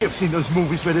You've seen those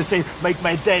movies where they say, make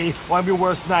my day, or I'm your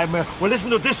worst nightmare. Well, listen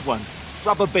to this one.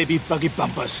 Rubber baby buggy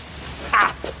bumpers.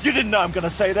 Ha! You didn't know I'm gonna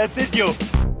say that, did you?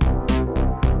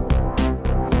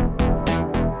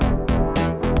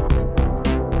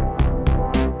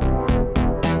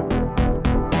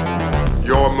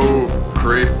 Your move,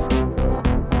 creep.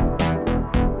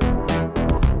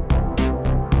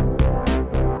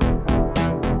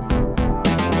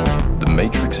 The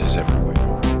Matrix is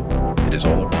everywhere. It is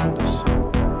all around us.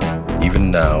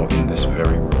 Even now, in this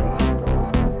very room.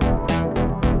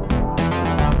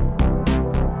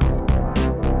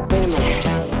 Wait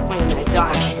a minute,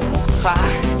 Doc.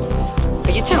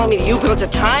 Are you telling me that you built a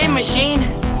time machine?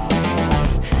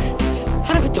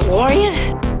 Out of a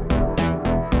DeLorean?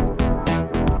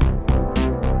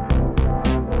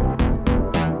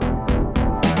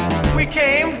 We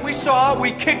came, we saw,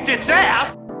 we kicked its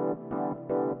ass.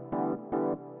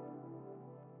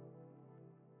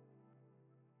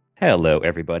 Hello,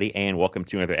 everybody, and welcome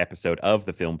to another episode of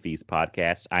the Film Feast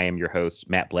podcast. I am your host,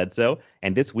 Matt Bledsoe,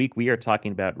 and this week we are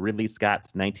talking about Ridley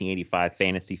Scott's 1985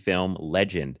 fantasy film,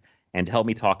 Legend. And to help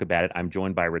me talk about it, I'm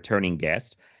joined by a returning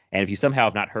guest. And if you somehow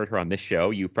have not heard her on this show,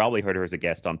 you've probably heard her as a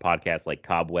guest on podcasts like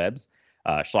Cobwebs,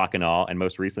 Schlock and All, and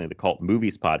most recently the Cult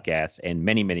Movies podcast, and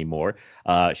many, many more.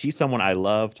 She's someone I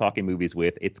love talking movies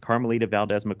with. It's Carmelita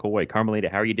Valdez McCoy. Carmelita,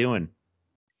 how are you doing?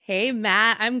 Hey,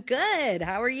 Matt, I'm good.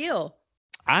 How are you?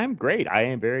 I'm great. I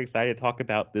am very excited to talk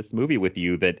about this movie with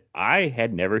you that I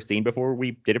had never seen before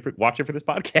we watch it for this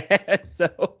podcast.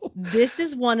 So this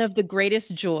is one of the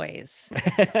greatest joys,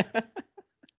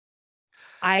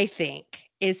 I think,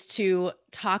 is to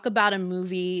talk about a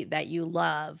movie that you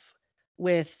love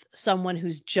with someone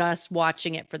who's just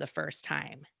watching it for the first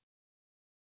time.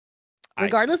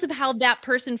 Regardless of how that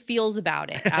person feels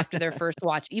about it after their first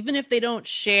watch, even if they don't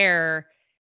share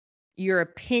your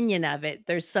opinion of it,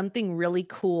 there's something really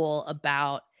cool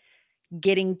about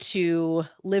getting to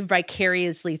live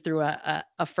vicariously through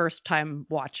a first time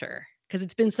watcher, because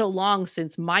it's been so long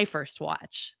since my first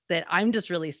watch that I'm just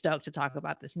really stoked to talk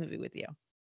about this movie with you.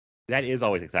 That is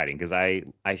always exciting, because I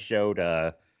showed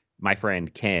my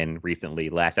friend Ken recently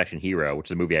Last Action Hero, which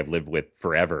is a movie I've lived with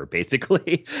forever,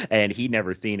 basically, and he'd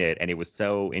never seen it, and it was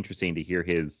so interesting to hear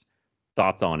his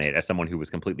thoughts on it as someone who was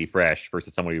completely fresh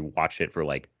versus someone who watched it for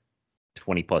like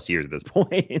 20 plus years at this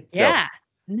point.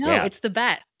 It's the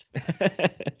best.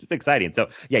 It's just exciting. So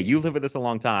yeah, you live with us a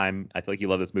long time. I feel like you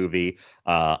love this movie.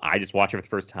 I just watched it for the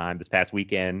first time this past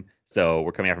weekend. So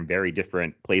we're coming out from very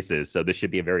different places. So this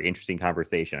should be a very interesting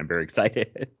conversation. I'm very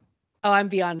excited. Oh, I'm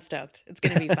beyond stoked. It's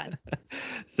going to be fun.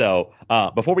 So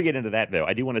before we get into that, though,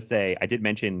 I do want to say, I did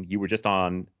mention you were just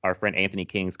on our friend Anthony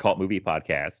King's Cult Movie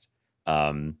podcast,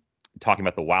 talking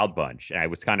about The Wild Bunch. And I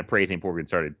was kind of praising before we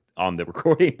started on the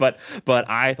recording, but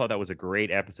I thought that was a great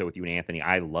episode with you and Anthony.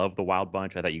 I love The Wild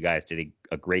Bunch. I thought you guys did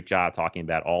a great job talking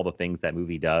about all the things that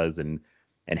movie does and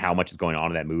how much is going on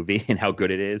in that movie and how good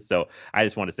it is. So I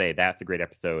just want to say that's a great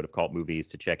episode of Cult Movies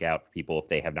to check out for people if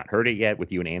they have not heard it yet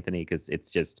with you and Anthony, because it's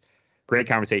just great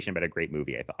conversation about a great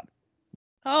movie, I thought.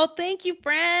 Oh, thank you,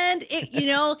 friend.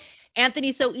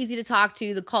 Anthony's so easy to talk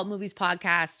to. The Cult Movies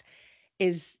podcast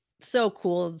is so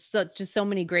cool. So just so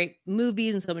many great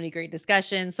movies and so many great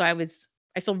discussions. So I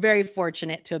feel very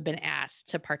fortunate to have been asked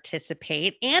to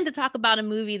participate and to talk about a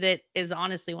movie that is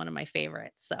honestly one of my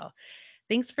favorites. So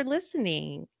thanks for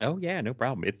listening. Oh yeah, no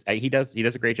problem. It's he does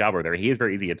a great job over there. He is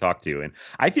very easy to talk to, and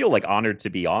I feel like honored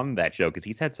to be on that show because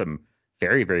he's had some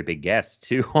very, very big guests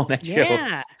too on that show.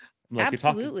 Yeah, like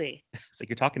absolutely. It's like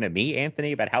you're talking to me,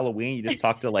 Anthony, about Halloween. You just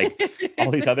talked to like all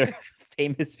these other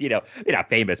famous, not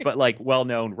famous, but like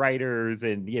well-known writers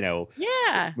and,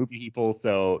 movie people.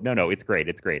 So no, it's great.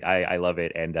 It's great. I love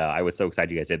it. And I was so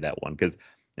excited you guys did that one because,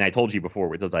 and I told you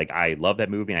before, it was like, I love that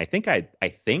movie. And I think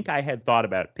I had thought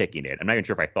about picking it. I'm not even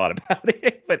sure if I thought about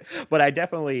it, but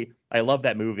I love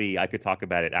that movie. I could talk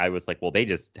about it. I was like, well, they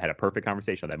just had a perfect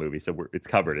conversation on that movie. So it's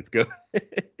covered. It's good.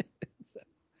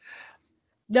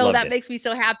 No, that makes me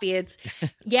so happy. It's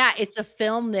a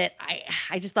film that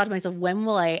I just thought to myself, when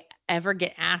will I ever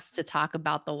get asked to talk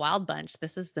about The Wild Bunch?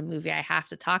 This is the movie I have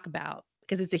to talk about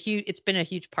because it's been a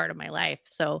huge part of my life.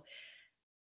 So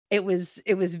it was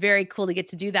very cool to get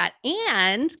to do that.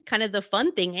 And kind of the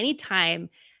fun thing, anytime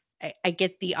I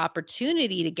get the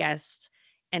opportunity to guest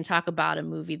and talk about a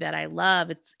movie that I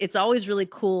love, it's always really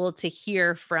cool to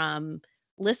hear from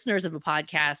listeners of a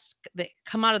podcast that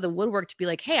come out of the woodwork to be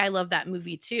like, hey, I love that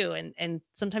movie too. And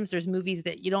sometimes there's movies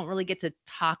that you don't really get to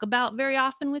talk about very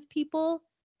often with people,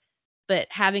 but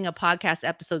having a podcast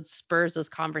episode spurs those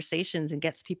conversations and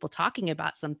gets people talking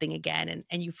about something again.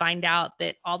 And you find out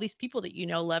that all these people that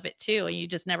love it too, and you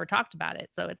just never talked about it.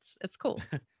 So it's cool.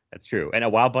 That's true. And the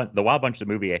Wild Bunch, the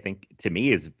movie, I think to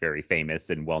me is very famous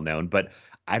and well known, but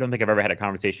I don't think I've ever had a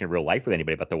conversation in real life with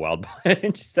anybody about the Wild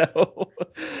Bunch. So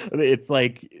it's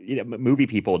like, movie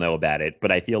people know about it,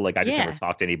 but I feel like I just never Yeah.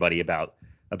 talked to anybody about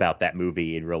that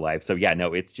movie in real life. So yeah,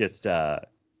 no, it's just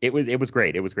it was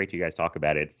great. It was great to you guys talk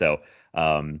about it. So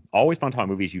always fun talking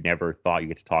movies you never thought you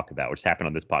get to talk about, which happened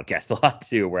on this podcast a lot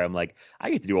too, where I'm like, I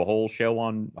get to do a whole show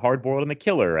on Hard Boiled and The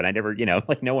Killer, and I never,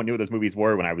 like no one knew what those movies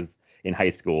were when I was in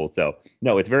high school. So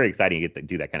no, it's very exciting to get to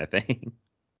do that kind of thing.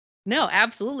 No,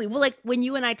 absolutely. Well, like when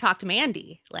you and I talked to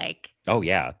Mandy, like Oh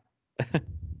yeah.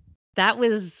 it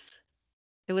was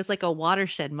like a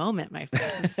watershed moment, my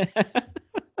friend.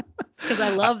 Because I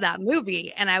love that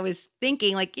movie. And I was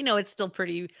thinking, like, it's still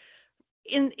pretty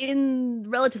in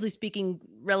relatively speaking,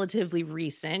 relatively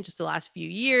recent, just the last few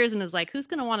years. And it's like, who's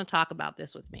gonna want to talk about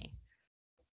this with me?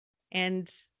 And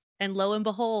lo and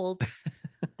behold,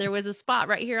 there was a spot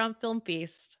right here on Film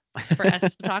Feast for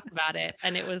us to talk about it.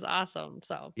 And it was awesome.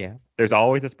 So Yeah, there's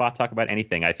always a spot to talk about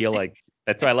anything. I feel like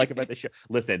that's what I like about the show.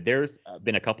 Listen, there's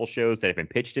been a couple shows that have been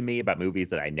pitched to me about movies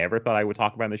that I never thought I would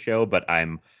talk about in the show, but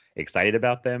I'm excited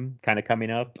about them kind of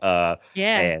coming up.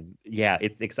 yeah. And yeah,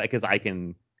 it's exciting because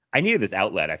I needed this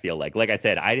outlet. I feel like I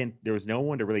said, there was no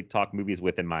one to really talk movies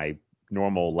with in my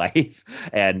normal life.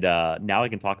 And now I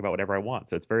can talk about whatever I want.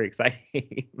 So it's very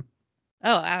exciting.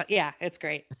 Oh, yeah, it's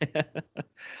great.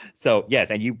 So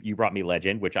yes, and you brought me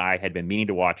Legend, which I had been meaning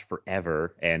to watch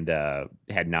forever and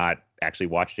had not actually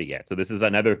watched it yet. So this is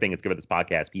another thing that's good about this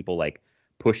podcast. People like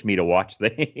push me to watch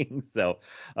things. So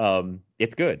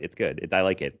it's good. It's good. I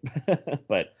like it.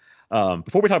 But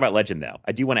before we talk about Legend, though,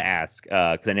 I do want to ask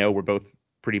because I know we're both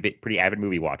pretty avid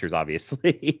movie watchers,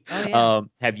 obviously. Oh, yeah.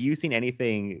 Have you seen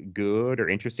anything good or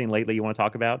interesting lately you want to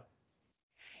talk about?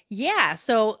 Yeah.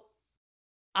 So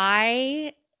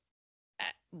one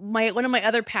of my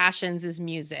other passions is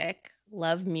music.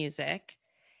 Love music.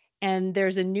 And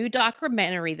there's a new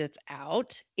documentary that's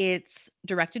out. It's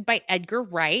directed by Edgar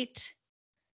Wright,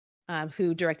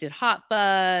 who directed Hot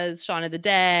Fuzz, Shaun of the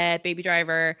Dead, Baby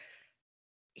Driver.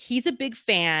 He's a big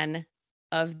fan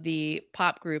of the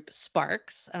pop group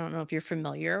Sparks. I don't know if you're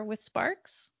familiar with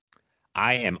Sparks.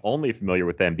 I am only familiar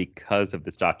with them because of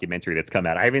this documentary that's come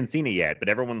out. I haven't seen it yet, but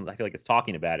everyone I feel like is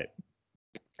talking about it.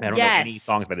 I don't know any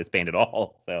songs by this band at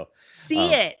all. So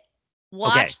see it.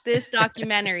 Watch this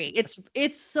documentary.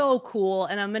 It's so cool,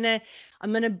 and I'm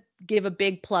gonna give a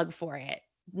big plug for it.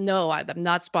 No, I'm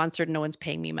not sponsored. No one's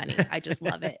paying me money. I just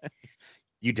love it.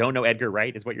 You don't know Edgar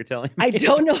Wright, is what you're telling me? I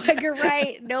don't know Edgar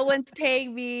Wright. No one's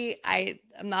paying me. I'm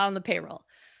not on the payroll.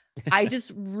 I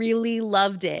just really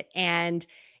loved it, and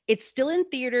it's still in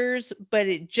theaters, but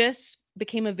it just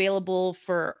became available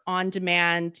for on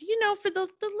demand, for the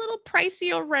little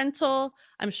pricier rental.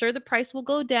 I'm sure the price will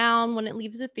go down when it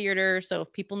leaves the theater. So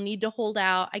if people need to hold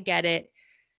out, I get it.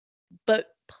 But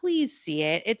please see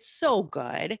it. It's so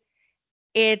good.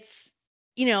 It's,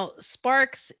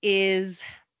 Sparks is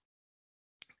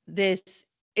this,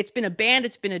 it's been a band,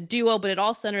 it's been a duo, but it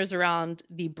all centers around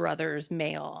the brothers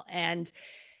Mayle. And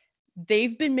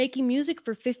they've been making music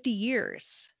for 50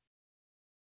 years.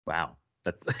 Wow.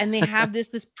 And they have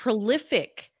this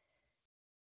prolific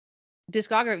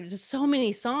discography, just so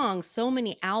many songs, so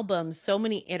many albums, so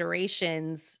many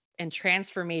iterations and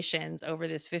transformations over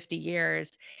this 50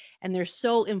 years. And they're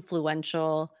so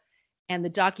influential. And the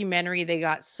documentary, they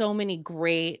got so many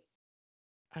great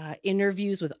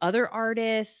interviews with other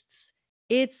artists.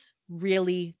 It's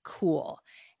really cool.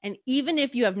 And even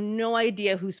if you have no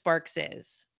idea who Sparks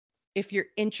is, if you're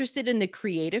interested in the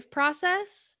creative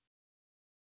process,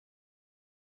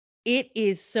 it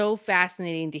is so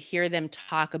fascinating to hear them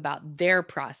talk about their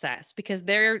process, because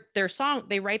their song,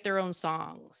 they write their own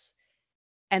songs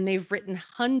and they've written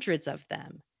hundreds of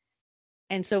them.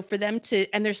 And so for them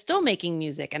and they're still making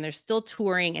music and they're still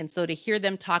touring. And so to hear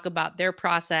them talk about their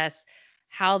process,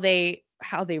 how they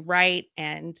write,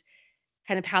 and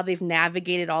kind of how they've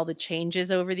navigated all the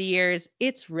changes over the years,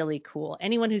 it's really cool.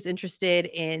 Anyone who's interested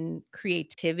in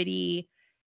creativity,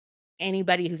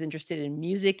 anybody who's interested in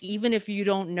music, even if you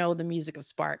don't know the music of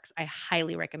Sparks, I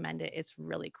highly recommend it. It's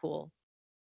really cool.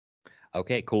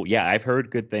 Okay, cool. Yeah, I've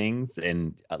heard good things.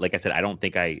 And like I said, I don't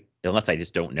think unless I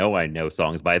just don't know, I know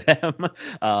songs by them.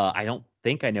 I don't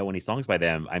think I know any songs by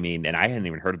them. I mean, and I hadn't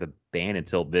even heard of the band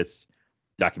until this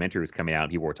documentary was coming out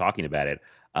and people were talking about it.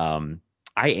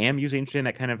 I am usually interested in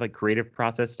that kind of like creative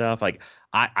process stuff. Like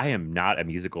I am not a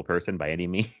musical person by any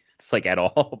means. It's like at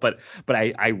all, but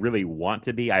I really want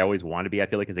to be. I always want to be. I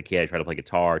feel like as a kid, I tried to play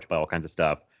guitar, to play all kinds of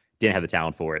stuff. Didn't have the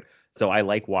talent for it. So I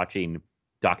like watching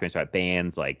documentaries about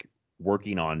bands like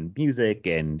working on music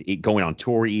and going on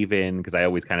tour even, because I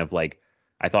always kind of like,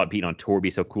 I thought being on tour would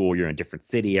be so cool. You're in a different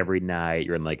city every night.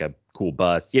 You're in like a cool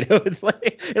bus. It's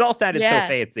like it all sounded so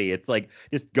fancy. It's like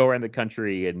just go around the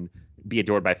country and be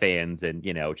adored by fans, and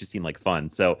it just seemed like fun.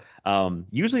 So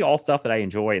usually all stuff that I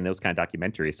enjoy in those kind of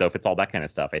documentaries. So if it's all that kind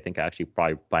of stuff, I think I actually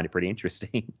probably find it pretty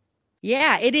interesting.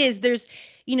 Yeah, it is. There's,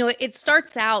 it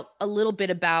starts out a little bit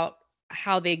about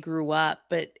how they grew up,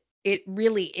 but it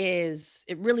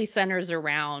really centers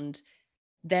around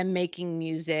them making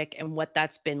music and what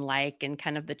that's been like, and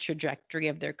kind of the trajectory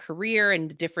of their career and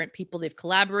the different people they've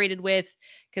collaborated with.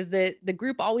 Because the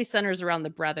group always centers around the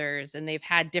brothers, and they've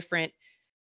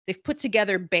put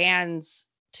together bands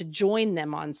to join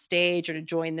them on stage or to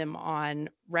join them on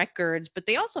records, but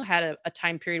they also had a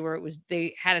time period where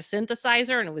they had a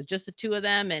synthesizer and it was just the two of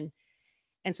them, and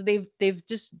so they've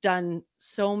just done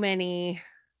so many.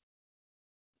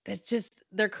 That's just,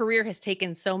 their career has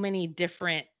taken so many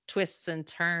different twists and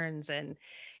turns, and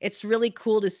it's really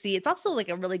cool to see. It's also like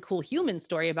a really cool human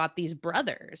story about these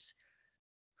brothers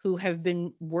who have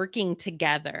been working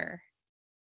together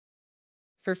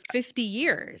for 50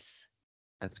 years.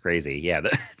 That's crazy. Yeah,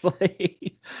 it's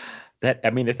like that. I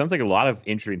mean, there sounds like a lot of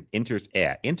interesting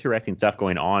stuff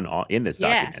going on in this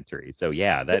documentary. So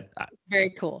yeah, very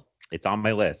cool. It's on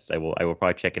my list. I will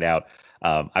probably check it out.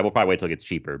 I will probably wait till it gets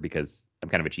cheaper because I'm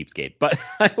kind of a cheapskate, but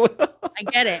I will. I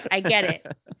get it.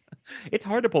 It's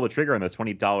hard to pull the trigger on those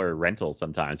 $20 rentals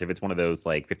sometimes. If it's one of those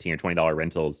like $15 or $20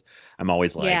 rentals, I'm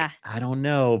always like, I don't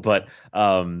know, but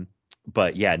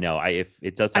yeah, no. If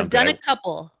it does sound I've done a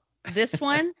couple. This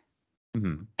one,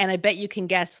 mm-hmm. And I bet you can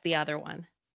guess the other one.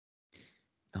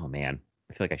 Oh man,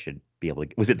 I feel like I should be able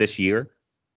to. Was it this year?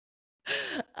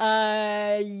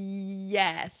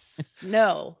 Yes.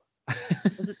 No.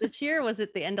 Was it this year or was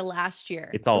it the end of last year?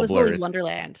 It was Willy's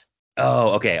Wonderland.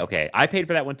 Oh, okay. I paid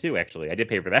for that one too, actually. I did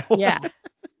pay for that one. Yeah.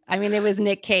 I mean, it was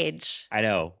Nick Cage. I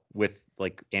know, with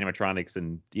like animatronics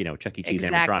and, Chuck E. Cheese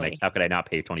animatronics. How could I not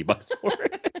pay $20 for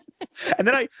it? And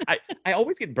then I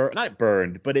always get not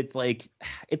burned, but it's like,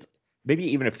 it's maybe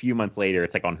even a few months later,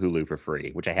 it's like on Hulu for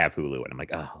free, which I have Hulu, and I'm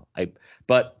like,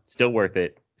 but still worth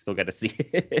it. Still got to see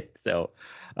it. So,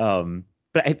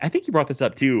 but I think you brought this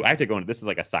up too. I have to go into, this is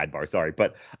like a sidebar, sorry,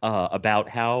 but about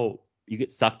how you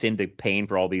get sucked into paying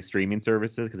for all these streaming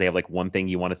services because they have like one thing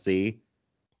you want to see.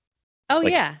 Oh,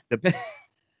 like, yeah.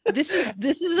 This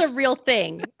is a real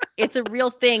thing. It's a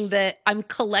real thing that I'm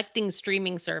collecting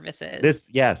streaming services.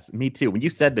 Yes, me too. When you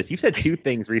said this, you said two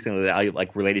things recently that I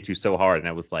like related to so hard, and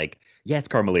I was like, yes,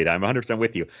 Carmelita, I'm 100%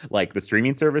 with you. Like the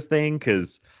streaming service thing,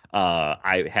 because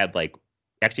I had like,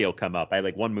 actually it'll come up. I had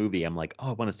like one movie, I'm like,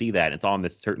 oh, I want to see that. And it's on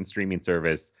this certain streaming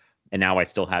service, and now I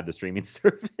still have the streaming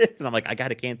service, and I'm like, I got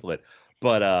to cancel it.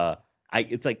 But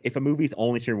it's like if a movie's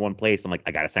only streamed one place, I'm like,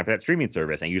 I got to sign up for that streaming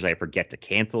service. And usually I forget to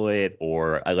cancel it,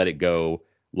 or I let it go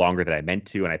longer than I meant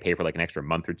to, and I pay for like an extra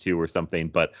month or two or something.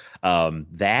 But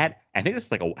that, I think this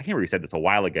is like, I can't remember, you said this a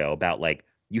while ago about like,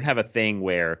 you have a thing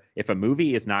where if a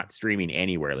movie is not streaming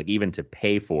anywhere, like even to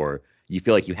pay for, you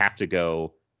feel like you have to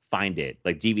go find it,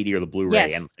 like DVD or the Blu-ray.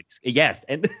 Yes. And like, yes.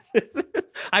 And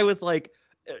I was like,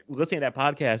 listening to that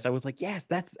podcast, I was like, yes,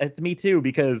 that's me too,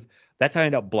 because that's how I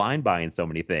end up blind buying so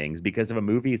many things. Because if a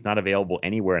movie is not available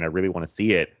anywhere and I really want to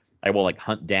see it, I will like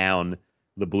hunt down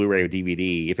the Blu-ray or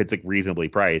DVD if it's like reasonably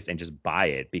priced and just buy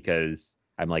it, because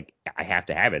I'm like, I have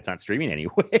to have it. It's not streaming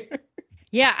anywhere.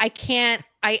 Yeah, I can't.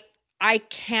 I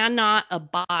cannot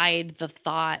abide the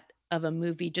thought of a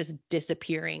movie just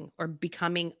disappearing or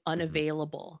becoming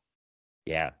unavailable.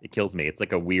 Yeah, it kills me. It's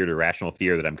like a weird irrational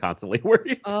fear that I'm constantly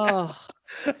worried about.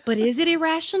 Oh, but is it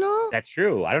irrational? That's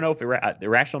true. I don't know if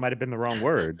irrational might have been the wrong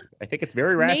word. I think it's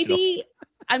very rational.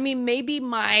 Maybe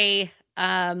my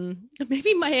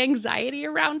anxiety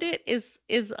around it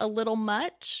is a little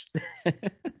much,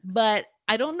 but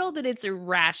I don't know that it's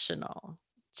irrational.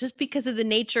 Just because of the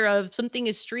nature of something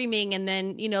is streaming, and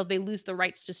then they lose the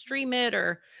rights to stream it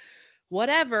or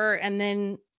whatever, and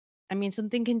then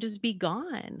something can just be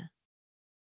gone.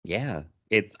 Yeah,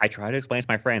 I try to explain to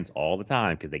my friends all the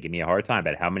time because they give me a hard time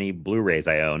about how many Blu-rays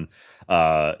I own.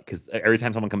 Because every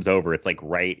time someone comes over, it's like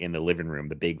right in the living room,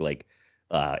 the big like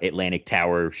Atlantic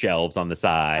Tower shelves on the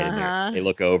side, and they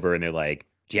look over and they're like,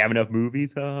 "Do you have enough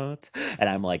movies, huh?" And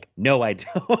I'm like, "No, I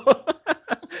don't."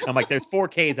 I'm like, "There's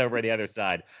 4Ks over on the other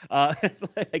side." So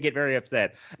I get very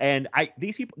upset, and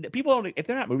these people don't, if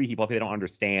they're not movie people, if they don't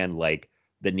understand like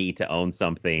the need to own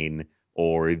something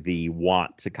or the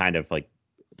want to kind of like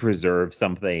preserve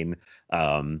something,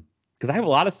 because I have a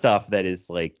lot of stuff that is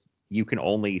like you can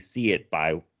only see it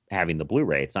by having the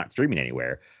Blu-ray. It's not streaming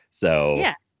anywhere. So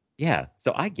yeah.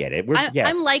 So I get it.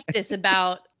 I'm like this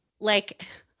about like,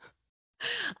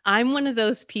 I'm one of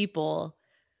those people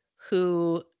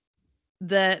who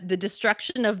the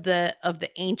destruction of the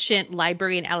ancient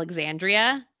library in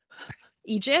Alexandria,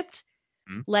 Egypt.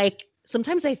 Mhm. Like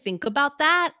sometimes I think about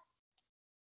that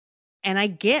and I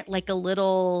get like a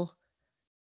little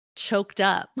choked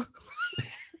up.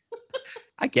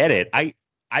 I get it.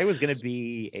 I was gonna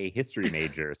be a history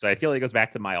major, so I feel like it goes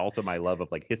back to my love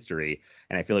of like history,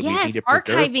 and I feel like we need Yes, to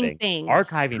preserve archiving things,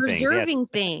 archiving things. Yes, preserving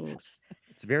things,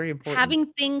 it's very important. having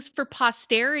things for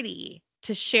posterity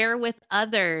to share with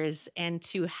others and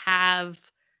to have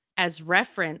as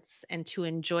reference and to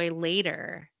enjoy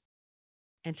later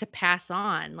and to pass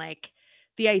on. Like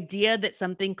the idea that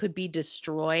something could be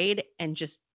destroyed and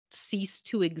just cease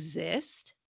to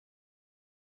exist.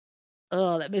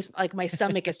 Oh, that makes like my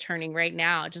stomach is turning right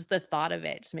now. Just the thought of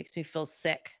it just makes me feel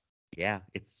sick. Yeah,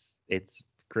 it's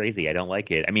crazy. I don't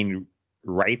like it. I mean,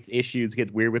 rights issues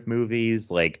get weird with movies.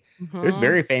 Like there's Mhm.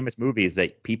 very famous movies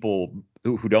that people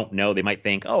who don't know, they might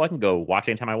think, oh, I can go watch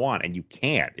anytime I want, and you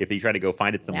can't if you try to go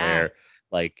find it Yeah. somewhere.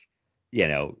 Like,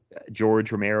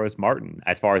 George Romero's Martin,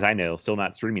 as far as I know, still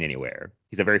not streaming anywhere.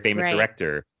 He's a very famous Right.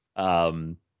 director.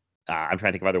 I'm trying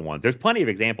to think of other ones. There's plenty of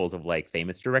examples of like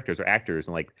famous directors or actors,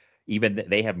 and like even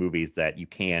they have movies that you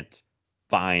can't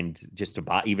find just to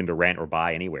buy, even to rent or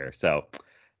buy anywhere. So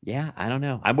yeah, I don't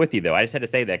know. I'm with you though. I just had to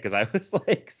say that because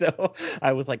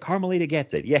I was like, Carmelita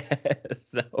gets it.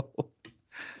 Yes. So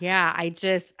Yeah, I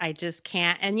just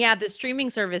can't. And yeah, the streaming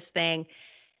service thing,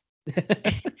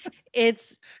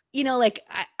 it's like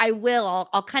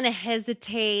I'll kind of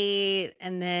hesitate,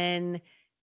 and then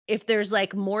if there's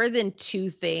like more than two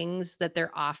things that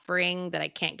they're offering that I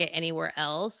can't get anywhere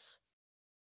else,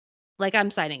 like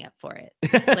I'm signing up for it.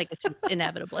 Like it's just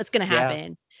inevitable. It's gonna yeah,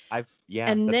 happen.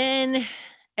 yeah, And that's then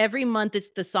every month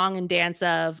it's the song and dance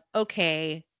of,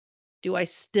 okay, do I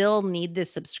still need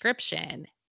this subscription?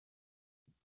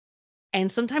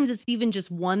 And sometimes it's even just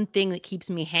one thing that keeps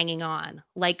me hanging on,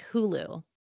 like Hulu.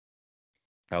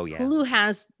 oh yeah. Hulu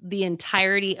has the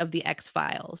entirety of the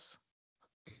X-Files.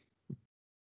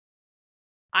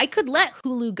 I could let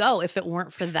Hulu go if it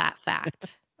weren't for that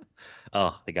fact.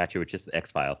 Oh, they got you with just the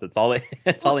X-Files. That's all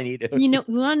that's Well, all they need. you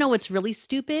wanna know what's really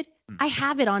stupid? Hmm. I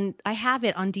have it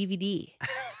on DVD.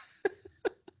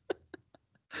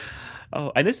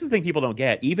 Oh, and this is the thing people don't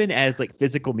get. Even as like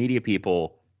physical media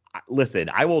people, listen,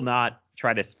 I will not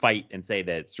try to fight and say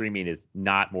that streaming is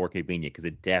not more convenient because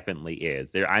it definitely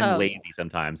is. I'm Oh, yeah. lazy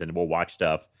sometimes and will watch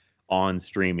stuff on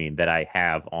streaming that I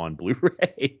have on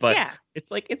Blu-ray, but Yeah.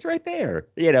 it's like it's right there.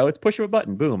 It's push of a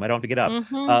button, boom. I don't have to get up.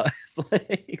 Mhm. It's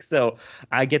like, so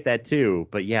I get that too.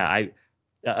 But yeah,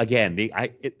 again,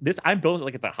 I'm building it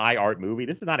like it's a high art movie.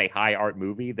 This is not a high art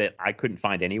movie that I couldn't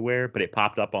find anywhere, but it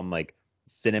popped up on like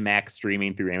Cinemax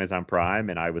streaming through Amazon Prime,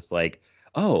 and I was like,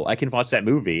 oh, I can watch that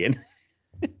movie. And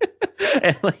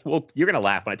and like, well, you're gonna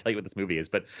laugh when I tell you what this movie is,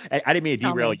 but I didn't mean to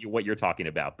Tell derail me. you what you're talking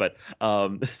about. But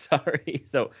sorry.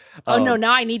 So Oh, no, um,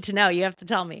 now I need to know. You have to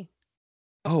tell me.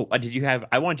 did you have?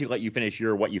 I wanted to let you finish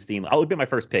your what you've seen. I'll be my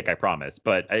first pick, I promise.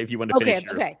 But if you want to Okay, finish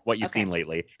your okay, what you've okay. seen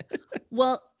lately,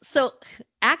 Well, so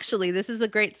actually, this is a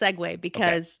great segue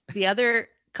because the other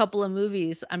couple of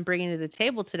movies I'm bringing to the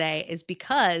table today is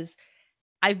because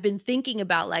I've been thinking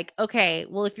about like, okay,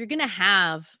 well, if you're going to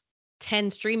have 10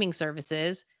 streaming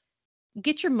services,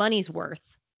 get your money's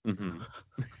worth. Mhm.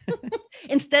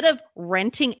 Instead of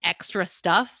renting extra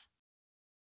stuff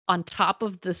on top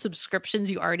of the subscriptions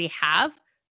you already have,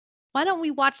 why don't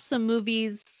we watch some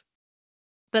movies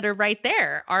that are right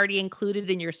there, already included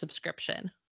in your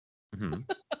subscription? Mhm.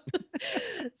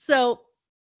 So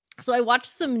I watched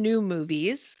some new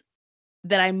movies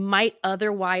that I might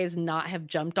otherwise not have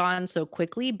jumped on so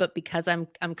quickly, but because I'm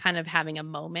kind of having a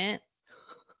moment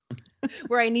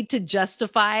where I need to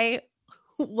justify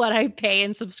what I pay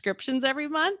in subscriptions every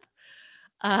month.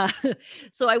 Uh,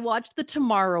 so I watched The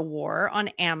Tomorrow War on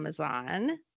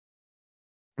Amazon.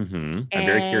 I'm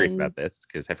very curious And about this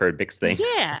because I've heard mixed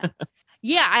things. yeah.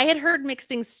 Yeah, I had heard mixed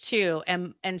things too.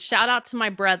 And shout out to my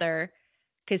brother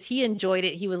because he enjoyed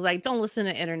it. He was like, don't listen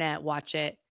to internet, watch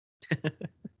it.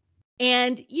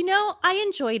 And I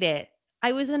enjoyed it.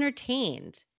 I was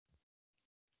entertained.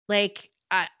 Like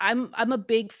I'm a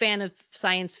big fan of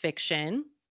science fiction,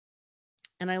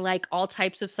 and I like all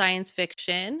types of science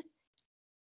fiction.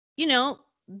 You know,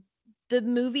 the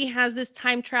movie has this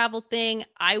time travel thing.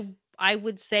 I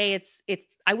would say it's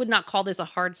I would not call this a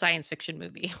hard science fiction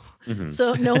movie. Mhm.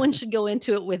 So no one should go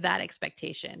into it with that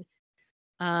expectation.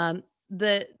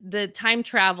 The time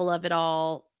travel of it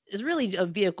all is really a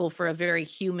vehicle for a very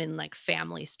human like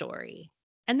family story.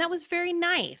 And that was very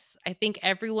nice. I think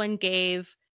everyone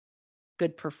gave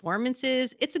good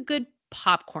performances. It's a good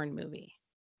popcorn movie.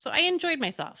 So I enjoyed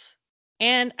myself.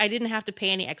 and I didn't have to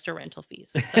pay any extra rental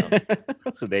fees. So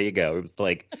So there you go. It was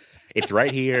like, it's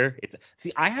right here.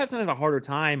 I have sometimes a harder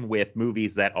time with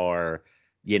movies that are,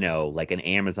 like an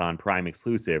Amazon Prime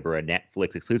exclusive or a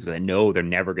Netflix exclusive. I know they're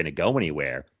never going to go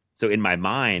anywhere. So in my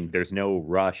mind, there's no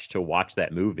rush to watch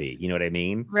that movie. You know what I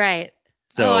mean? right.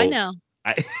 So Oh, I know.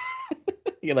 I,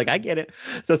 you're like, I get it.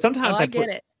 So Oh, sometimes I get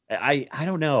it. I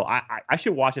don't know. I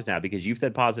should watch this now because you've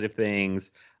said positive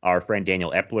things. Our friend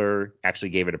Daniel Epler actually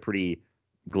gave it a pretty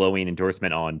glowing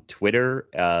endorsement on Twitter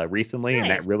recently, and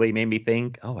that Nice. really made me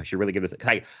think, oh, I should really give this.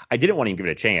 I didn't want to even give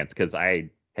it a chance because I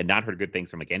had not heard good things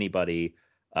from like anybody,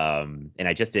 and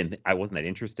I just didn't. I wasn't that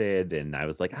interested, and I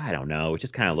was like, I don't know. It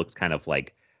just kind of looks kind of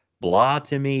like blah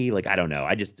to me. Like I don't know.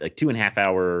 I just like 2.5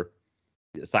 hour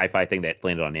sci-fi thing that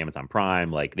landed on Amazon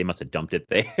Prime. Like they must have dumped it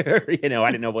there. I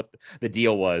didn't know what the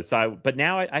deal was. But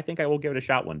now I think I will give it a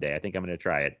shot one day. I think I'm going to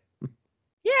try it.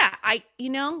 Yeah,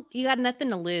 you got nothing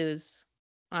to lose,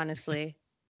 honestly.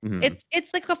 Mhm.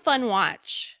 It's like a fun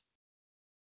watch.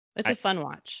 It's I- a fun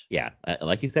watch. Yeah,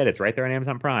 like you said, it's right there on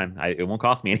Amazon Prime. It won't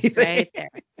cost me It's anything. right there.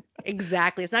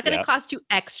 Exactly. It's not going to Yeah. cost you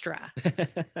extra.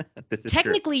 This is true.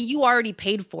 Technically, you already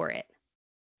paid for it.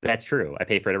 That's true. I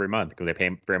pay for it every month because I pay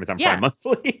for Amazon Yeah. Prime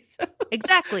monthly. So.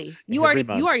 Exactly. You Every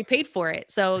month. already paid for it.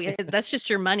 So that's just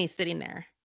your money sitting there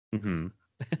hmm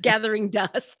gathering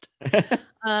dust.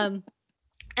 And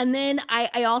then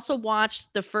I also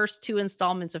watched the first 2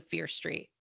 installments of Fear Street.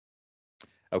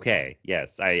 Okay.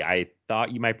 Yes, I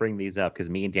thought you might bring these up because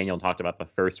me and Daniel talked about the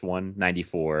first one,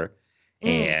 94,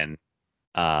 and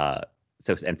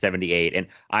and 78. And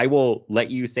I will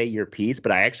let you say your piece,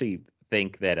 but I actually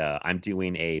think that I'm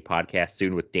doing a podcast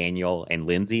soon with Daniel and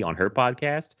Lindsay on her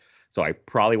podcast. So I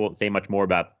probably won't say much more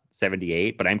about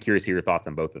 78, but I'm curious to hear your thoughts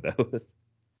on both of those.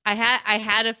 I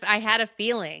had a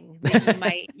feeling that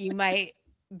you might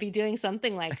be doing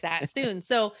something like that soon.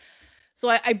 So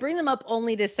I bring them up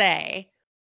only to say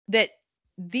that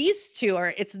these two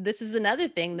this is another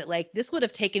thing that like this would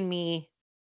have taken me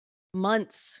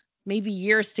months, maybe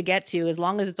years to get to. As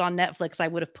long as it's on Netflix, I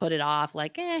would have put it off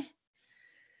like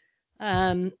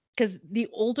because the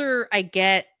older I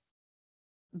get,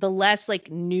 the less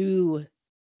like new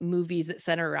movies that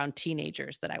center around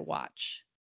teenagers that I watch.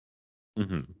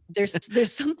 hmm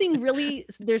There's something really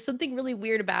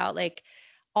weird about like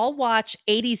I'll watch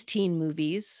 80s teen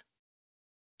movies,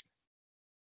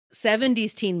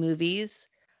 70s teen movies,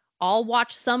 I'll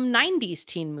watch some 90s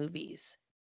teen movies.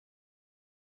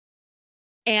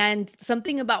 And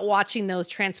something about watching those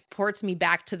transports me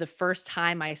back to the first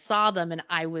time I saw them and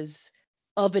I was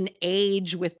of an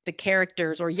age with the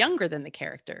characters or younger than the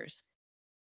characters.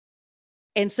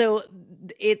 And so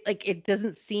it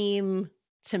doesn't seem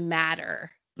to matter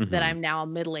that I'm now a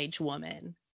middle-aged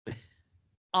woman.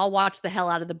 I'll watch the hell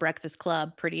out of The Breakfast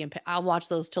Club, I'll watch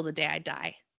those till the day I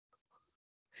die.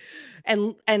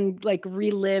 And like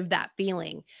relive that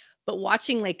feeling. But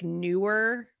watching like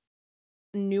newer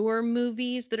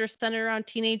movies that are centered around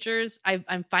teenagers,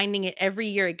 I'm finding it every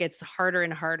year it gets harder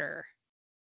and harder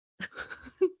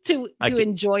to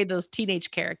enjoy those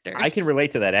teenage characters. I can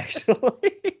relate to that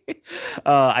actually.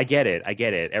 I get it.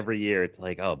 Every year it's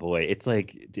like, oh boy, it's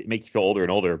like it makes you feel older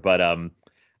and older. But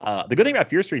the good thing about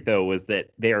Fear Street though was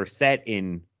that they are set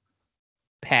in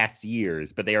past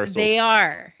years, but they are still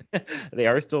they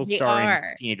are still starring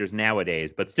teenagers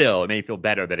nowadays. But still, it made me feel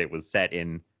better that it was set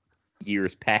in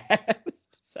years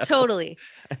past. So. Totally.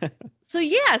 So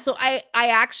yeah, so I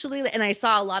actually, and I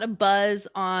saw a lot of buzz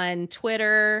on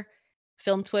Twitter.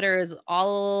 Film Twitter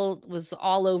was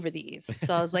all over these.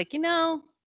 So I was like, I'm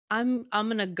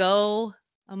gonna go.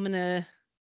 I'm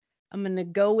gonna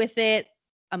go with it.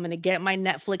 I'm gonna get my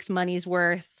Netflix money's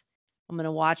worth. I'm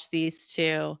gonna watch these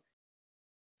two.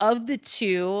 Of the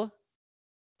two,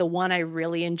 the one I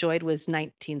really enjoyed was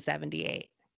 1978.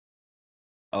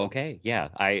 Okay, yeah,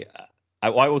 I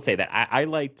will say that I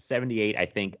liked 78. I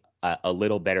think a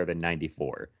little better than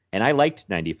 94, and I liked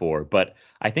 94, but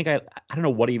I think I don't know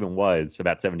what even was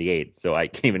about 78, so I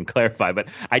can't even clarify. But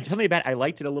I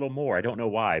liked it a little more. I don't know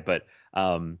why, but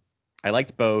I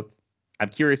liked both. I'm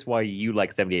curious why you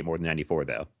like 78 more than 94,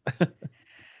 though.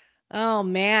 Oh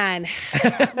man,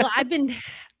 well I've been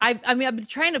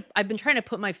trying to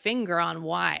put my finger on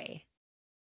why,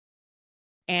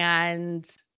 and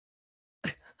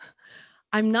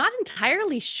I'm not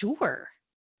entirely sure.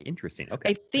 Interesting.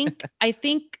 Okay. I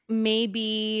think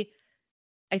maybe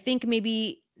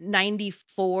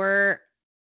 94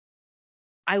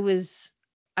 I was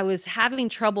having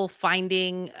trouble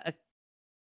finding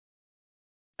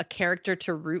a character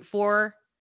to root for.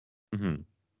 Mm-hmm.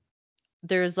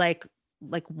 There's like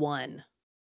one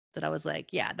that I was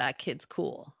like, yeah, that kid's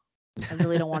cool. I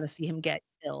really don't want to see him get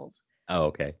killed. Oh,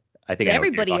 okay. I think But I know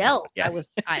what you're everybody talking else, about.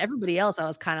 Yeah. everybody else, I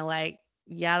was kind of like,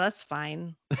 yeah, that's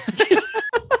fine.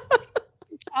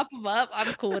 Chop them up.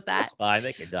 I'm cool with that. That's fine.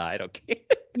 They can die. I don't care.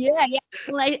 Yeah, yeah.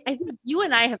 Well, I think you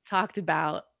and I have talked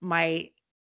about my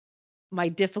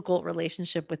difficult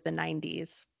relationship with the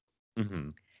 90s. Hmm.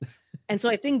 And so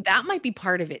I think that might be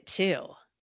part of it too.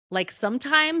 Like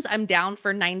sometimes I'm down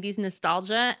for 90s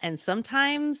nostalgia, and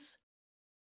sometimes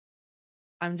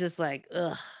I'm just like,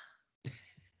 ugh.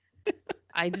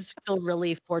 I just feel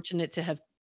really fortunate to have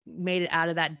made it out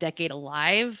of that decade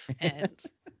alive, and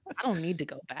I don't need to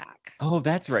go back. Oh,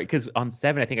 that's right. Because on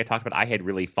 7, I think I talked about I had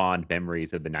really fond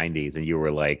memories of the 90s, and you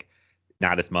were like,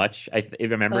 not as much. If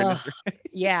I'm remembering this Ugh, right.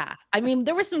 yeah. I mean,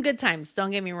 there were some good times,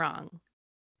 don't get me wrong.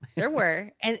 There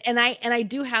were. And I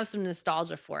do have some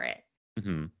nostalgia for it.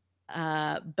 Hmm.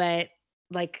 But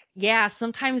like, yeah,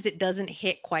 sometimes it doesn't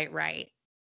hit quite right.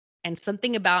 And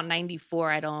something about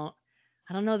 94, I don't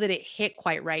know that it hit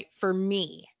quite right for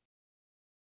me.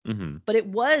 Hmm. But it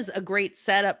was a great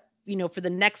setup, for the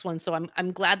next one. So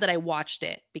I'm glad that I watched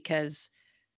it, because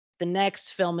the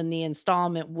next film in the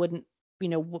installment wouldn't,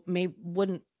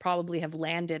 wouldn't probably have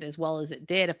landed as well as it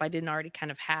did if I didn't already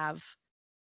kind of have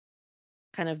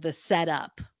kind of the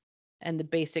setup and the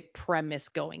basic premise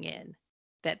going in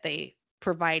that they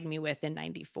provide me with in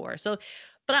 94. So,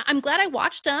 but I'm glad I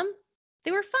watched them.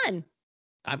 They were fun.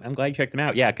 I'm glad you checked them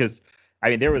out. Yeah, because I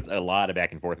mean, there was a lot of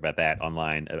back and forth about that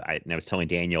online. And I was telling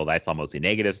Daniel that I saw mostly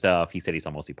negative stuff. He said he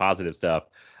saw mostly positive stuff.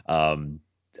 I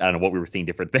don't know what we were seeing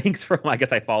different things from. I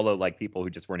guess I follow like people who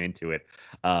just weren't into it.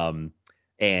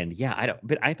 And yeah,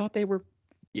 but I thought they were,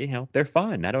 they're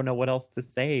fun. I don't know what else to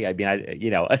say. I mean,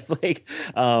 it's like,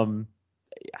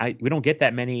 we don't get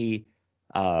that many.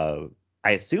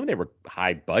 I assume they were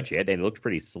high budget. They looked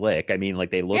pretty slick. I mean,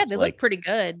 like they Yeah, looked they like looked pretty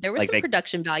good. There was like some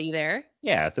production value there.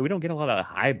 yeah. So we don't get a lot of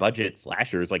high budget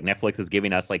slashers. Like Netflix is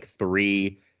giving us like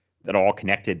 3 that are all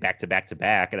connected back to back to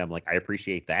back, and I'm like, I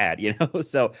appreciate that,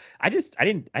 So I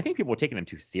think people were taking them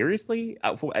too seriously.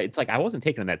 It's like I wasn't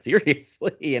taking them that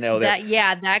seriously,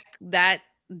 That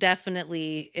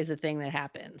definitely is a thing that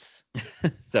happens.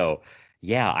 So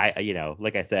yeah,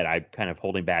 like I said, I'm kind of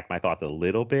holding back my thoughts a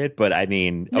little bit, but I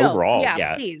mean, No, overall, yeah,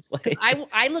 yeah. please. 'Cause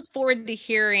I look forward to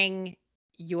hearing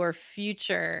your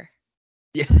future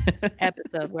Yeah.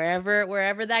 episode,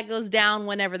 wherever that goes down,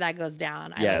 whenever that goes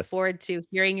down. I look Yes. forward to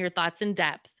hearing your thoughts in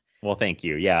depth. Well, thank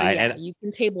you. Yeah, So yeah, and you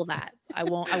can table that. I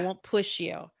won't push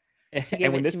you to and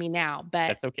give when it to this, me now. But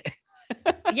that's okay.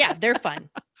 yeah, they're fun.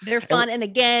 They're fun. And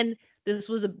again, this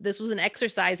was an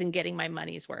exercise in getting my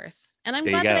money's worth. And I'm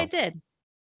There you glad that I go. did.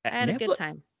 I had a good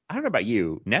time. I don't know about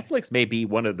you. Netflix may be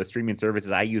one of the streaming services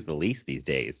I use the least these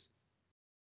days.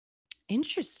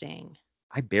 Interesting.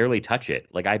 I barely touch it.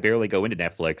 Like I barely go into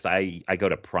Netflix. I go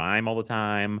to Prime all the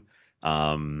time.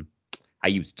 I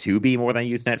use Tubi more than I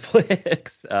use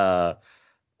Netflix.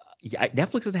 Yeah,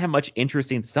 Netflix doesn't have much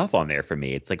interesting stuff on there for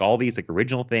me. It's like all these like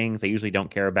original things I usually don't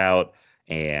care about,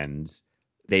 and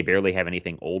they barely have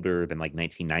anything older than like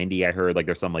 1990. I heard like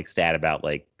there's some like stat about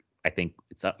like I think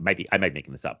I might be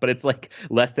making this up, but it's like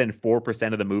less than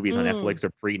 4% of the movies on Netflix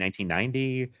are pre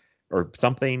 1990 or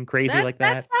something crazy like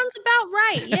That that. sounds about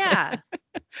right. Yeah.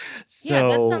 Yeah,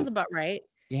 that sounds So about right.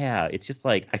 yeah, it's just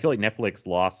like I feel like Netflix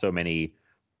lost so many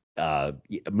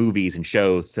movies and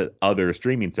shows to other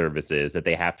streaming services that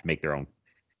they have to make their own,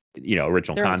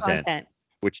 original Their own content, content.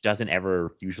 which doesn't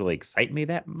ever usually excite me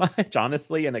that much,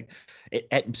 honestly. And like,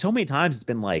 so many times it's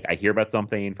been like I hear about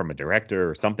something from a director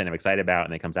or something I'm excited about,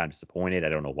 and it comes out disappointed. I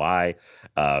don't know why,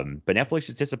 but Netflix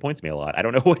just disappoints me a lot. I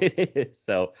don't know what it is.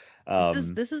 So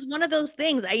This is one of those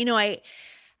things.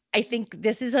 I think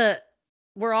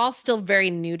we're all still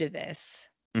very new to this.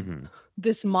 mhm.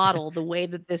 This model, the way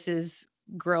that this is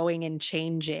growing and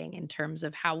changing in terms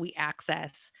of how we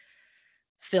access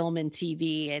film and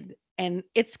TV, and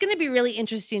it's going to be really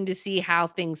interesting to see how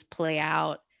things play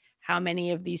out, how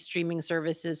many of these streaming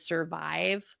services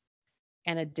survive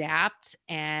and adapt,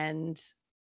 and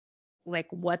like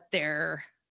what they're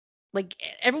like.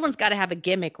 Everyone's got to have a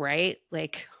gimmick, right?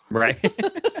 Like Right.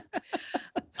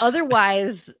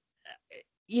 otherwise,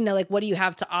 like what do you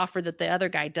have to offer that the other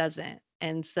guy doesn't?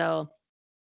 And so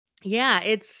yeah,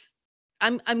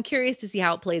 I'm curious to see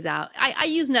how it plays out. I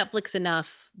use Netflix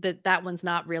enough that one's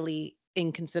not really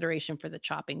in consideration for the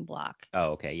chopping block.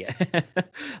 Oh, okay, yeah.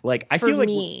 Like I For feel like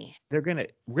me. we're gonna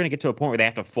get to a point where they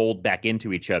have to fold back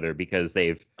into each other because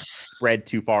they've spread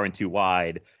too far and too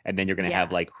wide, and then you're gonna have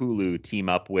Yeah. like Hulu team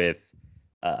up with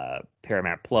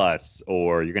Paramount Plus,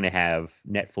 or you're gonna have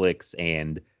Netflix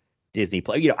and Disney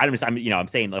Plus. I'm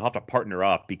saying they'll have to partner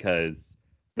up because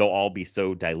they'll all be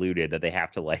so diluted that they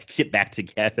have to like get back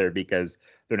together because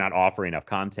they're not offering enough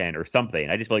content or something.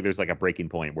 I just feel like there's like a breaking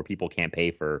point where people can't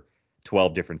pay for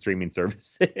 12 different streaming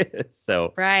services.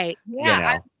 So Right. Yeah. you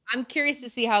know, I'm curious to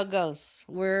see how it goes.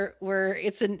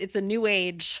 It's a new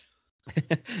age.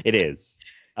 it is.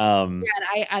 Yeah, and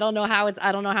I don't know how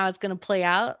it's going to play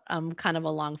out. I'm kind of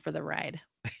along for the ride.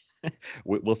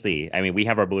 We'll see. I mean, we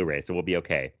have our Blu-ray, so we'll be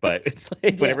okay. But it's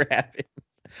like Yeah. whatever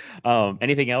happens.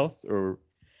 Anything else or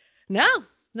No,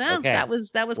 Okay. that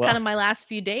was Well- kind of my last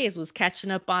few days, was catching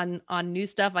up on new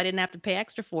stuff I didn't have to pay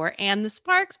extra for, and the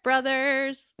Sparks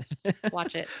Brothers.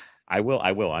 Watch it. I will.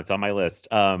 It's on my list.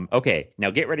 Okay, now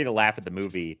get ready to laugh at the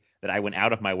movie that I went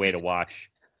out of my way to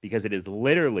watch because it is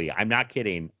literally, I'm not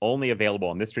kidding, only available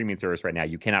on this streaming service right now.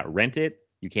 You cannot rent it.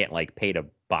 You can't like pay to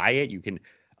buy it. You can.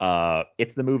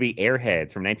 It's the movie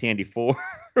Airheads from 1994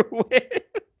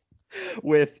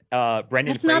 with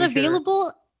Brendan That's not Fraser.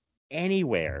 available.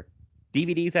 Anywhere.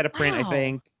 DVD's out of print, I Wow.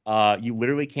 think. You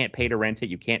literally can't pay to rent it.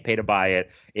 You can't pay to buy it.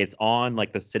 It's on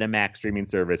like the Cinemax streaming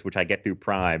service, which I get through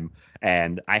Prime.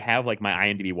 And I have like my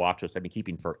IMDb watch list I've been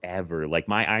keeping forever. Like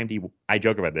my IMDb, I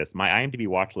joke about this. My IMDb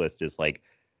watch list is like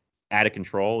out of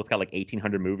control. It's got like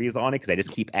 1,800 movies on it because I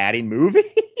just keep adding movies.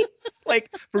 And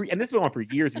this has been on for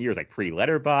years and years, like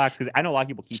pre-Letterboxd. Because I know a lot of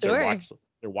people keep Sure.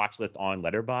 their watch list on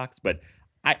Letterboxd, but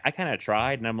I kind of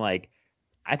tried and I'm like,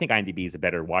 I think IMDb is a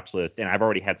better watch list, and I've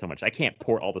already had so much. I can't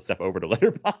port all the stuff over to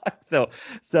Letterboxd.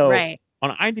 So Right.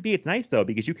 on IMDb, it's nice though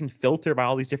because you can filter by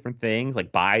all these different things,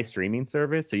 like by streaming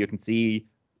service, so you can see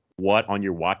what on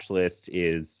your watch list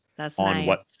is That's on nice.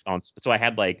 what's on. So I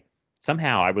had like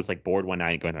somehow I was like bored one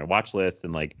night going on my watch list,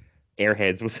 and like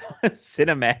Airheads was on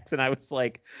Cinemax, and I was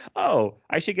like, oh,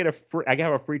 I should get I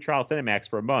have a free trial Cinemax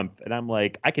for a month, and I'm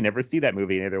like, I can never see that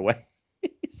movie any other way.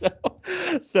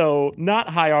 So not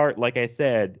high art, like I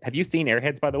said. Have you seen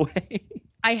Airheads, by the way?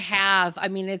 I have. I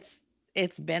mean,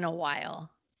 it's been a while.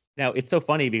 Now it's so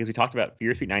funny because we talked about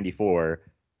Fear Street 94,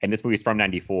 and this movie's from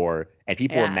 94, and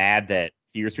people Yeah. were mad that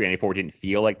Fear Street 94 didn't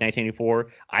feel like 1994.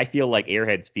 I feel like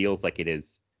Airheads feels like it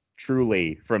is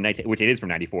truly from which it is from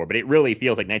 94, but it really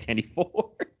feels like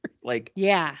 1994. Like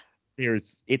Yeah.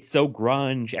 it's so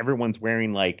grunge. Everyone's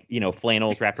wearing like,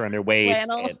 flannels wrapped around their waist.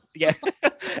 Flannel. And, yeah.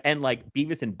 And like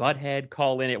Beavis and Butthead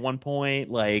call in at one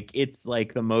point. Like it's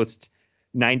like the most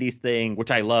 90s thing, which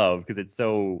I love because it's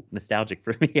so nostalgic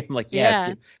for me. I'm like, Yeah.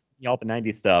 give me all the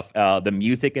 90s stuff. The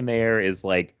music in there is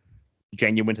like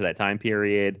genuine to that time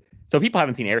period. So people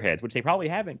haven't seen Airheads, which they probably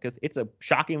haven't because it's a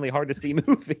shockingly hard to see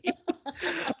movie.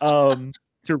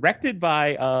 Directed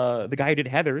by the guy who did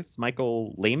Heathers,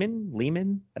 Michael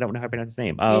Lehman. I don't know how to pronounce his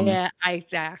name. Yeah,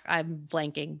 I'm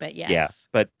blanking, but yes. Yeah,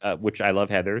 but which I love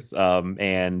Heathers.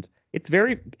 And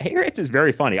Airheads is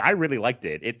very funny. I really liked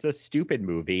it. It's a stupid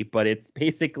movie, but it's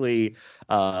basically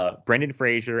Brendan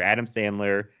Fraser, Adam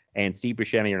Sandler, and Steve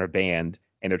Buscemi are in a band,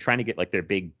 and they're trying to get like their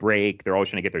big break. They're always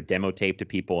trying to get their demo tape to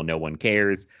people, and no one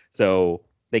cares. So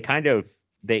they kind of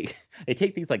they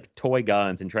take these like toy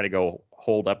guns and try to go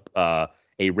hold up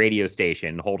a radio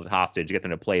station, hold it hostage, get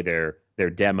them to play their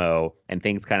demo, and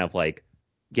things kind of like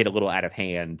get a little out of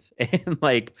hand, and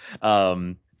like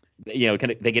kind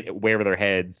of they get way over their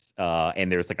heads, and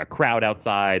there's like a crowd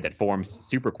outside that forms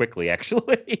super quickly,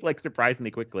 actually, like surprisingly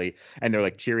quickly, and they're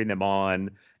like cheering them on,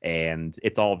 and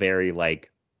it's all very like,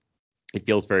 it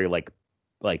feels very like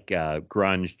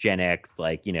grunge, Gen X,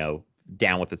 like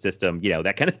down with the system,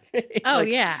 that kind of thing. Oh like,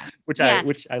 yeah. which Yeah.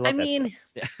 I love. I that mean,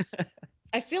 stuff.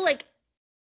 I feel like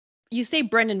you say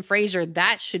Brendan Fraser,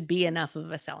 that should be enough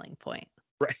of a selling point.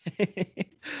 Right.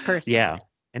 Personally. Yeah.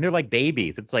 And they're like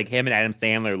babies. It's like him and Adam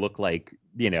Sandler look like,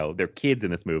 they're kids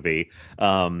in this movie.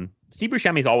 Steve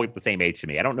Buscemi's always the same age to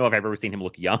me. I don't know if I've ever seen him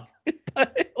look young,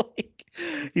 but like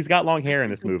he's got long hair in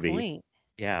this Good movie. point.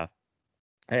 Yeah.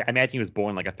 I imagine he was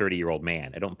born like a 30-year-old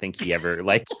man. I don't think he ever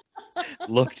like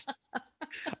looked.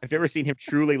 I've never seen him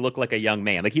truly look like a young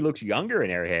man. Like he looks younger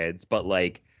in Airheads, but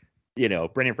like,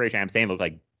 Brendan Fraser and Sam Sandler look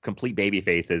like complete baby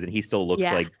faces, and he still looks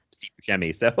Yeah. like Steve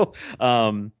Buscemi. So,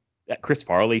 Chris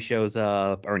Farley shows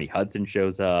up, Ernie Hudson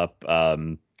shows up.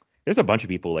 There's a bunch of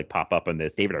people like pop up in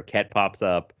this. David Arquette pops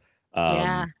up.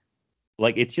 Yeah.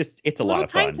 Like it's a lot Little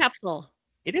of fun. time capsule.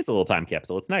 It is a little time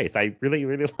capsule. It's nice. I really,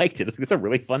 really liked it. It's a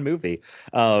really fun movie.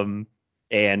 And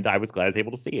I was glad I was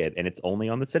able to see it. And it's only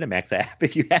on the Cinemax app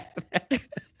if you have that.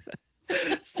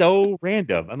 So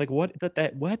random. I'm like, what?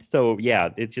 What? So yeah,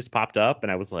 it just popped up,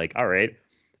 and I was like, all right.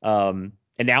 And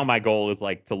now my goal is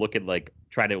like to look at like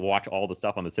try to watch all the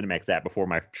stuff on the Cinemax app before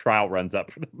my trial runs up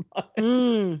for the month.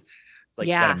 Mm, It's like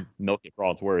Yeah. gotta milk it for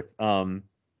all it's worth.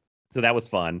 So that was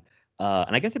fun.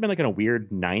 And I guess I've been like in a weird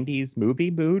 90s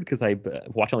movie mood because I've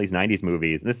watched all these 90s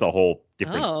movies. And this is a whole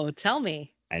different. Oh, tell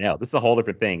me. I know. This is a whole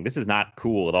different thing. This is not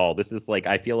cool at all. This is like,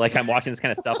 I feel like I'm watching this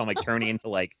kind of stuff. I'm like turning into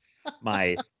like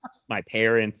my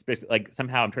parents, like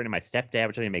somehow I'm turning to my stepdad,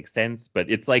 which doesn't make sense. But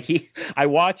it's like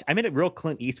I'm in a real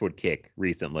Clint Eastwood kick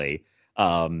recently.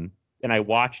 And I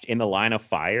watched In the Line of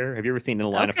Fire. Have you ever seen In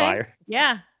the Line of Fire?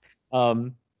 Yeah.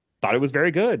 Thought it was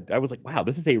very good. I was like, wow,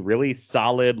 this is a really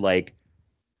solid, like,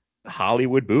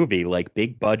 Hollywood movie, like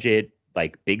big budget,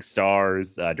 like big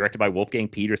stars, directed by Wolfgang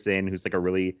Peterson, who's like a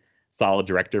really solid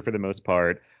director for the most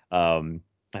part. And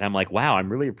I'm like, wow, I'm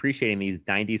really appreciating these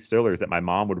 90s thrillers that my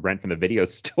mom would rent from the video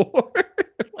store,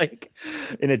 like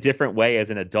in a different way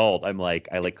as an adult. I'm like,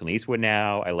 I like Clint Eastwood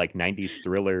now. I like 90s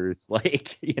thrillers.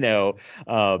 Like,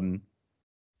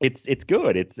 it's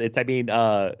good. I mean,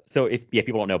 so if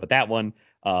people don't know about that one,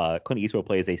 Clint Eastwood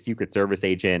plays a Secret Service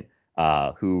agent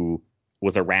who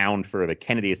was around for the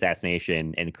Kennedy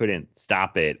assassination and couldn't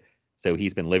stop it. So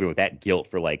he's been living with that guilt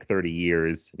for like 30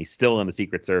 years. And he's still in the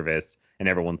Secret Service. And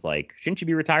everyone's like, shouldn't you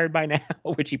be retired by now?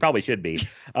 Which he probably should be.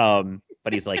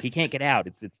 But he's like, he can't get out.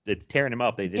 It's tearing him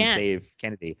up. They didn't save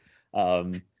Kennedy.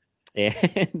 And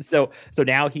so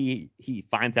now he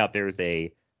finds out there's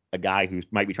a guy who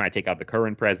might be trying to take out the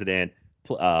current president.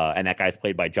 And that guy's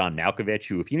played by John Malkovich,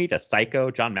 who, if you need a psycho,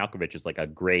 John Malkovich is like a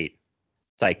great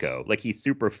psycho. Like, he's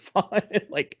super fun,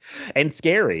 like, and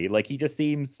scary. Like, he just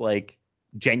seems like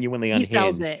genuinely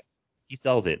unhinged. He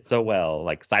sells it so well.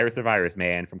 Like Cyrus the Virus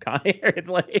Man from Con Air. It's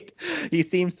like he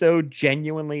seems so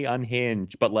genuinely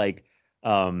unhinged, but like,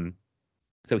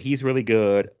 so he's really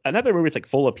good. Another movie is like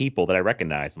Full of People that I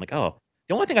recognize. I'm like, oh,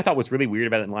 the only thing I thought was really weird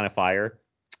about In the Line of Fire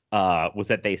was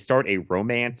that they start a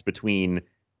romance between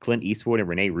Clint Eastwood and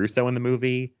Rene Russo in the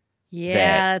movie.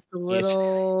 Yeah, it's a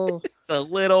little. It's a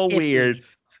little iffy. Weird.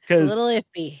 A little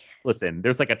iffy. Listen,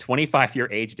 there's like a 25-year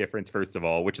age difference, first of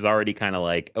all, which is already kind of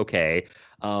like, okay.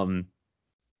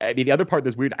 I mean, the other part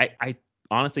that's weird, I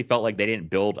honestly felt like they didn't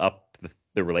build up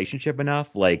the relationship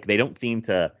enough. Like, they don't seem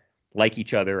to like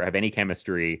each other, have any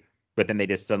chemistry, but then they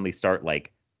just suddenly start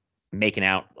like making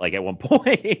out like at one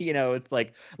point. It's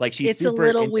like she's super a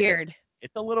little weird.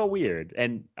 It's a little weird.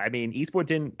 And I mean, Eastwood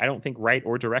didn't, I don't think, write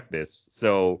or direct this.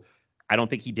 So I don't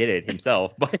think he did it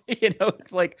himself. But,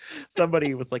 it's like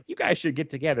somebody was like, you guys should get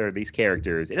together, these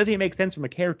characters. It doesn't even make sense from a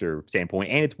character standpoint.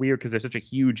 And it's weird because there's such a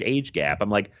huge age gap. I'm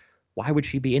like, why would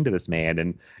she be into this man?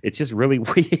 And it's just really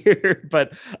weird.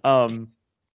 But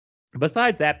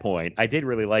besides that point, I did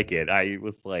really like it. I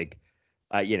was like,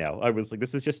 I was like,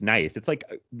 this is just nice. It's like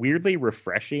weirdly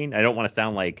refreshing. I don't want to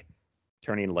sound like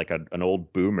turning into like an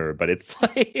old boomer, but it's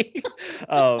like,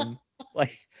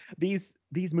 like these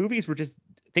movies were just,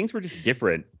 things were just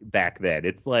different back then.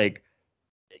 It's like,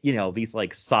 these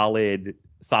like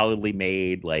solidly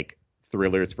made like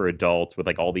thrillers for adults with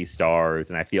like all these stars.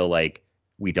 And I feel like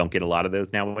we don't get a lot of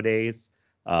those nowadays.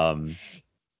 No,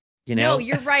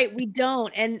 you're right. We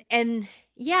don't. And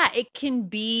yeah, it can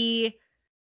be,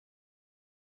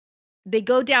 they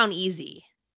go down easy.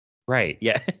 Right.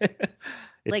 Yeah.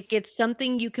 It's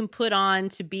something you can put on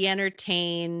to be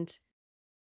entertained,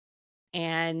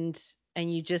 and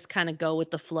you just kind of go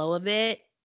with the flow of it.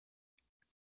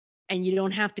 And you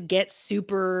don't have to get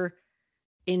super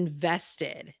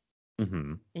invested.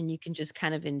 Mm-hmm. And you can just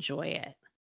kind of enjoy it.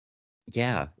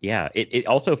 Yeah. It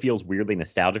also feels weirdly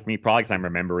nostalgic for me, probably because I'm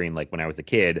remembering like when I was a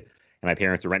kid and my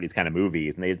parents would rent these kind of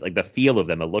movies, and they just, like, the feel of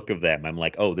them, the look of them, I'm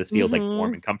like, oh, this feels like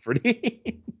warm and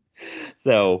comforting.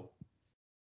 So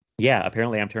yeah,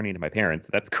 apparently I'm turning to my parents.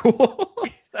 That's cool.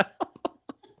 So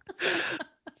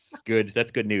it's good.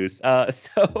 That's good news.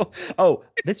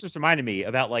 This just reminded me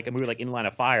about like a movie like In Line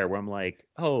of Fire, where I'm like,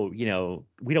 oh,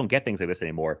 we don't get things like this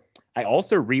anymore. I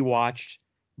also rewatched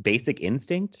Basic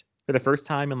Instinct for the first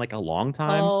time in like a long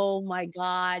time. Oh my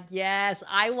God. Yes.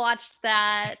 I watched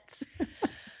that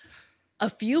a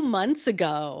few months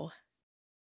ago.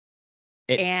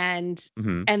 And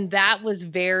that was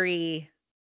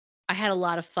I had a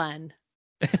lot of fun.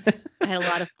 I had a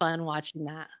lot of fun watching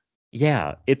that.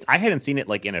 Yeah, I hadn't seen it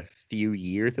like in a few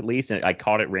years at least, and I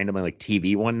caught it randomly like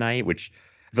TV one night, which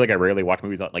I feel like I rarely watch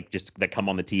movies like just that come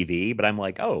on the TV. But I'm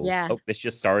like, oh, this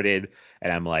just started,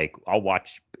 and I'm like, I'll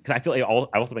watch, because I feel like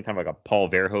I've also been kind of like a Paul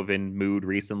Verhoeven mood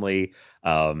recently,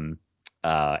 and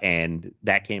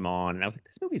that came on, and I was like,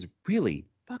 this movie's really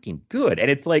fucking good.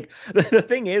 And it's like, the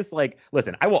thing is, like,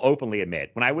 listen, I will openly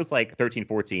admit, when I was like 13,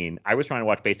 14, I was trying to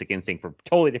watch Basic Instinct for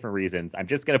totally different reasons. I'm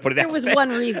just going to put it out there. There was one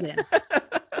reason.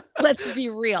 Let's be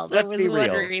real. There was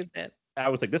one reason. I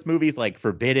was like, this movie's like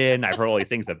forbidden. I've heard all these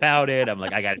things about it. I'm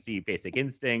like, I got to see Basic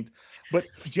Instinct. But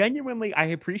genuinely, I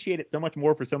appreciate it so much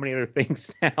more for so many other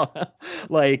things now.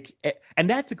 And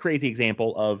that's a crazy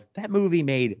example of that movie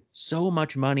made so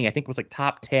much money. I think it was like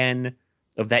top 10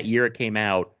 of that year it came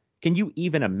out. Can you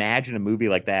even imagine a movie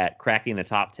like that cracking the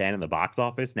top 10 in the box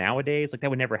office nowadays? Like that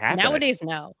would never happen. Nowadays,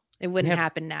 no, it wouldn't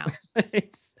happen now.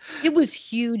 It's It was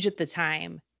huge at the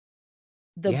time.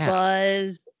 The Yeah.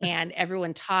 buzz and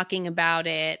everyone talking about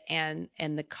it and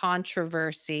the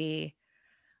controversy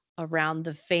around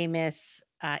the famous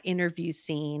interview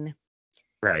scene.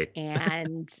 right.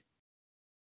 And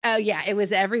oh yeah, it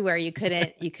was everywhere. You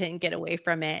couldn't get away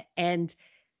from it. And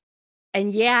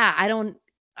yeah, I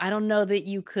don't know that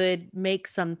you could make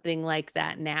something like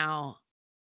that now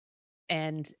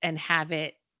and have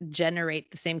it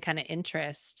generate the same kind of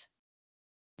interest.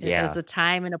 Yeah. There's a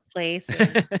time and a place,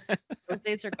 and those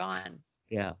days are gone.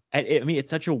 Yeah. I mean, it's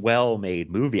such a well-made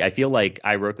movie. I feel like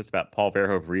I wrote this about Paul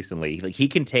Verhoeven recently. Like he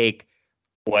can take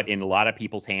what in a lot of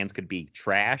people's hands could be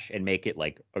trash and make it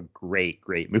like a great,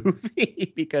 great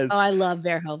movie because Oh, I love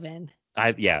Verhoeven.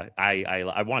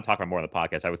 I want to talk about more on the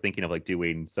podcast. I was thinking of like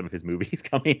doing some of his movies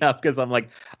coming up because I'm like,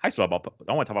 I want to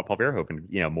talk about Paul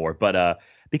Verhoeven, more. But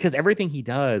because everything he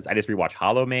does, I just rewatch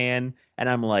Hollow Man and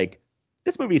I'm like,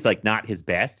 this movie's like not his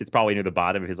best. It's probably near the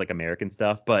bottom of his like American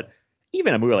stuff. But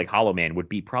even a movie like Hollow Man would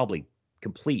be probably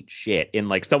complete shit in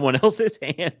like someone else's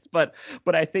hands. But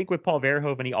I think with Paul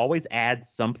Verhoeven, he always adds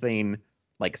something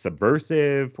like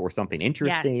subversive or something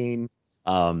interesting.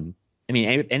 I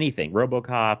mean, anything.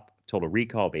 RoboCop, Total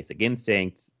Recall, Basic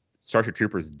Instinct, Starship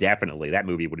Troopers, definitely. That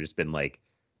movie would have just been like,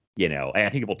 and I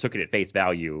think people took it at face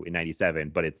value in 97,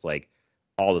 but it's like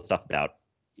all the stuff about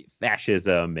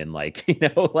fascism and like,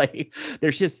 like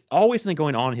there's just always something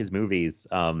going on in his movies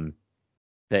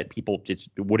that people just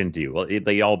wouldn't do.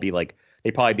 They all be like,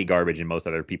 they'd probably be garbage in most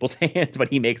other people's hands,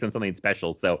 but he makes them something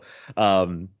special. So,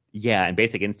 yeah, and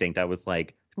Basic Instinct, I was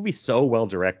like, this movie's so well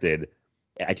directed.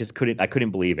 I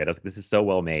couldn't believe it. I was like, this is so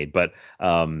well made. But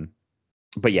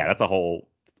yeah, that's a whole.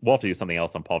 We'll have to do something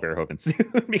else on Paul Verhoeven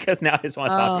soon because now I just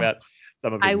want to talk about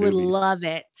some of his movies. I would love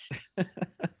it.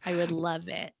 I would love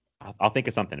it. I'll think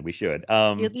of something. We should.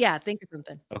 Yeah, think of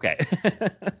something. Okay.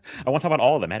 I want to talk about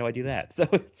all of them. How do I do that? So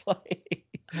it's like,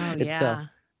 it's tough.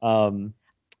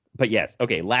 But yes.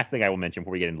 Okay. Last thing I will mention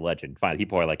before we get into Legend. Fine.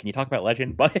 People are like, can you talk about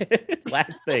Legend? But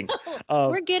last thing.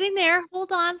 We're getting there.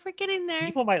 Hold on. We're getting there.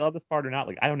 People might love this part or not.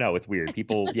 Like, I don't know. It's weird.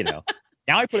 People,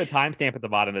 Now I put a timestamp at the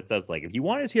bottom that says, like, if you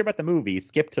want to hear about the movie,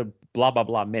 skip to blah, blah,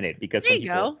 blah minute. Because there some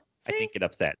people, I think, get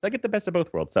upset. So I get the best of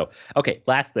both worlds. So, okay,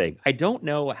 last thing. I don't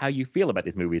know how you feel about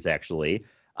these movies, actually.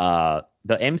 The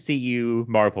MCU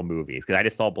Marvel movies. Because I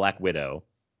just saw Black Widow,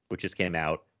 which just came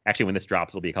out. Actually, when this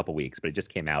drops, it'll be a couple weeks, but it just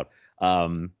came out.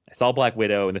 I saw Black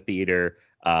Widow in the theater.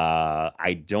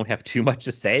 I don't have too much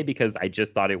to say because I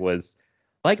just thought it was,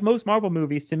 like most Marvel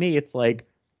movies, to me, it's like,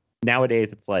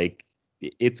 nowadays, it's like,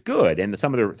 it's good, and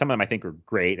some of them I think are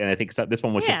great, and I think this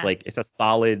one was just like it's a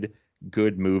solid,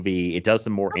 good movie. It does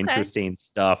some more interesting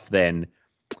stuff than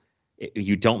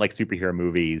you don't like superhero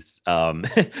movies.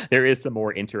 There is some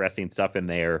more interesting stuff in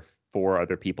there for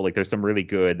other people. Like there's some really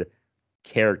good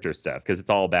character stuff because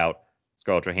it's all about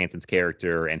Scarlett Johansson's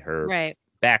character and her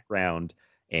background,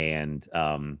 and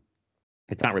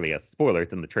it's not really a spoiler.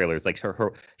 It's in the trailers. Like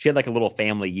she had like a little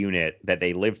family unit that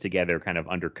they lived together, kind of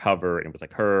undercover, and it was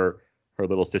like her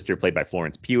little sister, played by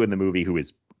Florence Pugh in the movie, who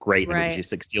is great in the movie. She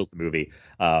just like steals the movie.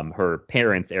 Her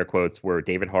parents, air quotes, were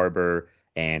David Harbour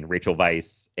and Rachel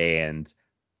Weisz, and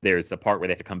there's a part where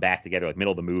they have to come back together, like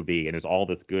middle of the movie, and there's all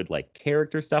this good like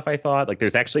character stuff. I thought like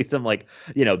there's actually some like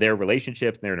their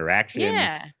relationships and their interactions.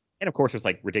 Yeah. And of course, there's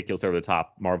like ridiculous over the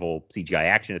top Marvel CGI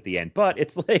action at the end, but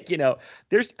it's like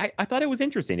there's I thought it was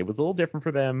interesting. It was a little different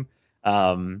for them.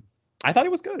 I thought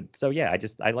it was good. So yeah,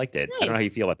 I liked it. Nice. I don't know how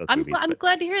you feel about those movies. I'm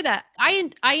glad to hear that.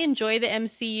 I enjoy the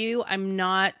MCU. I'm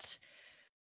not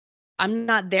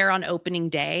there on opening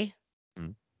day.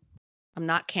 I'm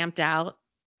not camped out.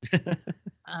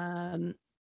 And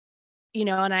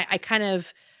I kind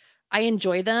of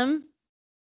enjoy them,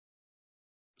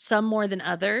 some more than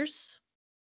others.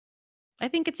 I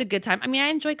think it's a good time. I mean, I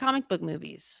enjoy comic book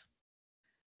movies.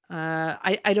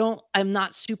 I'm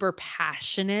not super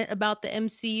passionate about the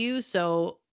MCU,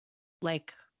 so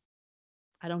like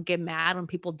I don't get mad when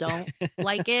people don't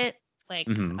like it. Like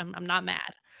I'm not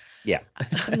mad. Yeah.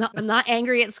 I'm not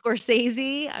angry at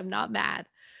Scorsese. I'm not mad.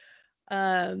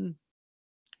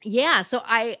 Yeah, so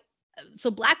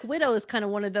Black Widow is kind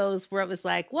of one of those where it was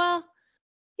like, well,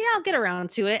 yeah, I'll get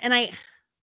around to it. And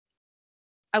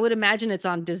I would imagine it's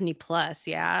on Disney Plus,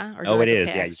 yeah? Or do I Oh, have it to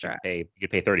is. pay Yeah, extra? you could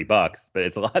pay $30, but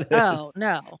it's a lot. Oh,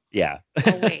 no. Yeah.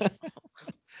 Oh, wait.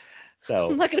 I'm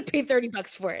So not gonna pay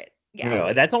 $30 for it. Yeah, no,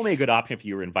 wait. that's only a good option if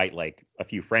you invite like a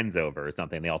few friends over or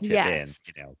something. They all chip in, Yes.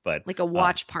 But Like a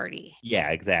watch party. yeah,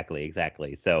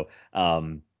 exactly. So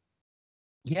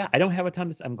yeah, I don't have a ton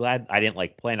to. I'm glad I didn't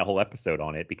like plan a whole episode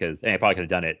on it because and I probably could have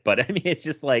done it, but I mean, it's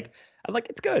just like I'm like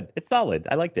it's good, it's solid,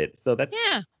 I liked it. So that's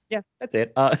Yeah. yeah, that's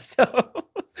it. So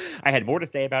I had more to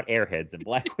say about Airheads and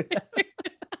Black Widow.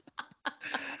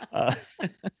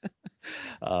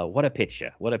 uh, what a pitch!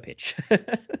 What a pitch!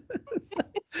 So,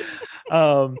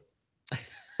 um,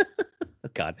 oh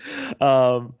God.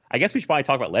 I guess we should probably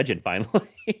talk about Legend finally.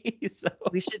 So,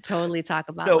 We should totally talk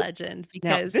about so Legend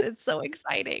now because it's so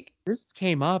exciting. this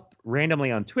came up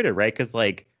randomly on Twitter, right? Because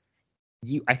like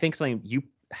I think something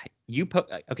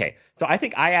okay. So I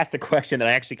think I asked a question that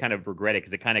I actually kind of regretted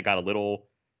because it kind of got a little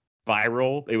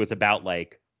viral. It was about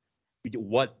like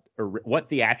what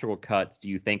theatrical cuts do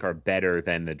you think are better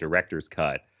than the director's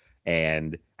cut?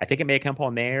 And I think it may have come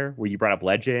on there where you brought up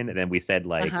Legend, and then we said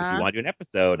like, if you Uh-huh. want to do an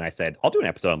episode, and I said I'll do an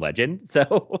episode on Legend,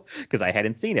 so because I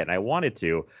hadn't seen it and I wanted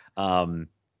to.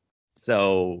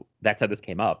 So that's how this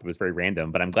came up. It was very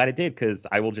random, but I'm glad it did because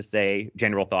I will just say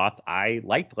general thoughts. I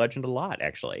liked Legend a lot,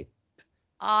 actually.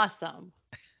 Awesome.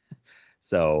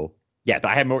 So yeah, but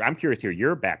I have more. I'm curious to hear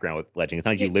your background with Legend. It's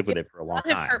not like you lived with it for a long That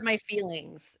would have time. hurt my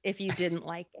feelings if you didn't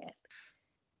like it.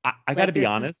 I got to be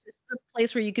honest. This is a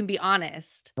place where you can be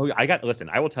honest. Oh, listen,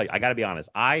 I will tell you, I got to be honest.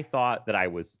 I thought that I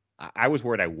was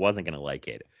worried I wasn't going to like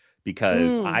it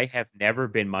because I have never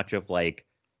been much of like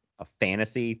a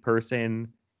fantasy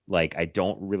person. Like, I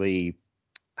don't really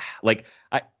like,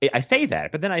 I say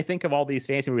that, but then I think of all these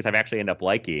fantasy movies I've actually ended up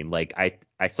liking. Like,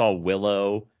 I saw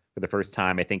Willow for the first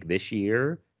time, I think this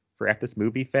year for at this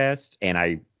movie fest. And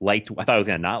I thought I was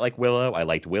going to not like Willow. I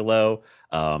liked Willow.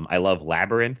 I love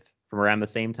Labyrinth from around the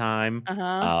same time.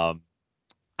 Uh-huh.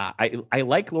 I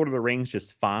like Lord of the Rings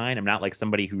just fine. I'm not like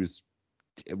somebody who's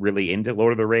really into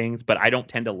Lord of the Rings, but I don't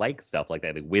tend to like stuff like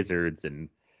that, like wizards and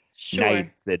Sure.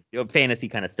 knights and fantasy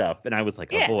kind of stuff. And I was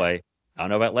like, Yeah. oh boy, I don't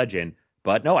know about Legend.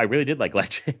 But no, I really did like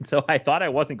Legend. So I thought I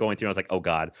wasn't going to. And I was like, oh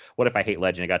God, what if I hate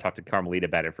Legend? I got to talk to Carmelita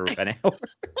about it for an hour.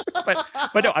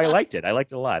 but no, I liked it. I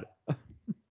liked it a lot.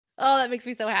 Oh, that makes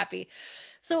me so happy.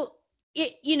 So,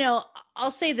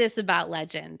 I'll say this about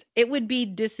Legend. It would be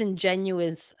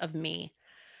disingenuous of me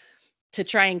to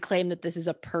try and claim that this is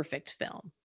a perfect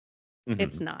film.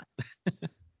 It's Mhm. not.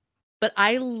 But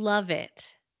I love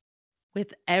it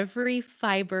with every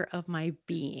fiber of my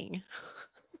being.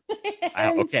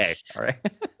 Wow, And okay. All right.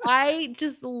 I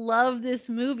just love this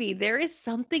movie. There is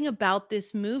something about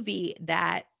this movie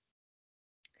that,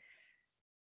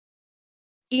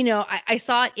 I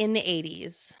saw it in the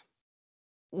 80s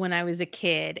when I was a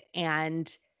kid, and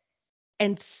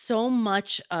so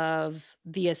much of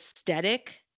the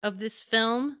aesthetic of this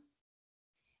film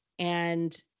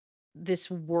and this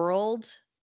world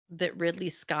that Ridley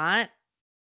Scott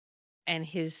and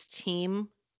his team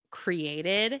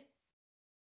created,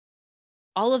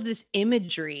 all of this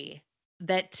imagery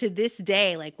that to this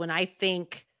day, like when I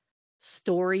think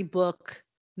storybook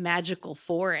magical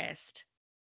forest,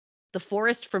 the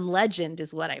forest from Legend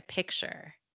is what I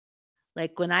picture.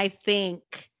 Like when I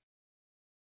think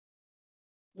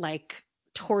like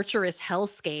torturous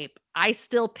hellscape, I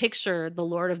still picture the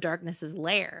Lord of Darkness's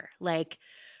lair. Like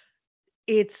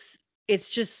it's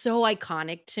just so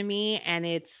iconic to me, and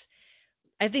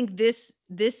I think this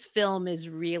film is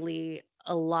really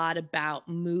a lot about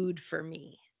mood for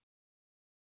me.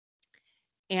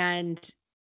 And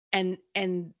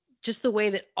just the way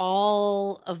that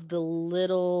all of the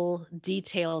little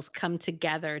details come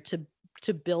together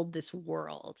to build this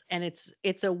world. And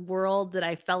it's a world that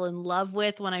I fell in love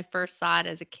with when I first saw it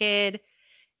as a kid.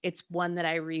 It's one that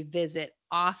I revisit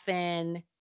often.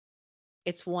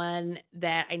 It's one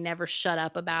that I never shut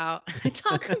up about. I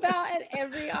talk about at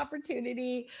every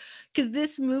opportunity because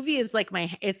this movie is like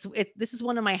this is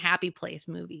one of my happy place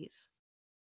movies.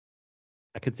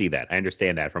 I could see that. I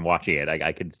understand that from watching it.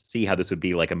 I could see how this would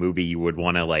be like a movie you would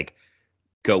want to like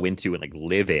go into and like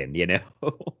live in,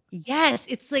 Yes,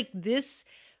 it's like this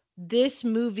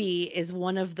movie is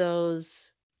one of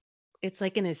those, it's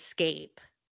like an escape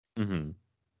hmm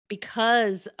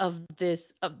because of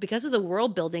because of the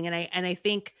world building. And I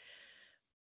think,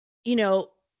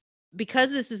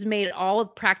 because this is made all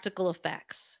of practical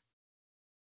effects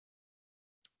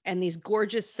and these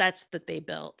gorgeous sets that they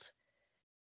built,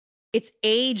 it's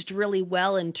aged really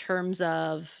well in terms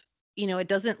of, it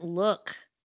doesn't look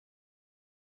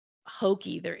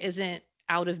hokey. There isn't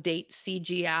out of date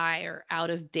CGI or out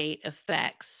of date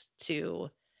effects to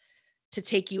to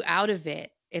take you out of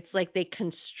it. It's like they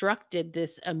constructed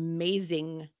this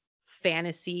amazing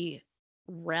fantasy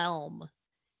realm,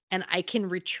 and I can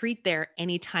retreat there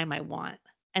anytime I want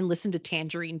and listen to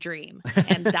Tangerine Dream.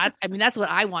 And that's what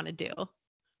I want to do.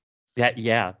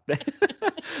 Yeah.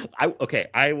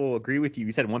 I will agree with you.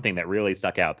 You said one thing that really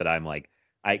stuck out that I'm like,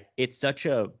 it's such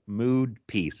a mood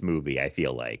piece movie, I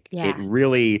feel like. Yeah. It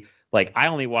really, like, I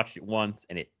only watched it once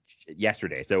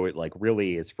yesterday, so it like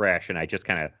really is fresh, and I just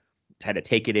kind of had to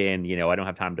take it in. I didn't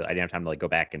have time to like go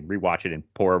back and rewatch it and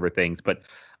pour over things, but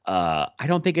I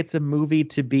don't think it's a movie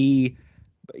to be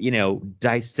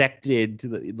dissected to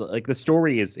the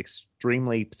story is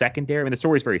extremely secondary. I mean, the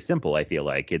story is very simple. I feel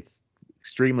like it's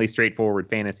extremely straightforward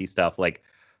fantasy stuff, like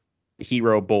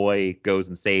hero boy goes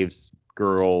and saves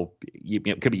girl,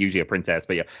 it could be usually a princess,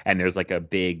 but and there's like a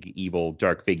big evil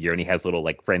dark figure, and he has little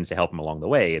like friends to help him along the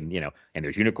way, and and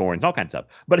there's unicorns, all kinds of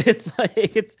stuff. But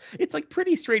it's like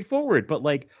pretty straightforward, but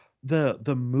like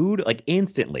the mood, like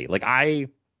instantly, like I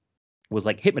was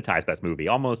like hypnotized by this movie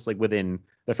almost like within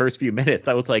the first few minutes.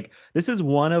 I was like, this is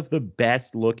one of the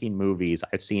best looking movies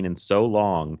I've seen in so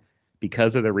long,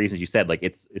 because of the reasons you said. Like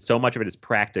it's so much of it is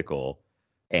practical,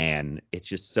 and it's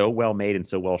just so well made and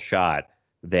so well shot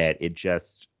that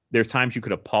there's times you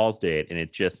could have paused it, and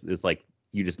it just is like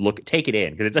you just take it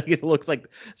in, because it's like it looks like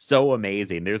so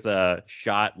amazing. There's a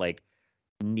shot like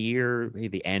near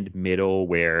the end middle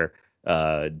where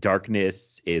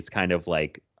darkness is kind of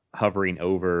like hovering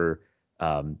over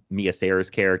Mia Sarah's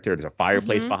character. There's a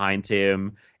fireplace behind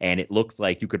him, and it looks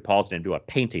like you could pause it and do a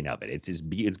painting of it.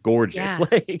 It's gorgeous. Yeah.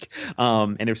 Like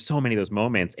and there's so many of those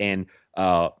moments, and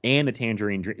the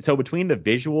Tangerine Dream. So between the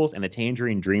visuals and the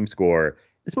Tangerine Dream score,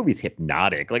 this movie's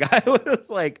hypnotic. Like I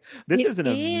was like, this is an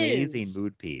amazing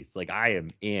mood piece. Like I am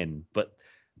in. But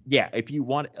yeah, if you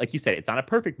want, like you said, it's not a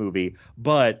perfect movie,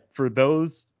 but for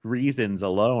those reasons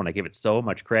alone, I give it so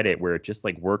much credit, where it just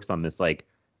like works on this like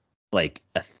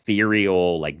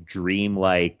ethereal, like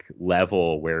dreamlike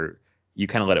level where you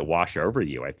kind of let it wash over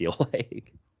you, I feel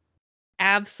like.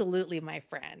 Absolutely, my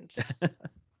friend.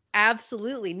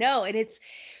 Absolutely. No, and it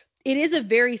is a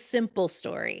very simple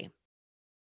story.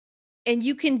 And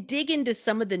you can dig into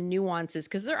some of the nuances,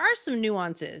 because there are some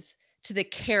nuances to the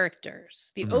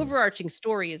characters. The overarching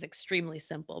story is extremely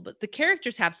simple, but the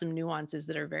characters have some nuances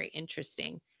that are very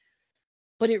interesting.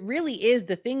 But it really is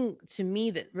the thing to me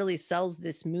that really sells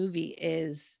this movie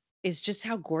is just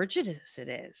how gorgeous it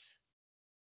is.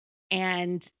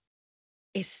 And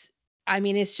it's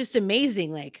just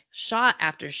amazing, like shot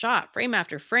after shot, frame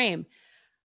after frame.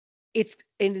 It's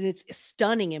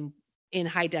stunning in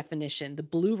high definition. The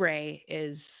Blu-ray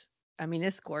is,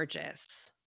 it's gorgeous.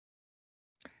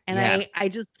 And yeah. I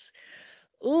just,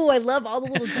 I love all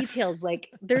the little details.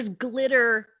 Like there's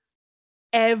glitter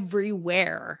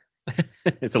everywhere.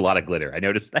 It's a lot of glitter. I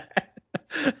noticed that.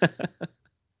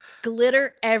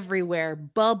 Glitter everywhere,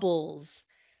 bubbles,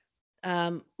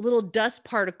 little dust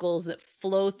particles that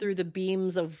flow through the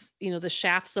beams of, the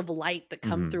shafts of light that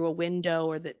come through a window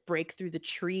or that break through the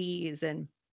trees, and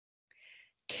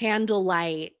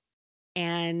candlelight,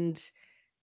 and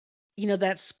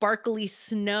that sparkly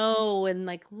snow, and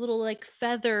like little like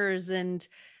feathers and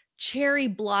cherry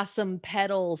blossom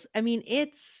petals.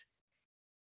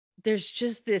 There's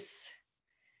just this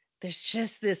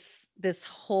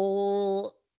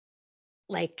whole,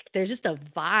 like, there's just a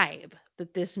vibe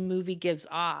that this movie gives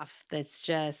off that's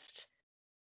just,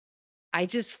 I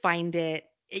just find it,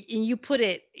 and you put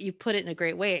it in a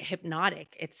great way,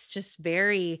 hypnotic. It's just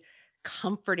very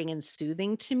comforting and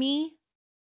soothing to me,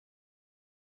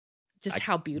 just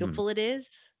how beautiful it is,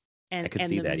 and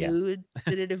the mood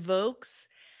that it evokes.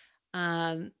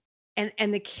 And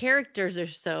the characters are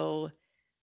so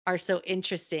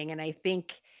interesting. And I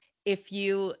think if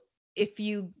you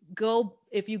go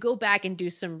back and do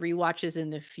some rewatches in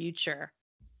the future,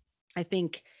 I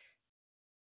think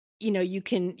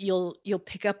you'll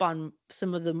pick up on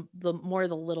some of the more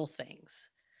the little things.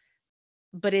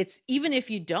 But it's, even if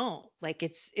you don't, like,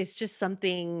 it's just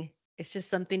something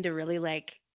to really,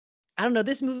 like, I don't know,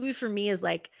 this movie for me is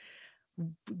like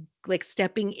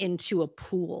stepping into a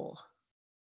pool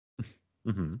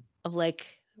of like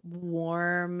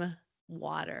warm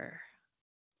water.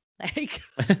 Like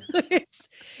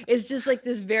it's just like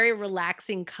this very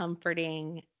relaxing,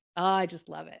 comforting. Oh, I just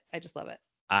love it.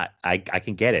 I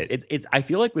can get it. It's I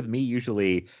feel like with me,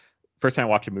 usually first time I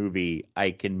watch a movie,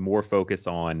 I can more focus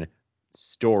on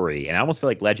story, and I almost feel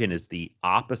like Legend is the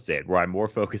opposite, where I'm more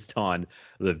focused on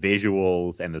the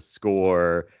visuals and the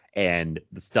score, and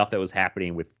the stuff that was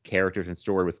happening with characters and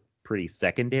story was pretty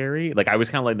secondary. Like I was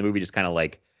kind of letting the movie just kind of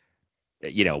like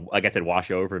like I said,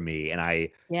 wash over me, and I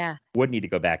Yeah. would need to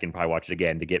go back and probably watch it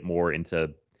again to get more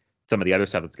into some of the other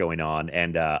stuff that's going on.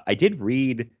 And I did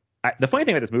read. The funny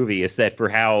thing about this movie is that for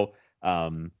how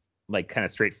like kind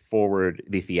of straightforward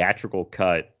the theatrical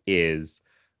cut is,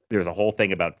 there's a whole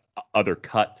thing about other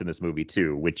cuts in this movie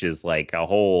too, which is like a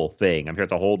whole thing. I'm sure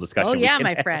it's a whole discussion. Oh we yeah, can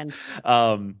my have. friend.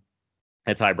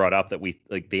 That's how I brought up that we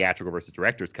like theatrical versus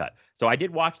director's cut. So I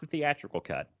did watch the theatrical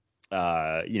cut,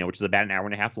 which is about an hour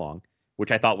and a half long,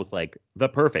 which I thought was like the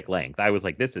perfect length. I was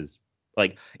like, this is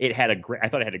like, it had a great, I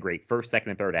thought it had a great first, second,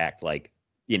 and third act. Like,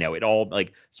 it all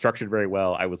like structured very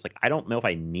well. I was like, I don't know if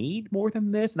I need more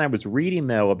than this. And I was reading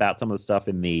though about some of the stuff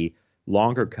in the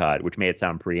longer cut, which made it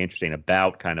sound pretty interesting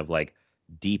about kind of like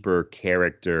deeper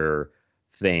character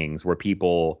things where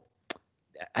people,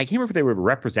 I can't remember if they were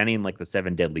representing like the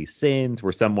 7 deadly sins,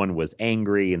 where someone was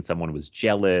angry and someone was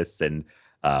jealous and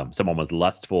someone was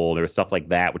lustful. There was stuff like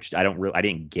that, which I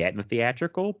didn't get in the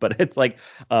theatrical, but it's like,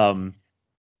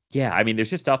 yeah, I mean, there's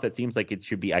just stuff that seems like it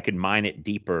should be, I could mine it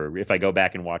deeper if I go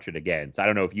back and watch it again. So I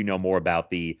don't know if you know more about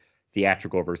the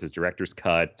theatrical versus director's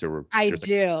cut, or I there's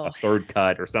do. a third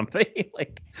cut or something.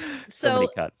 Like so many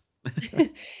cuts.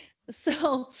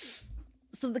 so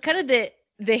the kind of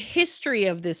the history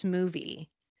of this movie,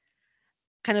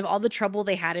 kind of all the trouble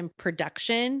they had in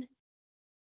production,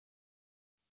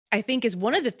 I think is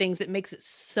one of the things that makes it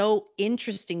so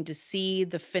interesting to see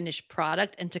the finished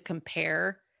product and to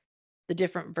compare the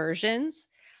different versions.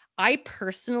 I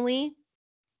personally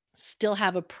still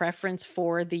have a preference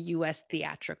for the US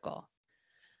theatrical.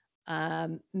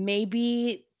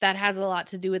 Maybe that has a lot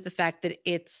to do with the fact that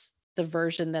it's the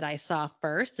version that I saw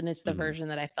first and it's the version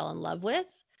that I fell in love with.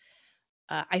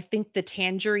 I think the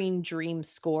Tangerine Dream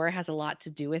score has a lot to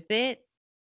do with it,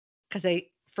 because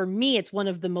for me, it's one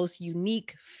of the most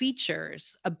unique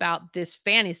features about this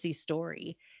fantasy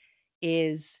story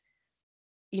is,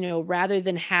 rather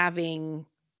than having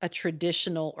a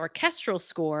traditional orchestral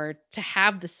score, to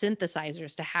have the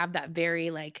synthesizers, to have that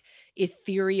very like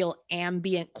ethereal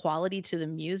ambient quality to the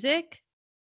music,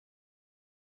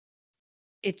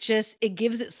 it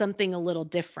gives it something a little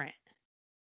different.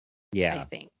 Yeah. I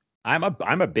think. I'm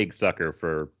a big sucker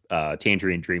for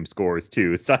Tangerine Dream scores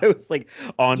too, so I was like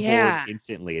on board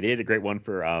instantly. They did a great one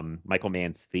for Michael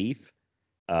Mann's Thief,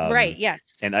 right? Yes,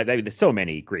 and there's so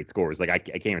many great scores. Like I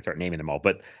can't even start naming them all.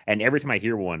 And every time I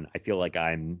hear one, I feel like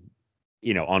I'm,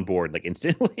 on board like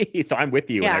instantly. So I'm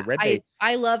with you. Yeah, and I read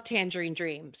I love Tangerine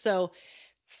Dream. So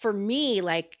for me,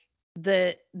 like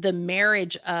the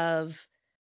marriage of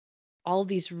all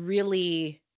these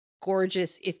really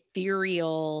gorgeous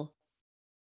ethereal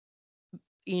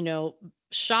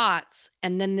shots,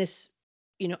 and then this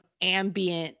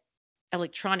ambient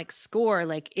electronic score,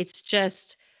 like it's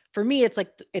just, for me, it's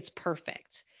like it's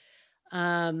perfect.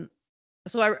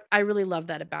 So I really love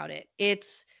that about it.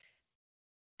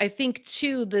 I think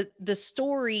too, the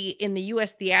story in the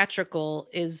US theatrical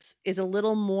is a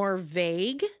little more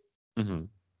vague,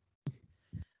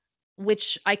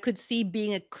 which I could see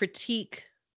being a critique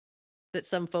that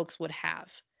some folks would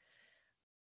have,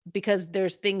 because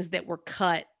there's things that were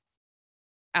cut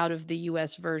out of the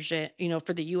US version,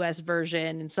 for the US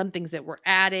version, and some things that were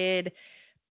added.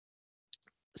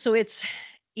 So it's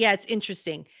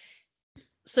interesting.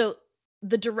 So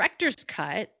the director's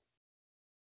cut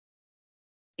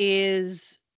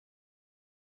is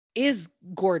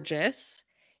gorgeous,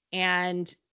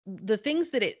 and the things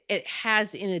that it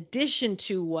has in addition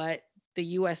to what the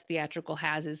US theatrical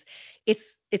has is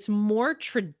it's more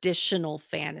traditional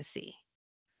fantasy.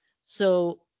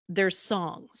 So there's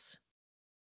songs.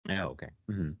 Oh, okay.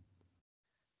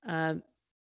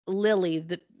 Lily,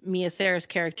 the Mia Sarah's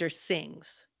character,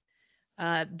 sings.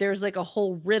 There's like a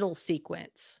whole riddle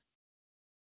sequence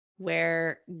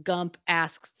where Gump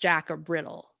asks Jack a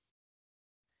riddle.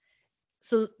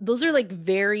 So those are like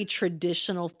very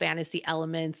traditional fantasy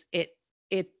elements. It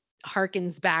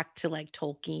harkens back to like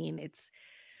Tolkien.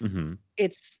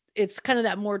 It's kind of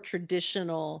that more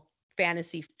traditional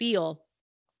fantasy feel,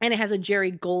 and it has a Jerry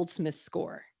Goldsmith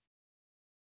score.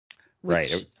 Which,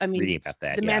 right. I was reading about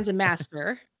that. The man's a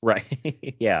master. Right.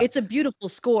 Yeah. It's a beautiful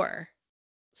score.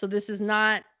 So this is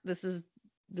not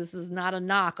a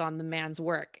knock on the man's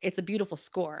work. It's a beautiful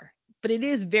score, but it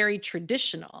is very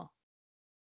traditional.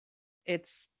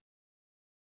 It's,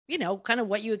 kind of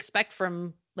what you expect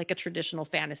from like a traditional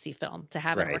fantasy film, to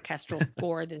have an orchestral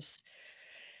score, this,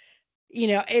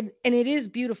 and it is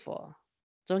beautiful.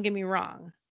 Don't get me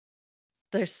wrong.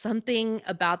 There's something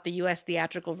about the US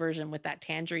theatrical version with that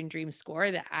Tangerine Dream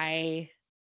score that I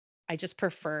just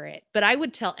prefer it. But I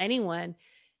would tell anyone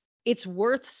it's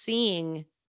worth seeing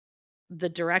the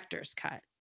director's cut.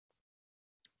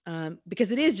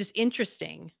 because it is just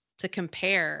interesting to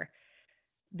compare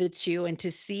the two and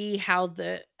to see how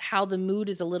the mood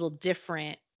is a little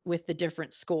different with the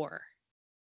different score.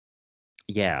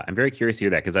 Yeah, I'm very curious to hear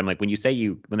that because I'm like, when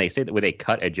they say that when they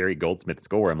cut a Jerry Goldsmith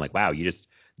score, I'm like, wow, you just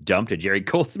dumped a Jerry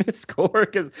Goldsmith score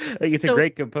because like he's a So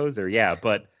great composer. Yeah,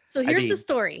 but so I here's the mean,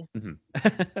 story. mhm.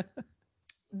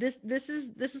 This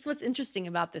is what's interesting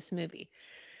about this movie.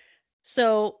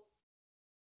 So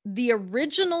the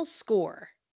original score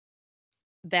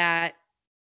that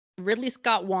Ridley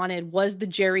Scott wanted was the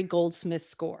Jerry Goldsmith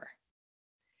score.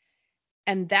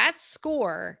 And that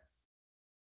score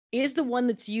is the one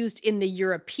that's used in the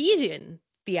European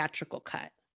theatrical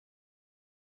cut.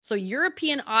 So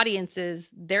European audiences,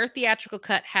 their theatrical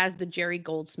cut has the Jerry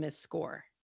Goldsmith score.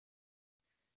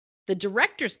 The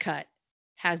director's cut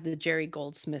has the Jerry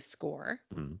Goldsmith score.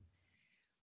 Mhm.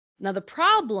 Now, the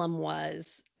problem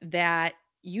was that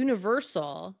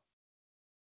Universal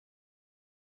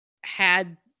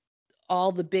had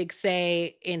all the big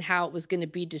say in how it was going to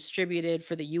be distributed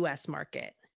for the US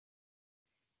market.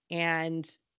 And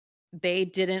they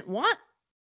didn't want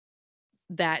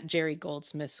that Jerry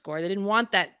Goldsmith score. They didn't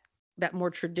want that more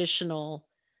traditional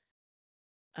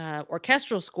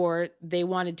orchestral score. They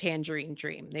wanted Tangerine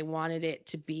Dream. They wanted it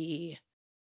to be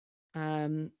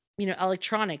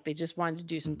electronic. They just wanted to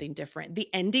do something different.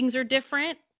 The endings are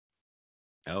different.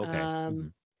 Okay.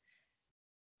 And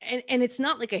it's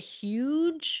not like a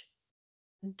huge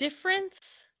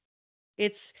difference.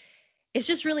 It's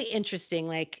just really interesting.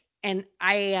 Like, and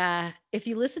I if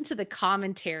you listen to the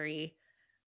commentary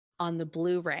on the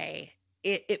Blu-ray,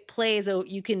 it plays. Oh,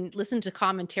 you can listen to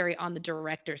commentary on the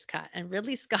director's cut, and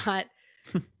Ridley Scott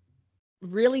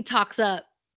really talks up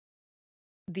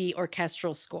the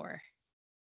orchestral score.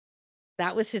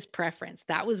 That was his preference.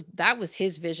 That was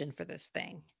his vision for this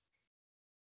thing.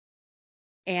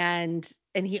 And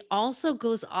he also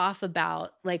goes off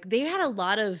about, like, they had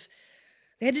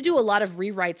to do a lot of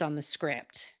rewrites on the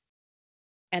script.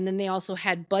 And then they also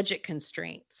had budget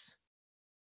constraints.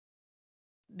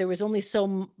 There was only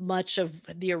so much of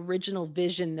the original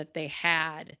vision that they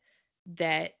had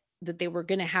that they were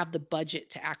going to have the budget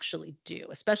to actually do,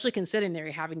 especially considering they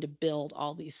were having to build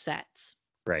all these sets.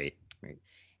 Right.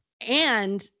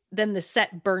 And then the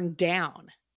set burned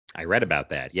down. I read about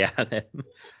that. Yeah.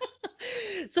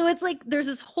 So it's like there's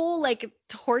this whole like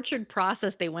tortured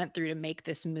process they went through to make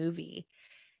this movie.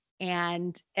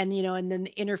 And then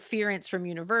the interference from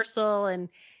Universal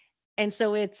and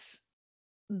so it's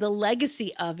the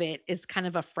legacy of it is kind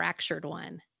of a fractured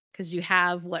one, because you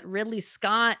have what Ridley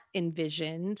Scott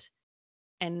envisioned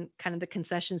and kind of the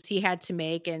concessions he had to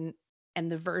make and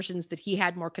the versions that he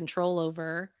had more control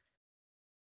over.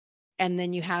 And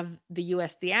then you have the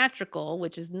US theatrical,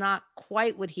 which is not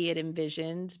quite what he had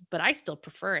envisioned, but I still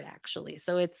prefer it actually.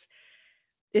 So it's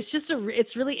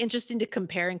it's really interesting to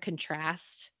compare and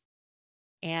contrast.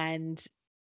 And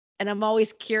I'm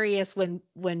always curious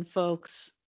when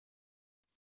folks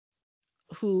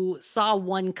who saw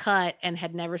one cut and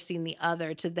had never seen the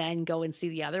other to then go and see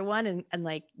the other one and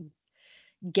like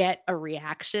get a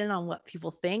reaction on what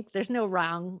people think. There's no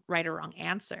right or wrong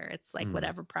answer. It's like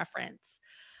whatever preference.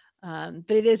 But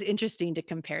it is interesting to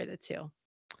compare the two.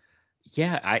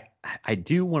 Yeah, I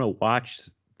do want to watch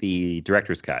the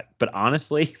director's cut, but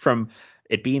honestly, from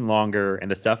it being longer and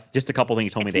the stuff, just a couple things you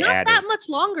told me they added. It's not that much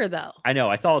longer though. I know.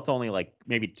 I saw it's only like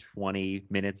maybe 20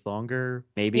 minutes longer,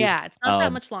 maybe. Yeah, it's not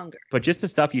that much longer. But just the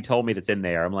stuff you told me that's in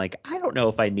there, I'm like, I don't know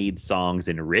if I need songs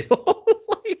and riddles.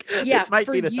 Like, this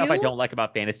might be the stuff I don't like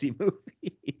about fantasy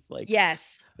movies. Like,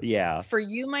 yes. Yeah. For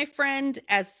you, my friend,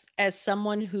 as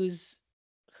someone who's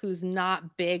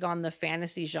not big on the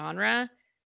fantasy genre,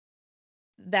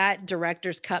 that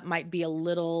director's cut might be a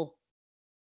little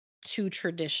too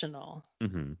traditional.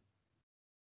 And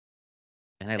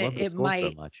I love the score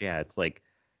so much. Yeah, it's like,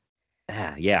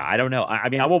 yeah, I don't know. I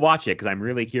mean, I will watch it because I'm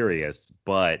really curious,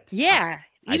 but yeah,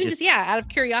 out of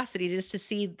curiosity, just to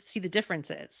see the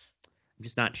differences. I'm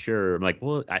just not sure. I'm like,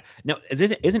 well, no,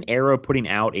 isn't Arrow putting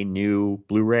out a new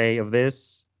Blu-ray of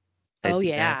this? Oh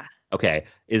yeah. That? Okay,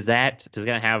 does it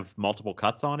gonna have multiple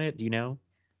cuts on it? Do you know?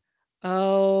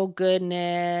 Oh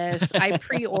goodness, I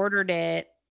pre-ordered it.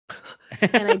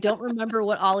 And I don't remember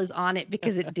what all is on it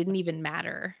because it didn't even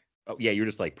matter. Oh yeah, you're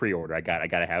just like pre-order. I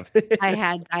gotta have it. I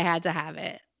had to have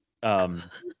it.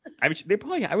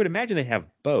 I would imagine they have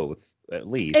both at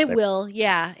least. It will,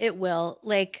 yeah, it will.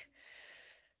 Like,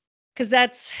 because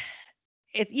that's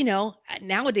it.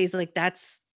 Nowadays, like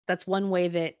that's one way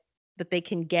that they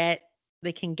can get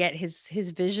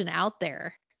his vision out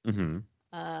there.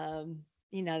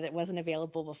 That wasn't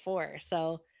available before.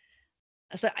 So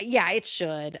yeah, it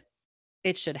should.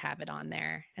 it should have it on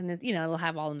there. And then, you know, it'll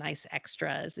have all the nice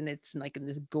extras, and it's like in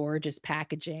this gorgeous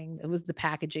packaging. It was the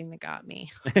packaging that got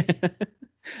me.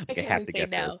 I I have couldn't to say get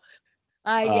no. this.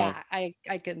 Yeah,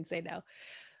 I couldn't say no.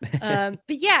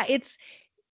 But yeah, it's,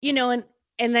 you know,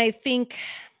 and I think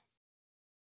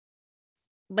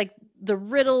like the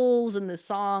riddles and the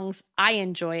songs, I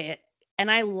enjoy it. And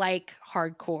I like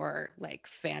hardcore like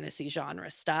fantasy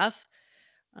genre stuff.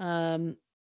 Um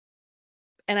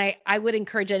and I would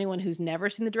encourage anyone who's never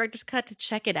seen the director's cut to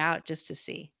check it out just to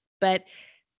see. But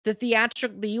the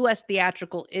US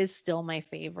theatrical is still my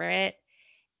favorite.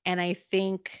 And I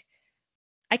think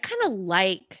I kind of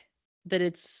like that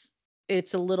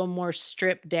it's a little more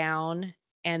stripped down,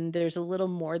 and there's a little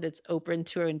more that's open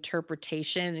to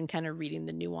interpretation and kind of reading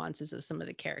the nuances of some of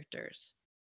the characters.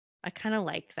 I kind of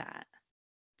like that.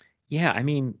 Yeah, I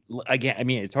mean, again, I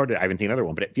mean, it's hard to. I haven't seen another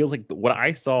one, but it feels like what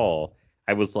I saw.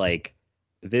 I was like,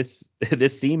 this.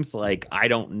 This seems like I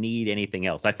don't need anything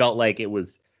else. I felt like it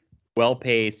was well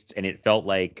paced, and it felt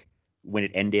like when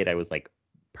it ended, I was like,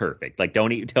 perfect. Like,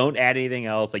 don't add anything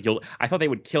else. Like, I thought they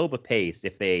would kill the pace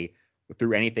if they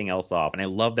threw anything else off, and I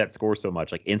love that score so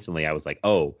much. Like, instantly, I was like,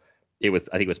 oh. I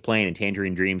think it was playing, and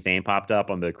Tangerine Dream's name popped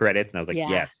up on the credits, and I was like, Yeah.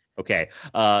 yes, okay.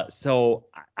 So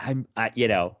you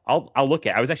know, I'll look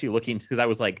at. I was actually looking because I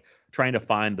was like trying to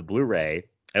find the Blu-ray.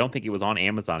 I don't think it was on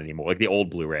Amazon anymore, like the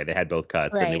old Blu-ray. They had both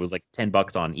cuts, and it Right. was like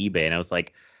 $10 on eBay, and I was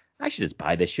like, I should just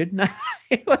buy this, shouldn't I?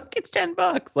 Like, it's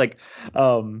 $10. Like,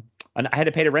 and I had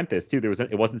to pay to rent this too.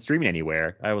 It wasn't streaming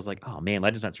anywhere. I was like, oh man,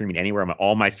 Legend's not streaming anywhere on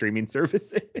all my streaming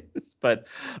services, but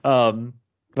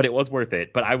it was worth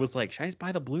it. But I was like, should I just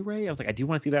buy the Blu-ray? I was like, I do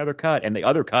want to see the other cut. And the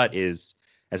other cut is,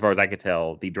 as far as I could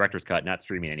tell, the director's cut, not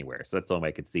streaming anywhere. So that's the only way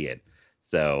I could see it.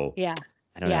 So Yeah.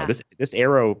 I don't know. This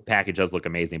Arrow package does look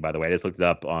amazing, by the way. I just looked it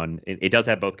up on it does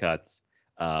have both cuts.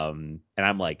 And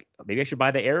I'm like, maybe I should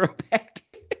buy the Arrow package.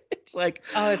 Like,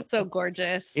 Oh, it's so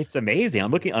gorgeous. it's amazing.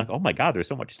 I'm looking like, oh my God, there's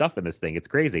so much stuff in this thing. It's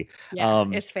crazy. Yeah,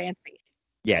 it's fancy.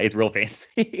 Yeah, it's real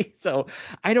fancy. So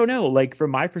I don't know. Like,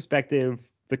 from my perspective,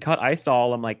 the cut I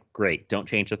saw, I'm like, great, don't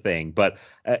change a thing. But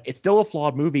it's still a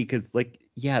flawed movie because, like,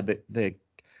 yeah, the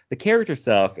character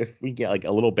stuff, if we get like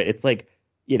a little bit, it's like,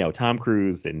 you know, Tom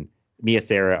Cruise and Mia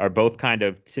Sara are both kind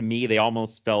of, to me, they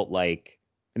almost felt like,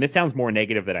 and this sounds more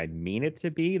negative than I mean it to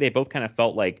be, they both kind of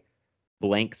felt like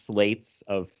blank slates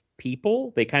of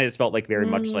people. They kind of just felt like very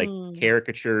much like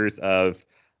caricatures of,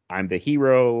 I'm the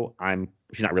hero,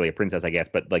 she's not really a princess, I guess,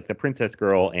 but like the princess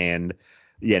girl, and,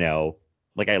 you know,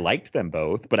 like I liked them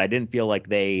both, but I didn't feel like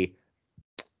they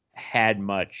had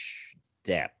much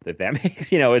depth, if that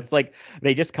makes, you know, it's like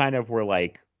they just kind of were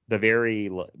like the very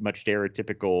much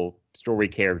stereotypical story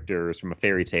characters from a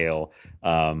fairy tale.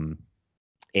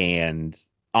 And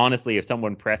honestly, if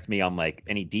someone pressed me on like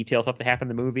any details of what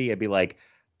happened in the movie, I'd be like,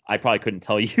 I probably couldn't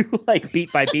tell you like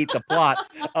beat by beat the plot.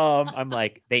 I'm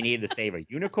like, they needed to save a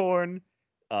unicorn.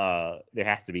 There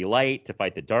has to be light to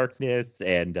fight the darkness,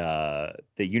 and the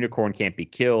unicorn can't be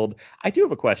killed. I do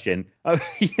have a question.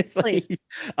 It's like,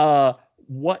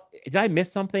 what did I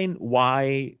miss something?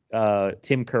 Why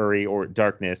Tim Curry or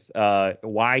Darkness?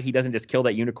 Why he doesn't just kill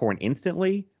that unicorn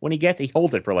instantly when he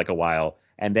holds it for like a while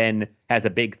and then has a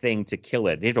big thing to kill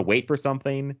it? They have to wait for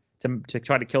something to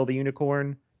try to kill the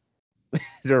unicorn. Is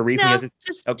there a reason?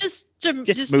 No, just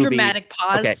dramatic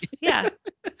pause. Okay. Yeah.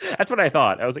 That's what I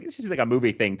thought. I was like, it's just like a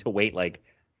movie thing to wait like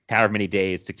however many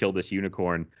days to kill this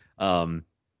unicorn.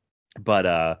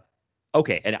 But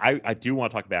okay, and I do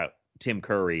want to talk about Tim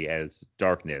Curry as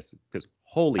Darkness, because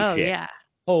holy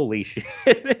shit.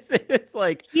 It's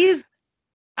like he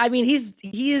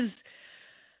is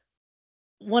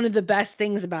one of the best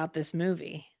things about this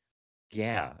movie.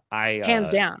 Yeah, hands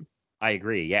down. I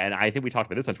agree. Yeah, and I think we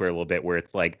talked about this on Twitter a little bit, where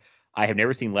it's like, I have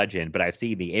never seen Legend, but I've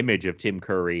seen the image of Tim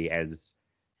Curry as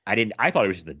I thought it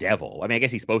was just the devil. I mean, I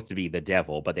guess he's supposed to be the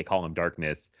devil, but they call him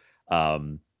Darkness.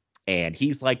 And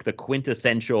he's like the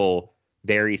quintessential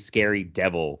very scary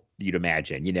devil you'd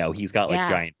imagine. You know, he's got like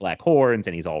giant black horns,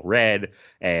 and he's all red,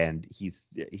 and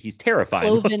he's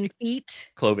terrifying. Cloven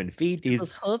feet.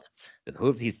 He's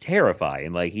hoofs. He's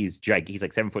terrifying. Like he's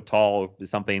like 7 foot tall or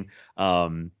something.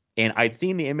 And I'd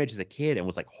seen the image as a kid and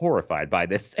was like horrified by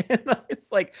this. And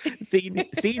it's like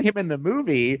seeing him in the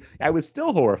movie, I was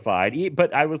still horrified.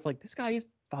 But I was like, this guy is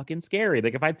fucking scary.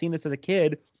 Like if I'd seen this as a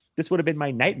kid, this would have been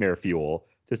my nightmare fuel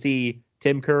to see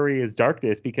Tim Curry as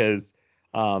Darkness, because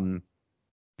the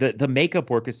makeup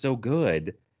work is so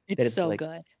good. It's so like,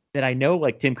 good that I know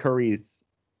like Tim Curry's.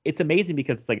 It's amazing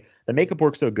because it's like the makeup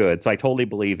works so good, so I totally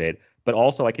believe it. But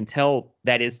also, I can tell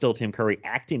that is still Tim Curry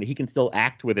acting. He can still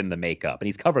act within the makeup, and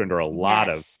he's covered under a lot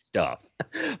of stuff.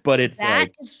 But it's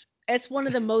it's one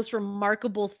of the most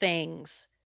remarkable things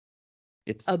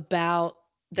It's about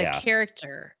the Yeah.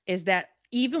 character is that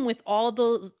even with all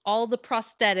the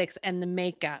prosthetics and the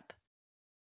makeup,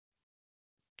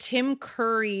 Tim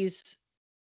Curry's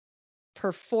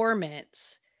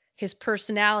performance, his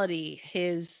personality,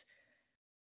 his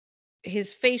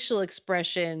facial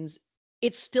expressions,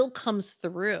 it still comes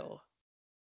through.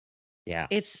 yeah.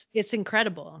 It's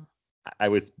incredible. I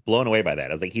was blown away by that.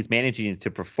 I was like, he's managing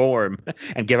to perform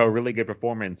and give a really good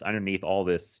performance underneath all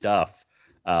this stuff.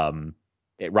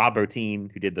 Rob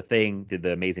Bottin, who did The Thing, did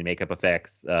the amazing makeup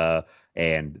effects,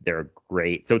 and they're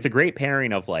great. So it's a great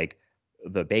pairing of like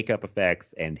the makeup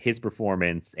effects and his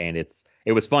performance. And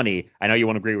it was funny. I know you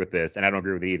won't agree with this, and I don't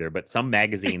agree with it either. But some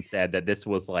magazine said that this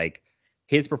was like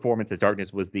his performance as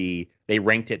Darkness was they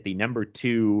ranked it the number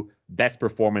 2 best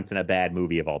performance in a bad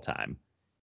movie of all time.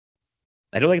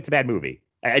 I don't think it's a bad movie.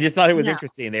 I just thought it was No.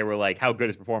 interesting. They were like how good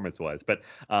his performance was, but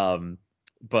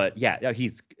yeah, no,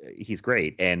 he's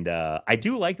great, and I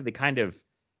do like that they kind of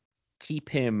keep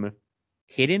him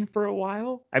hidden for a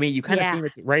while. I mean, you kind of see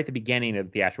him right at the beginning of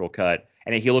the theatrical cut,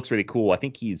 and he looks really cool. I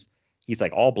think he's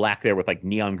like all black there with like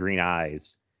neon green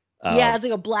eyes. Yeah, it's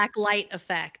like a black light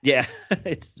effect. Yeah,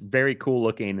 it's very cool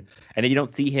looking, and then you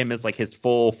don't see him as like his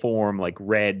full form like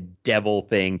red devil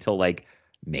thing till like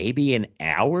maybe an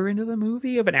hour into the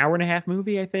movie, of an hour and a half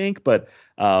movie, I think. But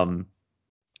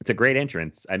it's a great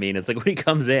entrance. I mean, it's like when he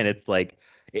comes in, it's like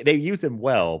they use him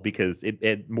well because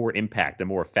it more impact and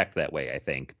more effect that way, I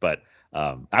think. But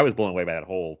I was blown away by that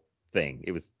whole thing.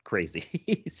 It was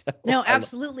crazy. So, No,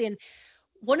 absolutely. And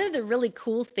one of the really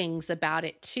cool things about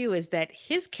it too is that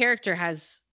his character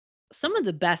has some of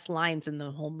the best lines in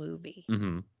the whole movie.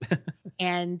 Mm-hmm.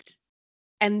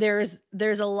 and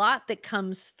there's a lot that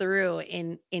comes through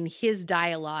in his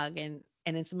dialogue and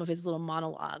in some of his little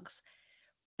monologues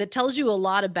that tells you a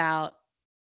lot about,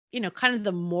 kind of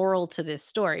the moral to this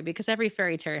story, because every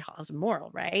fairy tale has a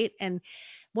moral, right? And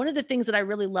one of the things that I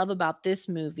really love about this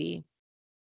movie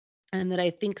and that I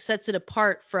think sets it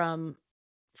apart from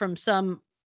some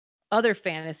other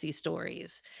fantasy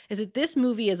stories is that this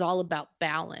movie is all about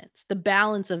balance, the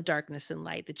balance of darkness and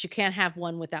light, that you can't have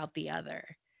one without the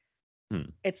other.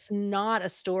 It's not a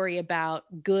story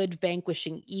about good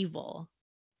vanquishing evil.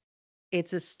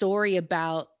 It's a story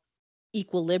about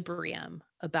equilibrium,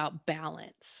 about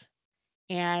balance,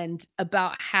 and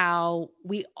about how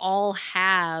we all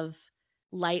have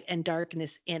light and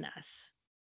darkness in us.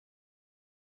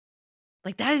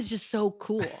 Like, that is just so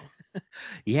cool.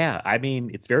 Yeah, I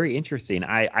mean, it's very interesting.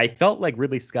 I felt like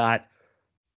Ridley Scott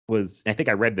was, I think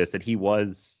I read this, that he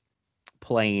was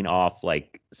playing off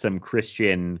like some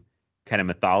Christian kind of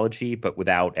mythology, but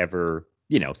without ever,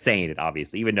 saying it,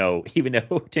 obviously, even though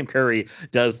Tim Curry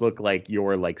does look like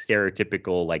your like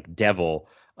stereotypical like devil.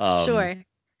 Sure.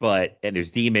 And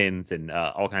there's demons and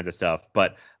all kinds of stuff.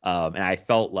 But and I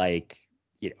felt like,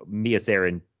 Mia Sara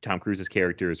and Tom Cruise's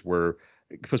characters were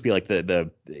supposed to be like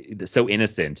the so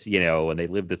innocent, and they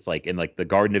lived this like in like the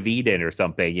Garden of Eden or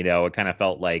something, it kind of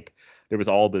felt like there was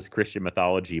all this Christian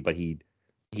mythology, but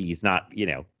he's not,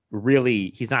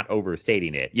 really, he's not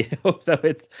overstating it, so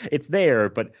it's there,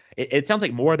 but it sounds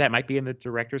like more of that might be in the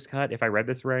director's cut, if I read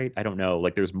this right. I don't know,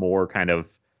 like there's more kind of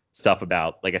stuff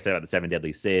about, like I said, about the 7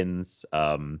 deadly sins.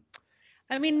 I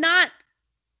mean,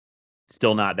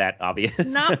 still not that obvious.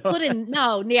 Not put in,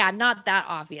 not that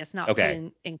obvious, not Okay.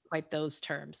 put in quite those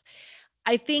terms.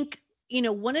 I think,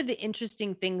 one of the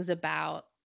interesting things about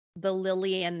the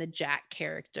Lily and the Jack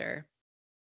character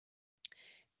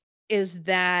is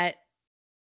that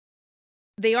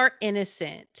they are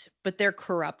innocent, but they're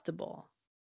corruptible.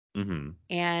 Mm-hmm.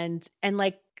 And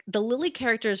like the Lily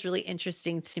character is really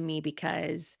interesting to me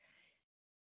because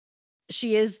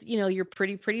she is, your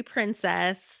pretty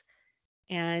princess.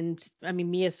 And I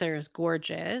mean, Mia Sara is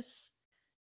gorgeous,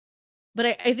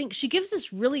 but I think she gives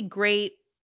this really great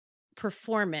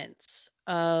performance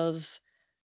of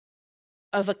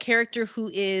a character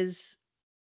who is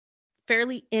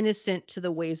fairly innocent to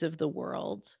the ways of the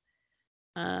world.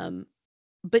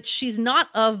 But she's not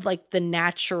of like the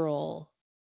natural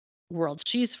world.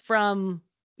 She's from,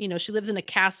 she lives in a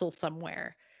castle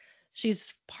somewhere.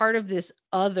 She's part of this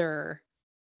other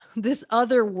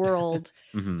world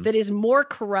Mm-hmm. that is more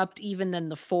corrupt even than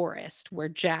the forest where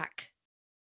Jack,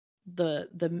 the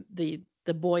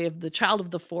boy of the child of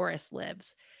the forest,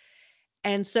 lives.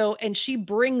 And she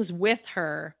brings with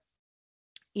her,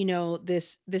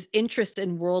 this interest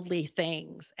in worldly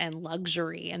things and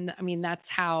luxury. And I mean, that's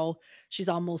how she's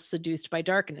almost seduced by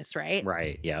darkness, right?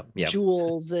 Right. Yeah.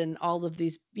 Jewels and all of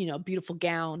these, beautiful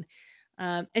gown.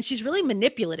 And she's really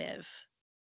manipulative.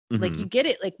 Like Mhm. you get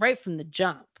it like right from the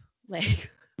jump.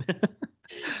 Like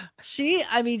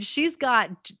She's got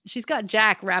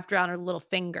Jack wrapped around her little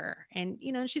finger, and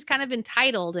she's kind of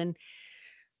entitled, and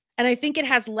I think it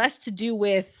has less to do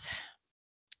with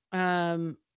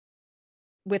her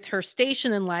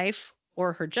station in life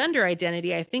or her gender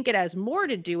identity. I think it has more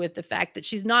to do with the fact that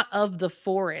she's not of the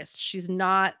forest. She's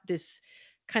not this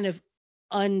kind of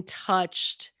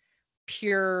untouched,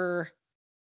 pure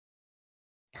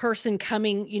person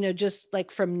coming, just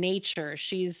like from nature.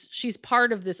 She's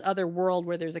part of this other world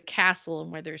where there's a castle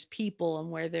and where there's people and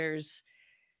where there's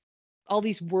all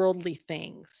these worldly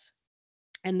things.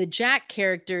 And the Jack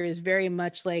character is very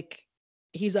much like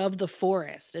he's of the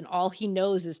forest, and all he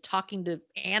knows is talking to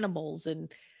animals.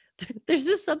 And there's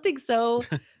just something so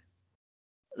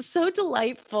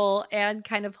delightful and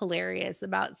kind of hilarious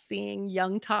about seeing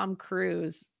young Tom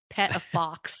Cruise pet a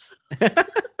fox.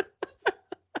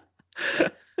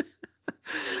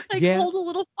 Hold a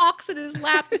little fox in his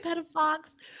lap and pet a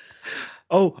fox.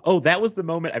 Oh, that was the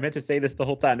moment. I meant to say this the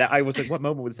whole time. That I was like, what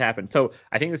moment would this happen? So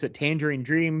I think there's a Tangerine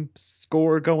Dream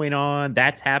score going on.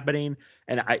 That's happening.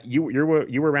 And you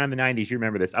were around the 90s. You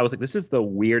remember this. I was like, this is the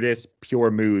weirdest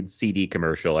Pure Mood CD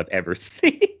commercial I've ever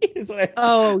seen.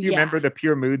 You remember the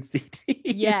Pure Mood CD?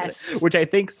 Yes. Which I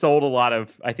think sold a lot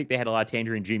of, I think they had a lot of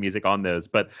Tangerine Dream music on those.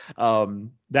 But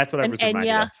that's what I was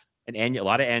reminded of. And Enya, a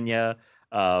lot of Enya.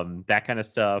 That kind of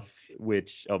stuff,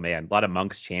 which, oh man, a lot of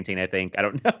monks chanting, I think. I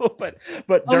don't know, but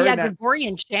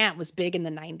Gregorian chant was big in the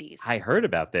 90s. I heard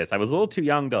about this. I was a little too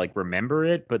young to like remember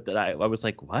it, but I was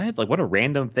like, what? Like, what a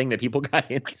random thing that people got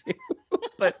into.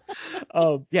 But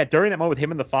during that moment with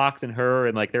him and the fox and her,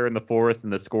 and like they're in the forest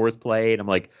and the scores played, I'm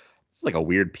like, this is like a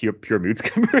weird Pure Moods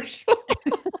commercial.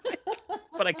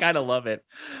 But I kind of love it.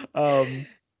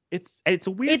 It's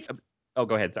weird. Oh,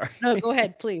 go ahead. Sorry. No, go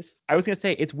ahead, please. I was going to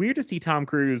say, it's weird to see Tom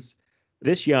Cruise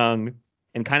this young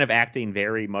and kind of acting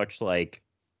very much like,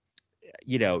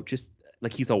 just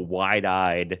like he's a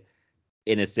wide-eyed,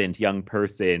 innocent young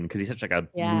person, because he's such like a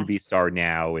movie star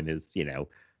now and is,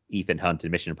 Ethan Hunt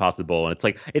in Mission Impossible. And it's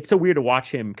like, it's so weird to watch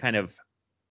him kind of,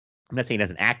 I'm not saying he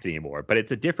doesn't act anymore, but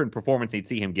it's a different performance you'd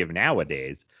see him give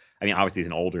nowadays. I mean, obviously he's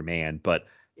an older man, but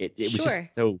it was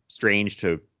just so strange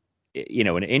to,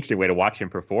 an interesting way to watch him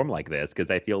perform like this,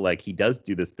 because I feel like he does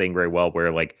do this thing very well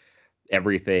where like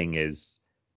everything is,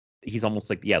 he's almost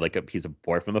like, he's a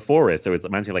boy from the forest. So it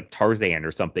reminds me of like Tarzan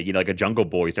or something, like a jungle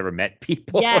boy who's ever met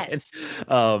people. Yes.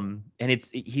 And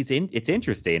it's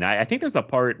interesting. I think there's a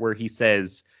part where he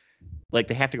says, like,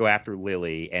 they have to go after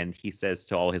Lily, and he says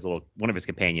to one of his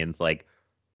companions, like,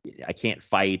 I can't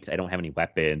fight. I don't have any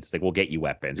weapons. It's like, we'll get you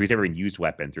weapons. Or he's never even used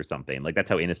weapons or something. Like, that's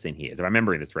how innocent he is. If I'm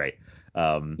remembering this right.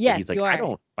 Yes, he's like, I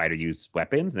don't fight or use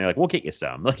weapons. And they're like, we'll get you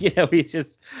some. Like,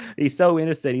 he's so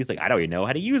innocent. He's like, I don't even know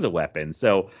how to use a weapon.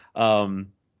 So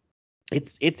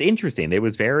it's interesting. It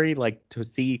was very, like, to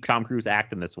see Tom Cruise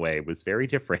act in this way was very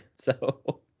different.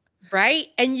 So. Right.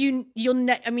 And you'll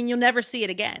never see it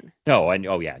again. No. And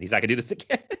he's not gonna do this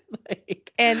again.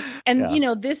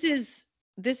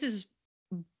 This is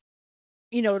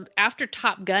after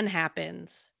Top Gun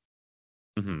happens,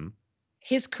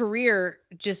 his career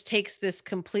just takes this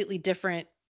completely different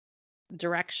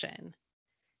direction,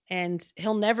 and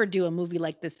he'll never do a movie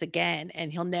like this again.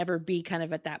 And he'll never be kind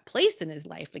of at that place in his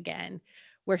life again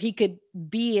where he could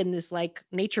be in this like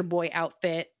nature boy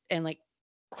outfit and like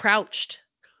crouched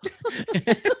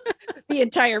the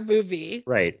entire movie.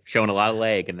 Right. Showing a lot of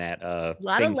leg in that of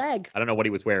leg. I don't know what he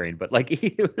was wearing, but like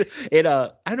I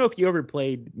don't know if you ever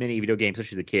played many video games,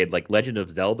 especially as a kid, like Legend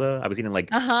of Zelda. I was getting like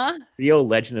real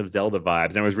Legend of Zelda vibes.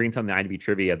 And I was reading something in IMDb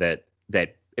trivia that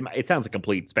it sounds like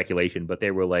complete speculation, but they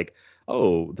were like,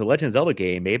 oh, the Legend of Zelda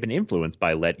game may have been influenced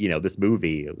by this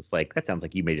movie. It was like, that sounds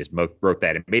like you may just wrote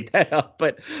that and made that up.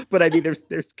 But I mean,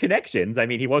 there's connections. I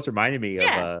mean, he was reminding me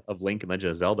of Link and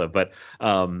Legend of Zelda, but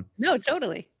no,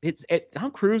 totally. It's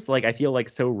Tom Cruise. Like, I feel like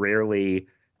so rarely,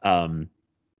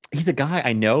 he's a guy,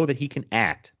 I know that he can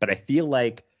act, but I feel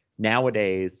like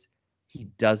nowadays he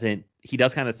does kind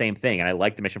of the same thing. And I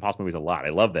like the Mission Impossible movies a lot. I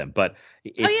love them, but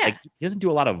it's like, he doesn't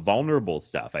do a lot of vulnerable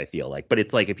stuff, I feel like. But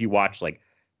it's like, if you watch like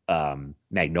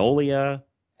Magnolia,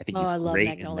 I think he's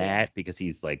great in that, because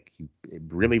he's like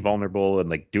really vulnerable and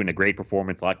like doing a great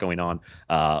performance, a lot going on.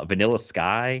 Vanilla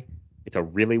Sky, it's a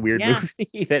really weird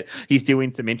movie that he's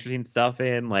doing some interesting stuff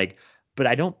in, like, but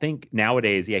I don't think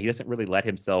nowadays, he doesn't really let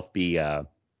himself be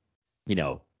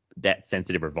that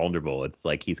sensitive or vulnerable. It's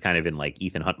like he's kind of in like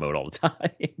Ethan Hunt mode all the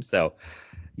time. So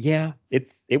yeah,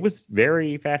 it was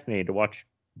very fascinating to watch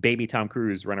baby Tom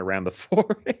Cruise run around the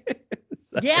forest.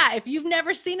 So. Yeah, if you've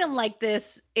never seen him like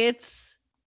this, it's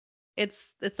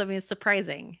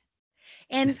surprising.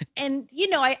 And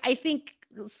I think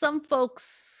some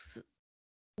folks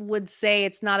would say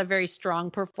it's not a very strong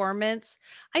performance.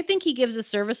 I think he gives a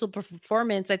serviceable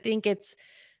performance. I think it's,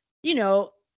 you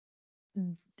know,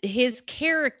 his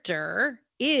character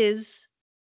is,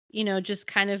 you know, just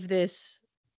kind of this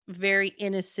very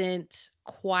innocent,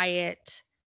 quiet,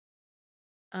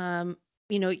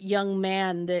 you know, young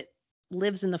man that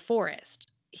lives in the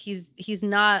forest. He's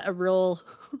not a real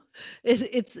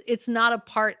it's not a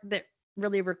part that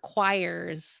really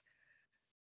requires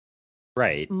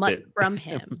Right. much from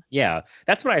him. Yeah,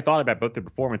 that's what I thought about both the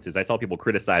performances. I saw people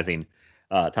criticizing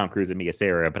Tom Cruise and Mia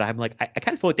Sara, but I'm like, I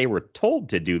kind of feel like they were told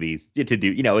to do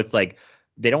you know, it's like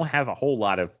they don't have a whole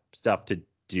lot of stuff to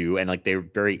do, and like they're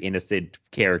very innocent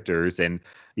characters, and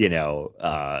you know,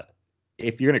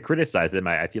 if you're going to criticize them,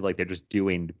 I feel like they're just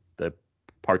doing the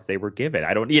parts they were given.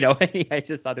 I don't, you know, I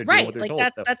just thought they're doing what Right. they're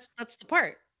Like told. that's the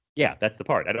part. Yeah, that's the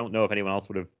part. I don't know if anyone else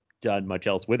would have done much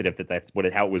else with it if that's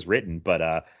how it was written.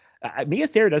 But Mia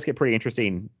Sara does get pretty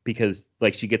interesting because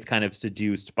like she gets kind of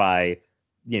seduced by,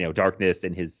 you know, Darkness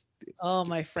and his Oh,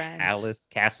 my friend. palace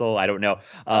castle. I don't know.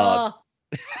 Oh,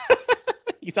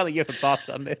 You sound like you have some thoughts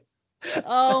on this.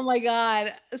 oh my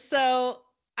God. So,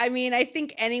 I mean, I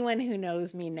think anyone who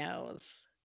knows me knows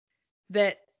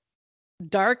that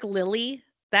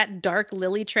that Dark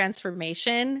Lily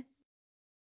transformation,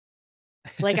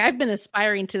 like I've been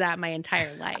aspiring to that my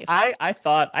entire life. I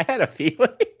thought I had a feeling.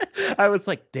 I was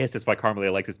like, this is why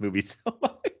Carmelita likes this movie so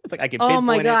much. It's like I can Oh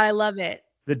my pinpoint God, it. I love it.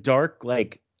 The dark,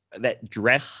 like that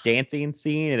dress dancing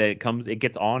scene, and then it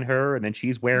gets on her, and then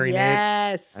she's wearing it.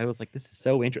 Yes. I was like, this is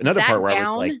so interesting. Another That part where I was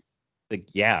gown, like,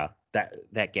 yeah,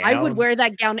 that gown. I would wear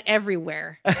that gown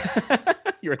everywhere.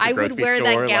 You're at the I would grocery wear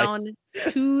store, that gown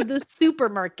to the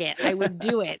supermarket. I would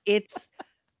do it. It's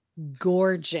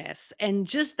gorgeous. And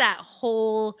just that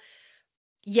whole,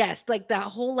 yes, like that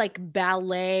whole like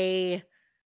ballet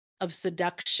of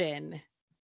seduction,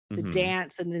 the Mhm.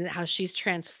 dance, and then how she's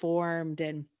transformed.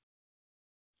 And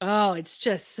oh, it's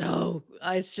just so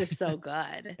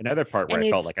good. Another part where And I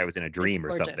felt it's like I was in a it's dream or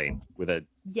gorgeous. something with a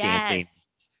Yes. dancing.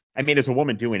 I mean, there's a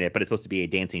woman doing it, but it's supposed to be a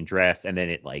dancing dress, and then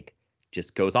it like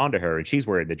just goes onto her, and she's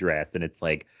wearing the dress, and it's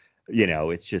like, you know,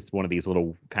 it's just one of these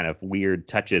little kind of weird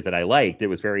touches that I liked. It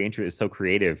was very interesting, so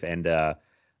creative, and I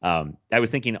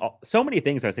was thinking so many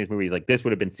things. I was thinking this movie, like this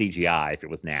would have been CGI if it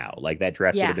was now. Like that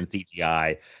dress would Yeah. have been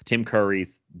CGI. Tim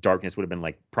Curry's Darkness would have been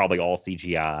like probably all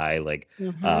CGI. Like,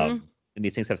 Mhm. and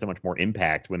these things have so much more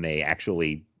impact when they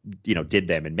actually, you know, did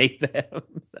them and make them.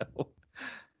 So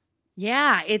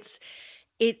Yeah,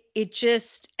 it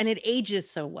just, and it ages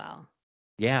so well.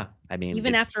 yeah, I mean,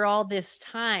 Even after all this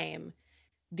time,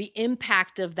 the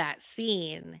impact of that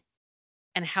scene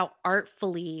and how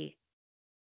artfully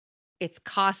it's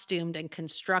costumed and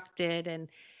constructed, and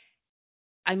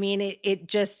I mean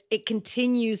it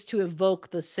continues to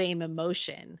evoke the same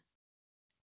emotion,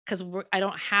 because I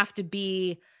don't have to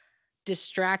be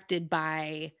distracted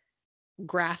by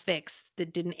graphics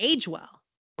that didn't age well.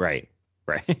 right.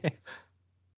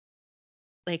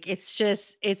 Like it's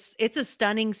just it's a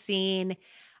stunning scene.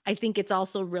 I think it's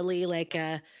also really like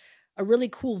a really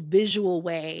cool visual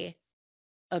way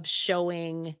of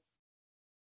showing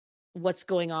what's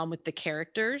going on with the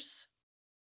characters,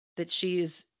 that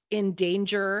she's in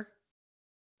danger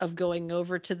of going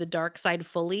over to the dark side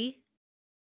fully.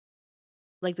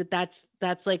 Like that's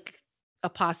like a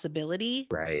possibility.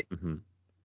 Right. Hmm.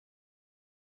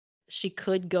 She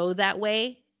could go that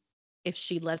way if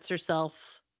she lets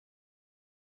herself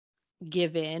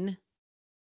give in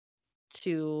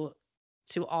to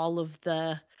all of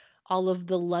the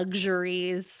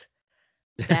luxuries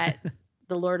that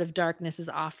the Lord of Darkness is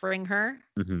offering her.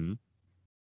 Hmm.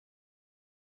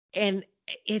 And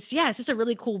it's just a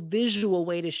really cool visual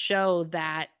way to show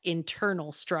that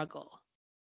internal struggle.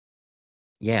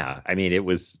 Yeah, I mean, it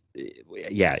was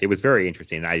very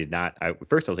interesting. At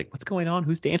first I was like, what's going on?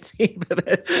 Who's dancing?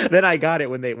 But then I got it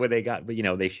when they got, you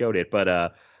know, they showed it.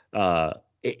 But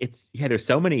there's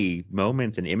so many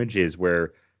moments and images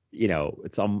where, you know,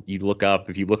 you look up,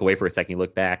 if you look away for a second, you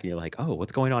look back and you're like, oh,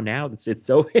 what's going on now? It's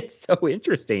so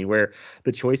interesting where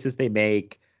the choices they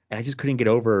make, and I just couldn't get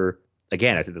over,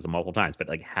 again, I said this multiple times, but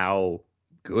like how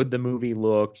good the movie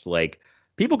looked. Like,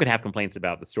 people could have complaints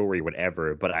about the story or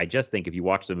whatever, but I just think if you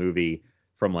watch the movie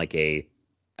from like a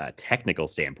technical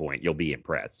standpoint, you'll be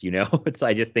impressed. You know,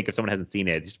 I just think if someone hasn't seen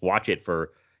it, just watch it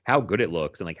for how good it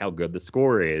looks and like how good the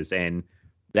score is, and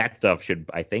that stuff should,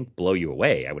 I think, blow you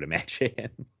away, I would imagine.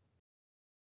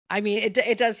 I mean,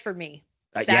 it does for me.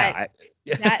 Yeah,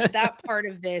 That part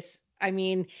of this, I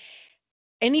mean,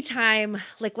 anytime,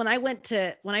 like when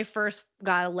I first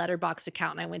got a Letterboxd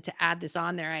account and I went to add this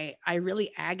on there, I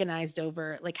really agonized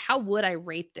over like how would I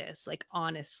rate this, like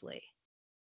honestly,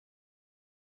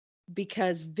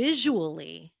 because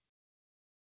visually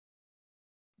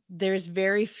there's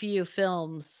very few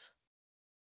films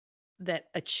that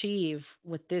achieve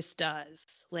what this does.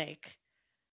 Like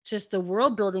just the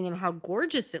world building and how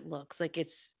gorgeous it looks. Like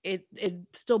it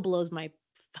still blows my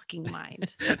fucking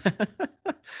mind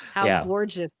how Yeah.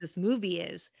 gorgeous this movie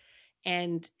is.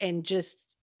 And just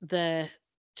the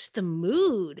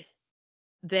mood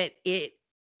that it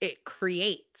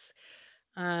creates.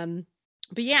 But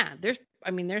yeah,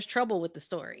 there's trouble with the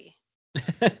story.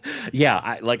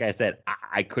 Yeah, like I said,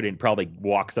 I couldn't probably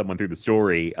walk someone through the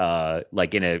story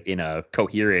like in a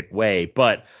coherent way,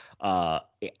 but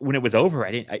when it was over,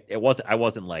 I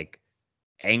wasn't like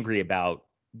angry about,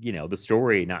 the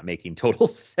story not making total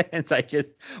sense. I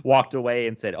just walked away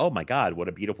and said, "Oh my God, what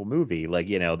a beautiful movie." Like,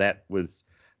 that was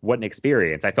what an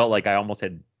experience. I felt like I almost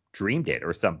had dreamed it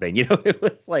or something. It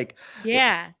was like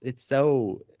Yeah. it's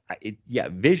so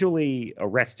visually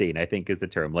arresting, I think is the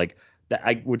term. Like that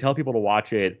I would tell people to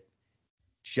watch it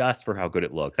just for how good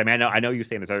it looks. I mean, I know you're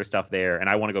saying there's other stuff there, and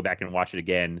I want to go back and watch it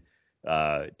again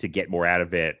to get more out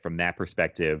of it from that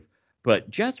perspective. But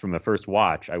just from the first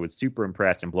watch, I was super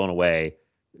impressed and blown away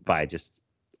by just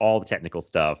all the technical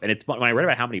stuff. And it's fun when I read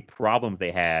about how many problems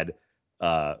they had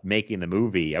making the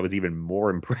movie, I was even more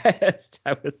impressed.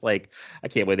 I was like, I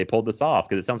can't believe they pulled this off,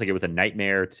 because it sounds like it was a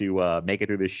nightmare to make it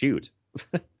through this shoot.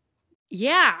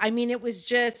 Yeah, I mean, it was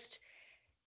just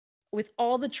with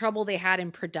all the trouble they had in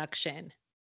production,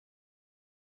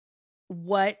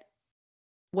 what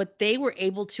they were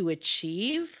able to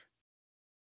achieve,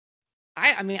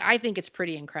 I think it's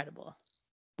pretty incredible,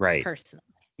 Right. personally.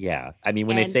 Yeah. I mean,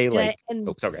 when they say like,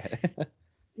 oh, sorry.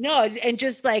 No, and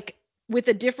just like with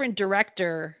a different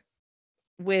director,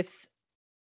 with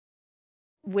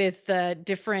a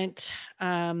different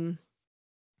art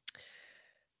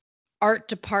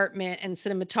department and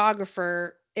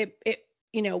cinematographer, it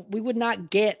we would not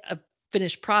get a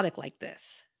finished product like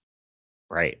this.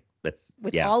 Right. That's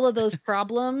with all of those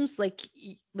problems. Like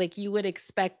you would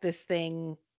expect this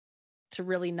thing to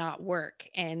really not work,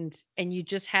 and you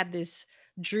just had this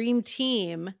dream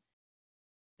team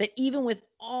that, even with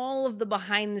all of the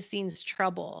behind the scenes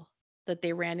trouble that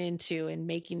they ran into in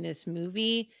making this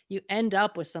movie, you end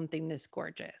up with something this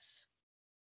gorgeous.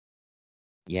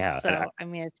 Yeah. So I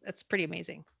mean, it's pretty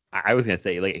amazing. I was gonna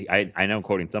say, like, I know I'm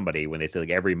quoting somebody when they say like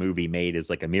every movie made is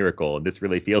like a miracle, and this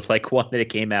really feels like one that it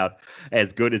came out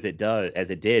as good as it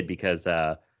did, because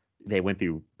they went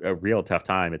through a real tough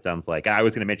time. It sounds like. I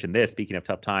was gonna mention this. Speaking of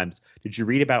tough times, did you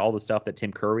read about all the stuff that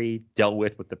Tim Curry dealt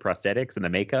with the prosthetics and the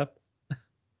makeup?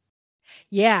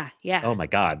 Yeah. Oh my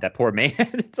God, that poor man.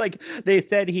 It's like they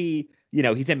said he's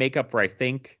in makeup for, I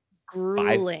think,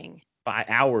 grueling 5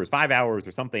 hours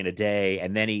or something a day,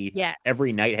 and then he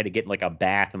every night had to get like a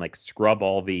bath and like scrub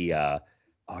all the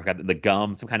the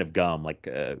gum, some kind of gum, like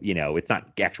it's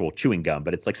not actual chewing gum,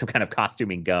 but it's like some kind of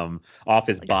costuming gum off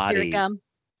his body. Spirit gum.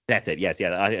 That's it. Yes,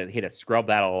 yeah. I had to scrub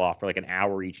that all off for like an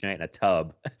hour each night in a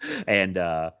tub, and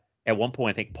at one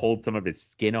point I think pulled some of his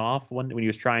skin off when he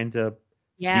was trying to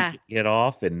get it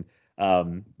off, and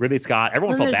Ridley Scott.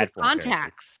 Everyone felt bad for him.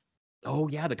 Contacts. Oh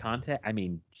yeah, the contact. I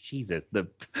mean, Jesus,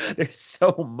 there's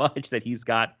so much that he's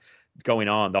got going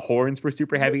on. The horns were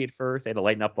super heavy at first. They had to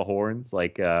lighten up the horns,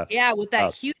 like with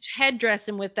that huge headdress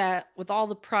and with all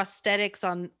the prosthetics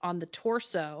on the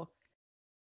torso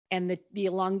and the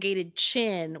elongated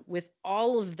chin. With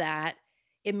all of that,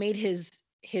 it made his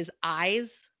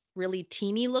eyes really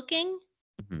teeny looking.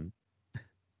 Mm-hmm.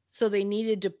 So they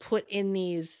needed to put in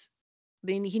these.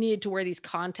 He needed to wear these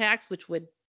contacts, which would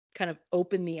kind of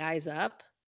open the eyes up,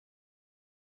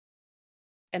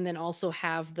 and then also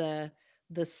have the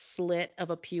slit of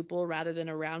a pupil rather than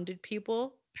a rounded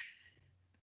pupil.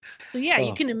 So yeah,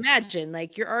 you can imagine,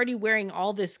 like, you're already wearing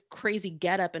all this crazy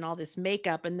getup and all this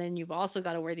makeup, and then you've also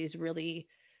got to wear these really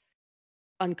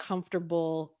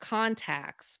uncomfortable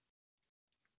contacts.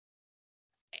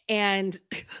 And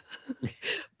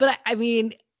but I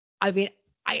mean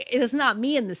it's not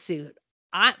me in the suit.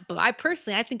 But I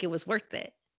personally, I think it was worth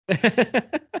it.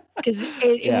 Because I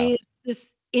mean, it's this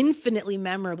infinitely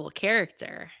memorable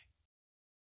character.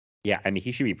 Yeah, I mean,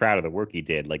 he should be proud of the work he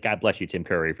did. Like, God bless you, Tim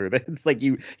Curry, for this. It's like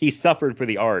he suffered for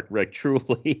the art, like,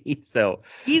 truly. So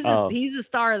he's a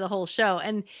star of the whole show,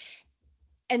 and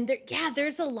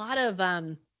there's a lot of I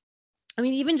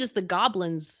mean, even just the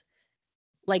goblins,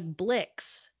 like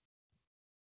Blix.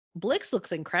 Blix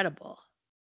looks incredible.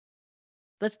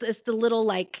 It's the little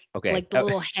like the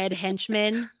little head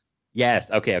henchman.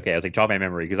 Yes. Okay. Okay. I was like, jog my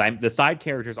memory because the side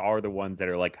characters are the ones that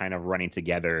are like kind of running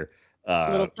together.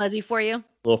 A little fuzzy for you. A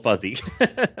little fuzzy.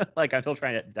 Like I'm still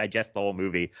trying to digest the whole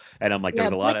movie, and I'm like, there Yeah,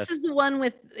 was a lot Blix of. is the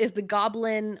one is the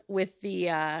goblin with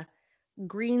the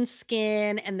green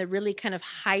skin and the really kind of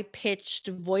high pitched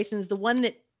voice, and is the one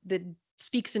that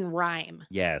speaks in rhyme.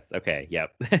 Yes. Okay.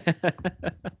 Yep.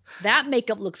 That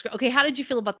makeup looks great. Okay, how did you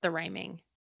feel about the rhyming?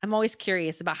 I'm always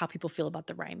curious about how people feel about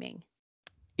the rhyming.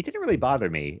 It didn't really bother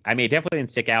me. I mean, it definitely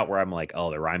didn't stick out where I'm like,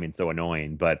 oh, the rhyming's so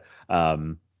annoying. But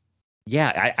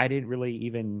yeah, I didn't really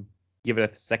even give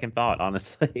it a second thought,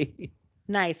 honestly.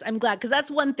 Nice. I'm glad, because that's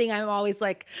one thing I'm always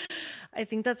like, I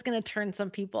think that's gonna turn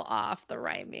some people off, the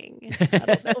rhyming.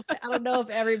 I don't know if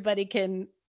everybody can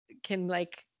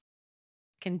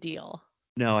deal.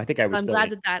 No, I think I was. I'm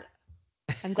glad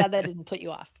that didn't put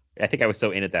you off. I think I was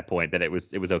so in at that point that it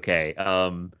was okay.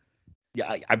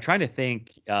 Yeah, I'm trying to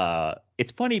think.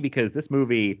 It's funny because this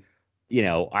movie,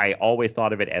 I always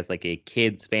thought of it as like a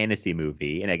kids fantasy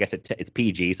movie, and I guess it's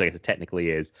PG, so I guess it technically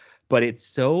is. But it's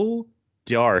so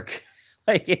dark.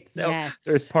 Like it's so Yes.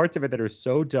 There's parts of it that are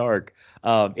so dark.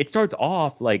 It starts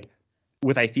off like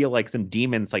with I feel like some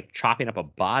demons like chopping up a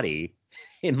body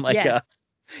in like Yes. a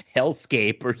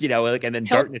hellscape or like, and then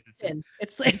Hell's darkness is. Kitchen.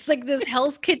 It's like this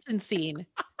Hell's Kitchen scene.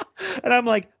 And I'm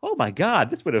like, oh my God,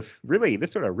 this would have really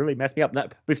messed me up.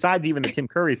 Not, besides even the Tim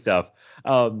Curry stuff,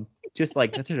 just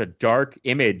like that's such a dark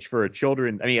image for a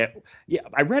children. I mean,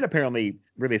 I read apparently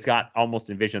Ridley Scott almost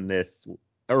envisioned this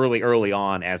early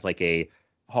on as like a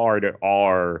hard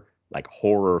R like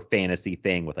horror fantasy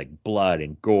thing with like blood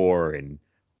and gore and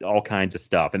all kinds of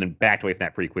stuff, and then backed away from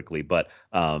that pretty quickly. But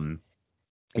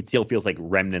it still feels like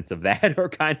remnants of that are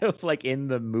kind of like in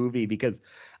the movie because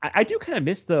I do kind of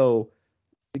miss though.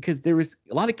 Because there was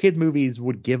a lot of kids movies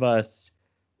would give us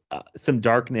some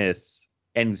darkness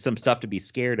and some stuff to be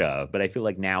scared of, but I feel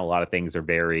like now a lot of things are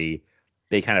they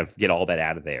kind of get all that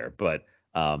out of there. But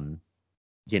Labyrinth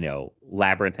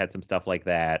had some stuff like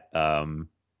that.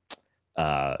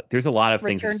 There's a lot of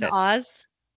things. Return to Oz.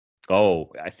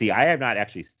 Oh, I see. I have not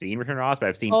actually seen Return to Oz, but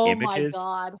I've seen images. Oh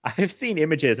my God. I've seen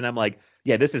images, and I'm like,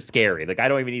 yeah, this is scary. Like I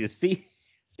don't even need to see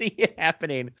it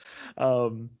happening.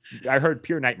 I heard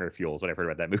pure nightmare fuels when I heard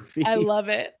about that movie. I love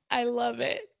it.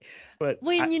 But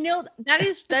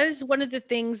that is one of the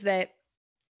things that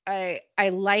I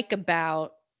like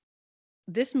about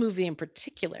this movie in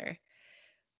particular.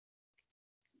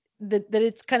 That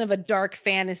it's kind of a dark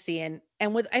fantasy, and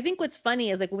what I think what's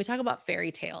funny is like when we talk about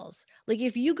fairy tales, like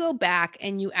if you go back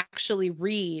and you actually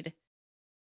read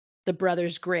the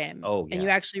Brothers Grimm, and you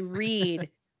actually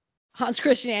read Hans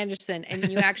Christian Andersen,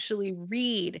 and you actually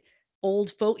read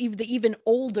old folk, even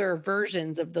older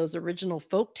versions of those original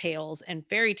folk tales and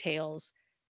fairy tales,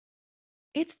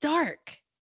 it's dark.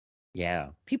 Yeah.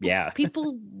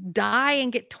 People die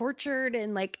and get tortured,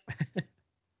 and like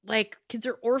kids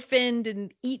are orphaned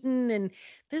and eaten, and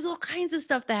there's all kinds of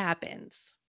stuff that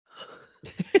happens.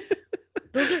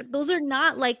 Those are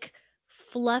not like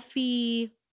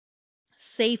fluffy,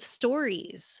 safe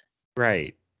stories.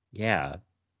 Right. Yeah.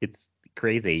 It's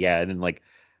crazy. Yeah. And then like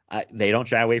they don't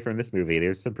shy away from this movie.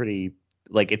 There's some pretty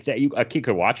like a kid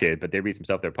could watch it, but there'd be some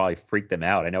stuff that probably freak them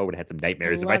out. I know I would have had some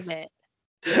nightmares. I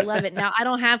love it. Now I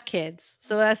don't have kids,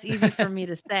 so that's easy for me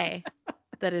to say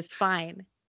that it's fine.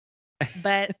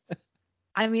 But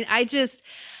I mean, I do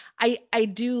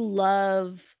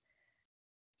love,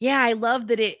 I love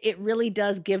that it really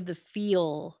does give the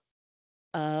feel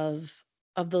of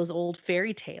those old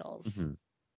fairy tales. Mm-hmm.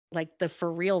 Like the for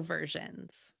real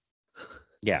versions.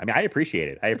 Yeah, I mean, I appreciate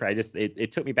it. I just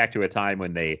it took me back to a time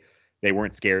when they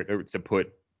weren't scared to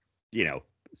put,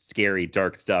 scary,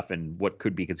 dark stuff in what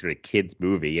could be considered a kid's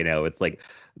movie. It's like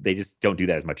they just don't do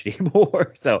that as much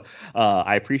anymore. So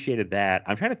I appreciated that.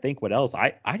 I'm trying to think what else.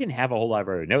 I didn't have a whole lot of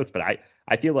other notes, but I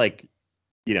feel like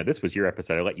this was your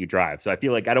episode. I let you drive, so I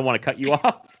feel like I don't want to cut you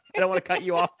off. I don't want to cut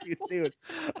you off too soon.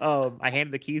 I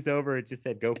handed the keys over and just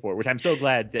said go for it, which I'm so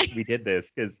glad that we did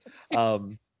this because I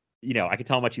could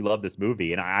tell how much you love this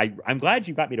movie, and I'm glad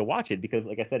you got me to watch it because,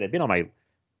 like I said, it'd been on my,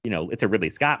 it's a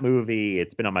Ridley Scott movie.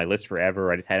 It's been on my list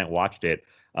forever. I just hadn't watched it,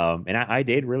 and I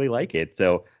did really like it.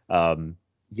 So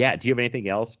yeah, do you have anything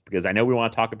else? Because I know we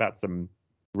want to talk about some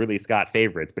Ridley Scott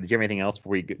favorites, but did you have anything else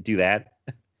before we do that?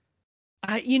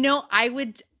 I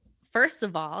would, first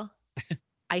of all,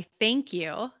 I thank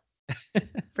you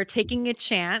for taking a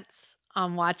chance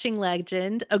on watching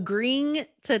Legend, agreeing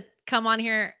to come on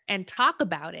here and talk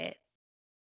about it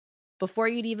before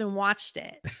you'd even watched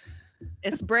it.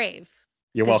 It's brave.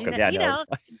 You're welcome.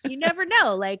 You never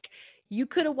know. Like you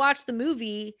could have watched the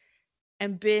movie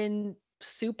and been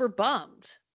super bummed.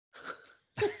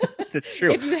 That's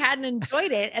true. if you hadn't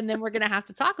enjoyed it, and then we're going to have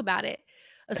to talk about it,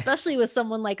 especially with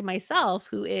someone like myself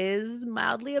who is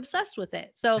mildly obsessed with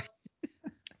it. So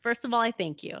first of all, I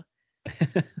thank you.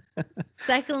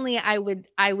 Secondly, I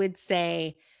would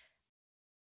say,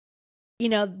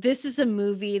 this is a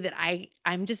movie that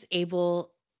I'm just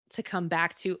able to come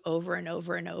back to over and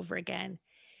over and over again.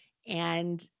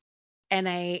 And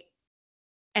I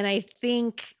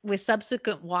think with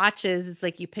subsequent watches, it's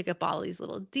like you pick up all these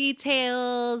little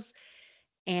details,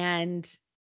 and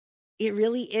it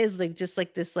really is like just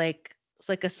like this, like it's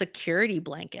like a security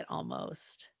blanket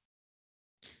almost.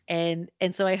 And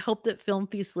so I hope that Film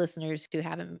Feast listeners who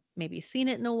haven't maybe seen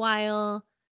it in a while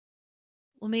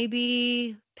will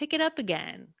maybe pick it up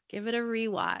again, give it a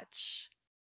rewatch,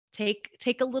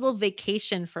 take a little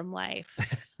vacation from life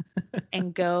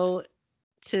and go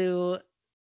to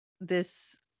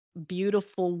this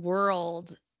beautiful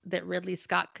world that Ridley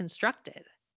Scott constructed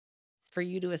for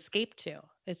you to escape to.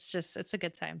 It's a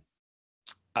good time.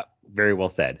 Very well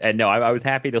said. And no, I was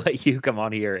happy to let you come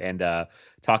on here and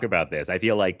talk about this. I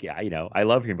feel like, I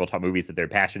love hearing people talk movies that they're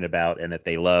passionate about and that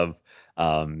they love.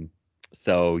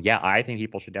 So yeah, I think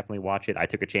people should definitely watch it. I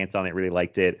took a chance on it, really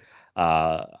liked it.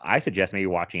 I suggest maybe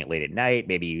watching it late at night.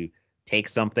 Maybe you take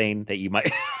something that you might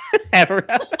have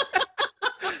around.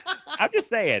 I'm just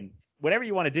saying, whatever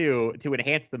you want to do to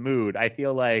enhance the mood, I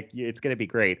feel like it's going to be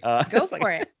great. Go for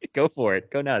it. Go for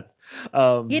it. Go nuts.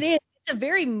 It is. It's a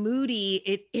very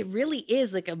moody. It really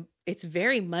is it's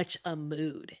very much a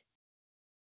mood.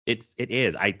 It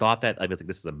is. I thought that I was like,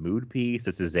 this is a mood piece.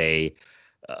 This is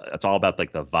it's all about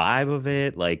like the vibe of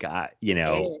it. Like, I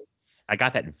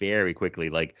got that very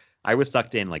quickly. Like I was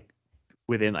sucked in like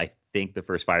within, I think the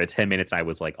first 5 to 10 minutes, I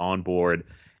was like on board,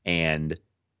 and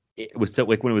it was so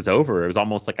like when it was over, it was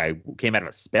almost like I came out of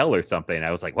a spell or something.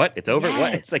 I was like, what? It's over? Yes.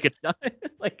 What? It's like, it's done.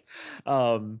 Like,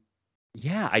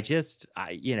 yeah,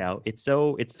 it's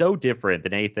so different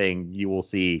than anything you will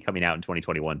see coming out in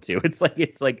 2021 too.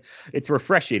 It's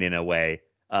refreshing in a way.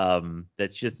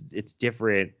 It's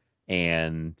different.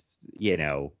 And, it's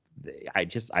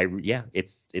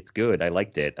good. I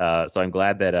liked it. So I'm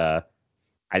glad that,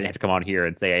 I didn't have to come on here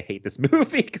and say I hate this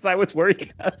movie because I was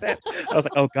worried about that. I was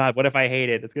like, oh God, what if I hate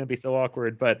it? It's going to be so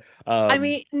awkward. But, I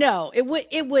mean, no, it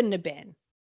wouldn't have been.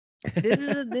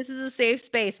 This is a safe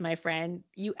space, my friend.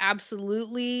 You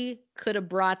absolutely could have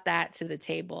brought that to the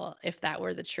table if that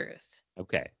were the truth.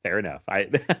 Okay, fair enough. I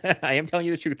am telling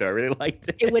you the truth though. I really liked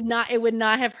it. It would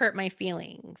not have hurt my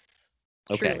feelings.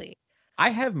 Okay. Truly. I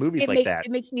have movies like that.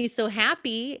 It makes me so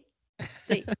happy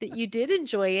that you did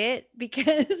enjoy it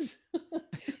because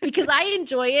I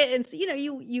enjoy it, and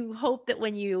you hope that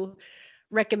when you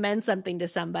recommend something to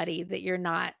somebody that you're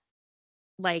not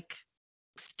like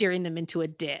steering them into a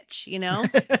ditch,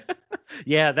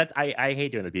 Yeah, that's I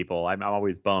hate doing it to people. I'm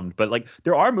always bummed, but like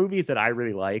there are movies that I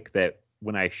really like that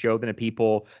when I show them to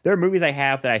people, there are movies I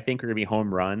have that I think are gonna be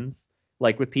home runs.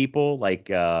 Like with people, like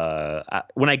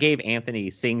when I gave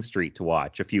Anthony Sing Street to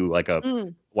watch a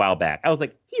while back, I was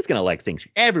like, he's gonna like Sing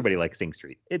Street. Everybody likes Sing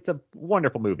Street. It's a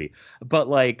wonderful movie. But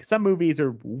like some movies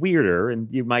are weirder,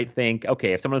 and you might think,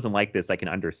 okay, if someone doesn't like this, I can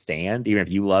understand, even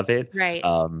if you love it. Right.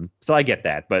 So I get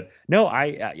that. But no,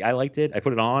 I liked it. I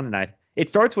put it on, and it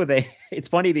starts with it's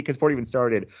funny because before it even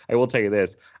started, I will tell you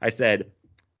this. I said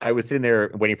I was sitting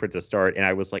there waiting for it to start, and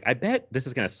I was like, I bet this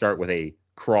is gonna start with a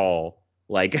crawl,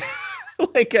 like.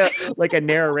 like a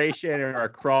narration or a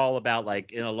crawl about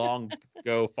like in a long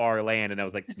ago far land, and I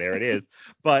was like, there it is.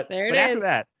 But after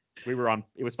that,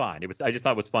 it was fine. I just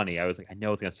thought it was funny. I was like, I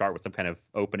know it's gonna start with some kind of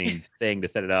opening thing to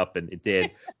set it up, and it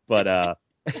did. But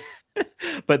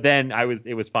but then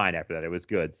it was fine after that. It was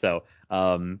good. So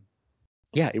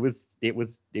yeah, it was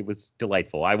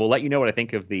delightful. I will let you know what I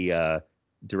think of the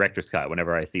director's cut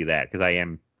whenever I see that, because I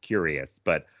am curious.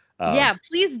 But yeah,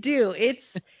 please do.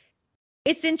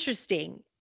 It's interesting.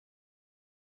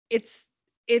 It's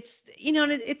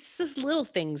it's just little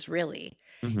things really.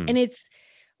 Mm-hmm. And it's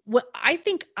what I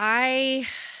think I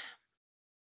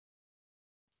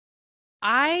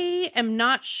am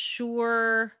not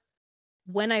sure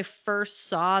when I first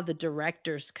saw the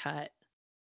director's cut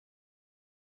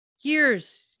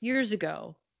years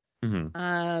ago.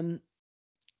 Mm-hmm.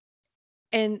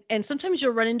 And sometimes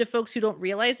you'll run into folks who don't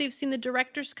realize they've seen the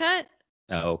director's cut.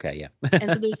 Oh, okay, yeah. And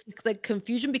so there's like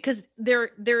confusion because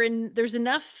there's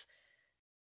enough,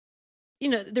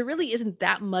 there really isn't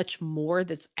that much more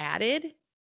that's added.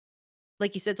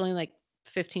 Like you said, it's only like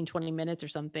 15, 20 minutes or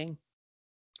something.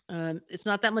 It's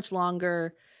not that much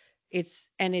longer. It's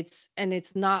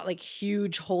not like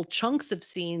huge whole chunks of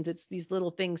scenes. It's these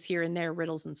little things here and there,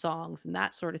 riddles and songs and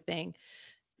that sort of thing.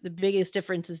 The biggest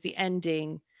difference is the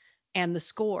ending. and the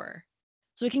score.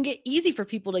 So it can get easy for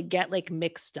people to get like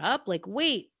mixed up. Like,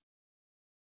 wait,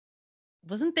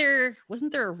 wasn't there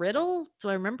a riddle? Do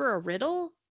I remember a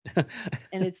riddle?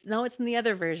 And it's in the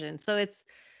other version.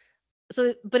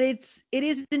 But it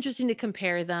is interesting to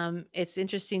compare them. It's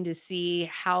interesting to see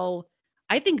how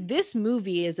I think this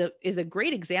movie is a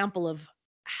great example of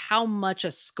how much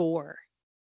a score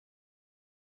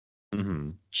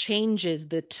changes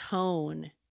the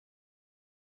tone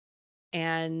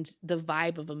and the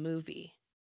vibe of a movie.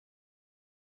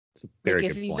 It's a very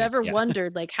like good if you've point. ever Yeah.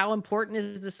 wondered like how important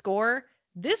is the score,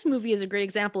 this movie is a great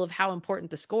example of how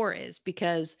important the score is,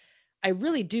 because I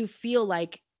really do feel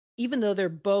like even though they're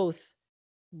both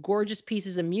gorgeous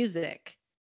pieces of music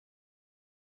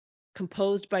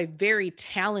composed by very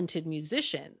talented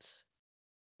musicians,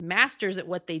 masters at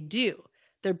what they do,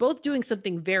 they're both doing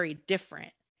something very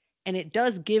different, and it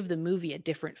does give the movie a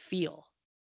different feel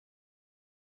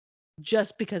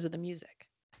just because of the music.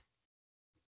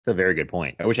 It's a very good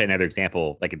point. I wish I had another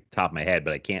example like at the top of my head,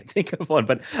 but I can't think of one.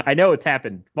 But I know it's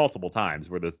happened multiple times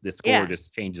where the score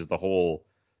just changes the whole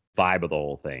vibe of the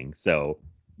whole thing. So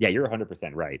yeah, you're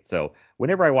 100% right. So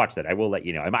whenever I watch that, I will let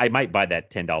you know. I might buy that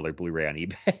 $10 Blu-ray on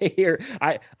eBay. Or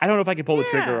I don't know if I can pull the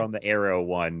trigger on the Arrow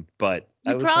one, but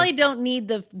you probably don't need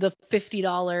the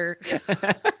 $50.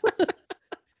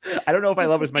 I don't know if I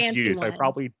love as much as fancy you do, so I one.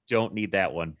 probably don't need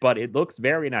that one. But it looks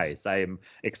very nice. I am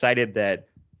excited that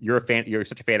you're a fan. You're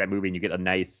such a fan of that movie, and you get a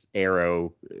nice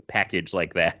Arrow package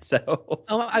like that. So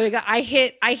oh my God, I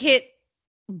hit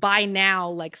buy now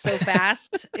like so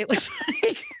fast. It was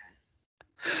like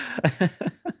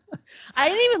I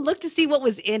didn't even look to see what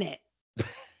was in it.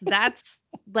 That's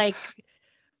like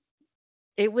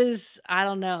it was, I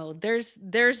don't know. There's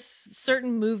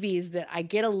certain movies that I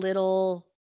go a little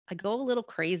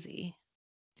crazy.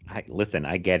 I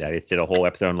get it. I just did a whole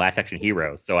episode on Last Action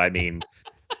Hero. So I mean,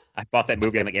 I bought that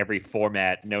movie on like every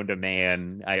format known to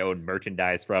man. I own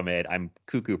merchandise from it. I'm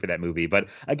cuckoo for that movie. But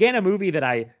again, a movie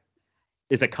that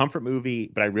is a comfort movie,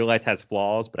 but I realize has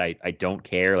flaws, but I don't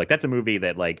care. Like that's a movie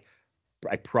that like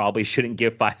I probably shouldn't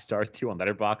give 5 stars to on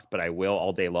Letterboxd, but I will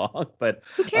all day long. But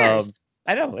who cares?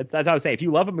 I know it's as I was saying. If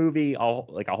you love a movie,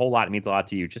 like a whole lot, it means a lot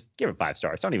to you. Just give it 5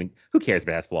 stars. Don't even. Who cares if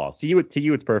it has flaws? To you,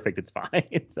 it's perfect. It's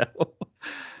fine. So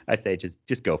I say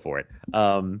just go for it.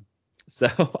 So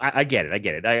I get it. I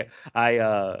get it.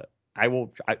 I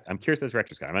will. I'm curious about this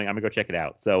retro Scott. I'm gonna go check it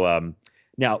out. So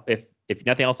now if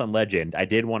nothing else on Legend, I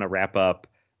did want to wrap up.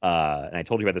 And I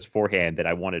told you about this beforehand that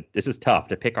I wanted. This is tough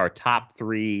to pick our top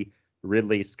 3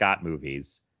 Ridley Scott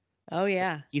movies. Oh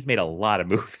yeah, he's made a lot of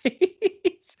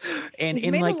movies, and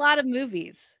he's made a lot of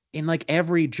movies in like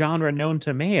every genre known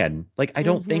to man. Like I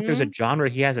don't think there's a genre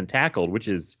he hasn't tackled, which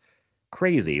is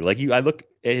crazy. Like I look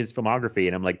at his filmography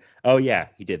and I'm like, oh yeah,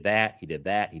 he did that, he did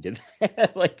that, he did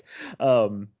that. Like,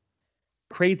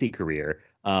 crazy career.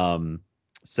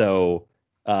 So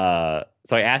I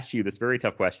asked you this very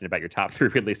tough question about your top 3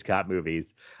 Ridley Scott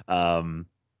movies.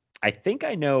 I think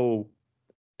I know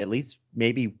at least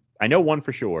maybe I know one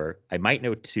for sure. I might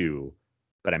know 2,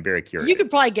 but I'm very curious. You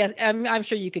could probably guess. I'm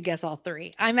sure you could guess all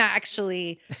 3.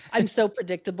 I'm so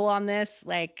predictable on this.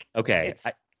 Like, okay, it's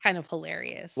kind of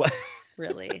hilarious.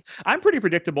 Really. I'm pretty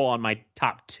predictable on my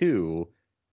top 2.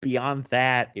 Beyond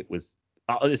that,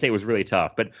 I'll just say it was really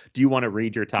tough. But do you want to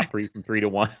read your top 3 from 3 to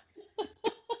 1?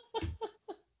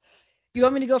 You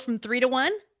want me to go from 3 to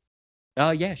 1? Oh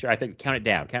yeah, sure. I think count it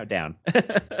down.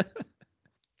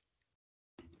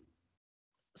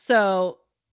 So,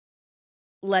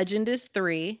 Legend is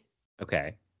 3.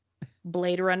 Okay.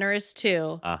 Blade Runner is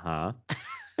 2. Uh-huh.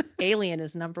 Alien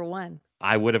is number 1.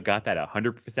 I would have got that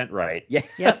 100% right. Yeah.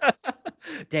 Yep.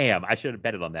 Damn, I should have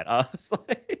betted on that.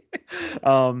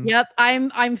 Yep,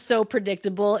 I'm so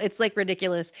predictable. It's like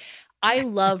ridiculous. I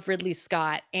love Ridley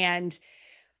Scott, and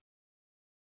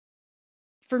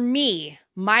for me,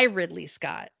 my Ridley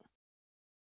Scott,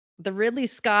 the Ridley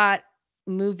Scott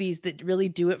movies that really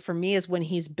do it for me is when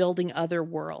he's building other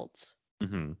worlds,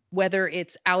 whether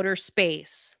it's outer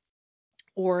space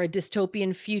or a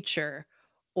dystopian future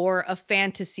or a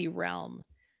fantasy realm,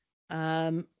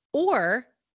 or a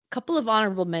couple of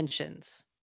honorable mentions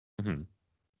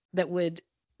that would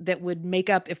make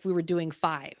up if we were doing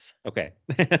 5. Okay.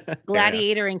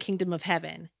 Gladiator and Kingdom of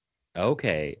Heaven.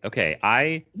 Okay.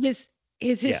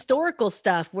 His historical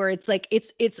stuff where it's like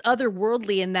it's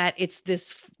otherworldly in that it's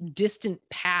this distant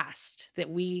past that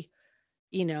we,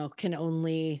 can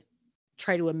only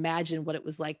try to imagine what it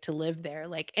was like to live there.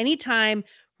 Like anytime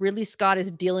Ridley Scott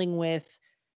is dealing with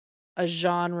a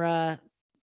genre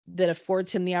that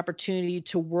affords him the opportunity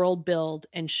to world build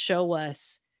and show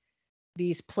us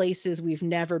these places we've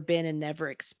never been and never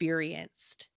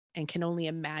experienced, and can only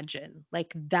imagine.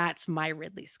 Like that's my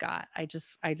Ridley Scott. I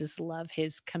just love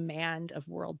his command of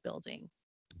world building.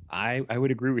 I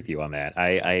would agree with you on that.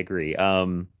 I agree.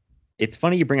 It's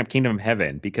funny you bring up Kingdom of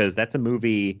Heaven because that's a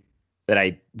movie that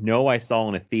I know I saw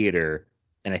in a theater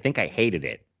and I think I hated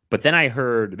it. But then I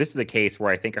heard this is a case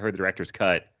where I think I heard the director's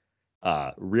cut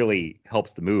really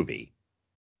helps the movie.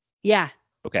 Yeah.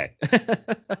 Okay.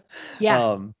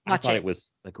 Yeah. I thought it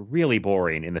was like really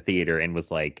boring in the theater and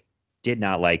was like did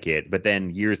not like it. But then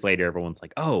years later, everyone's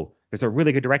like, "Oh, there's a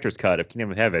really good director's cut of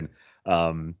Kingdom of Heaven."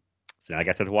 So now I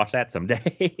guess I have to watch that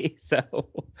someday. So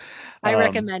I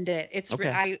recommend it. It's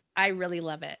okay. I really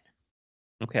love it.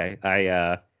 Okay.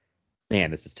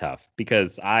 Man, this is tough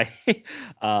because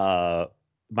my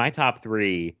top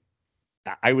three,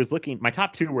 I was looking, my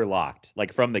top two were locked,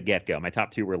 like from the get-go. My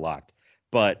top two were locked.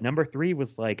 But number three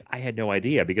was like, I had no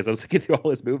idea because I was looking through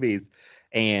all his movies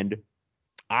and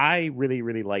I really,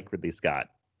 really like Ridley Scott.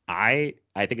 I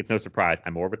think it's no surprise.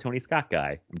 I'm more of a Tony Scott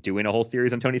guy. I'm doing a whole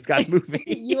series on Tony Scott's movies.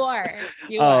 You are.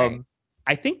 You are.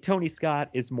 I think Tony Scott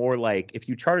is more like, if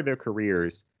you charted their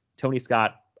careers, Tony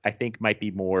Scott, I think, might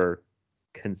be more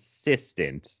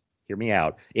consistent. Hear me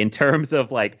out. In terms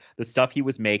of like the stuff he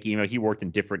was making, you know, he worked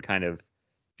in different kind of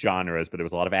genres, but there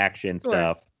was a lot of action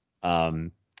stuff.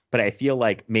 But I feel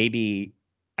like maybe,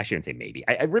 I shouldn't say maybe,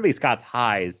 Ridley Scott's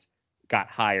highs got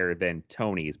higher than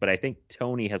Tony's, but I think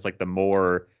Tony has like the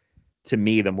more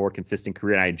consistent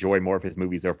career, and I enjoy more of his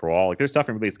movies overall. Like there's stuff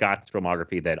in Ridley Scott's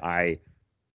filmography that I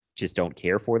just don't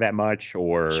care for that much,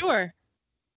 or sure.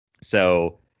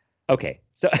 So, okay,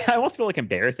 so I almost feel like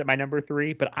embarrassed at my number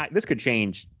three, but this could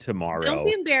change tomorrow. Don't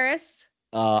be embarrassed.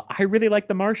 I really like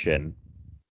The Martian.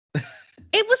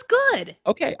 It was good.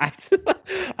 Okay,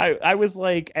 I was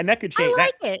like, and that could change. I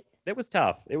like it. It was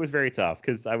tough. It was very tough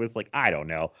because I was like, I don't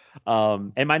know.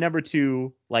 And my number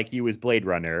two, like you, is Blade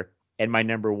Runner, and my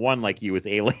number one, like you, is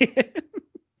Alien.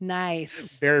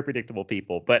 Nice. Very predictable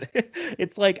people, but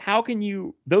it's like, how can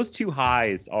you? Those two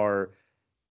highs are,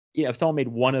 you know, if someone made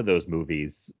one of those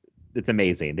movies, it's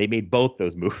amazing. They made both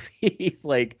those movies.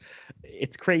 Like,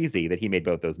 it's crazy that he made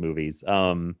both those movies.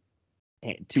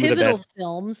 Two pivotal of the best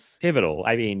films. Pivotal.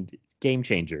 I mean, game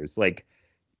changers. Like,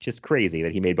 just crazy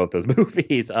that he made both those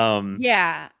movies.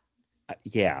 Yeah.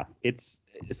 Yeah. It's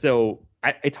so.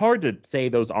 It's hard to say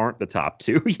those aren't the top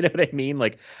two. You know what I mean?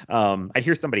 Like, I'd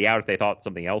hear somebody out if they thought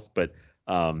something else, but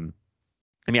I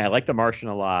mean, I like The Martian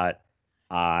a lot.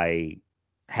 I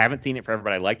haven't seen it forever,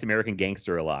 but I liked American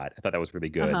Gangster a lot. I thought that was really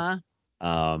good.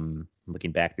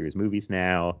 Looking back through his movies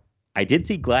now, I did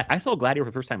see I saw Gladiator for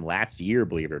the first time last year,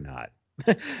 believe it or not.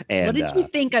 And what did you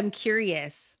think? I'm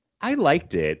curious. I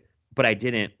liked it, but I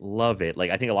didn't love it.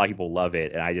 Like, I think a lot of people love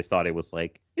it, and I just thought it was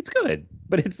like, it's good,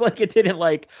 but it's like, it didn't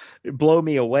like blow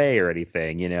me away or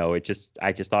anything, you know. I just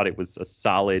thought it was a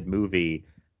solid movie,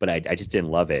 but I just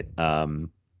didn't love it.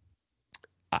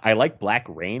 I like Black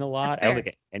Rain a lot. I don't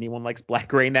think anyone likes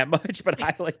Black Rain that much, but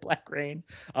I like Black Rain.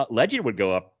 Legend would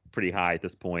go up pretty high at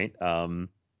this point. I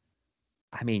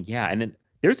mean, yeah, and then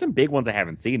there's some big ones I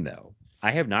haven't seen though.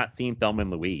 I have not seen Thelma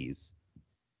and Louise.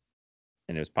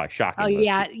 And it was probably shocking. Oh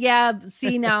yeah, yeah.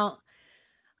 See now,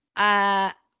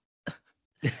 not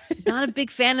a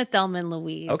big fan of Thelma and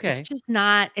Louise. Okay, it's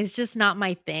just not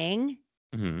my thing.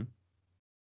 Mm-hmm.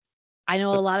 I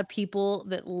know a lot of people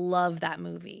that love that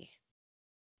movie,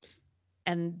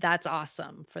 and that's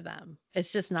awesome for them.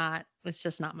 It's just not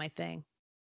my thing.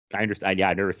 I understand. Yeah,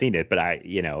 I've never seen it, but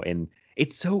and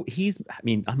it's so I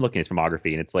mean, I'm looking at his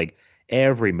filmography, and it's like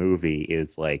every movie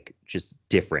is like just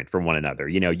different from one another.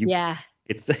 Yeah.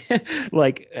 It's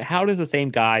like, how does the same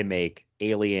guy make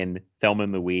Alien, Thelma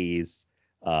and Louise,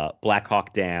 Black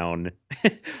Hawk Down?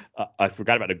 I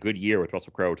forgot about A Good Year with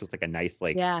Russell Crowe, which was like a nice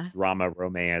drama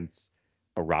romance,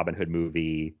 a Robin Hood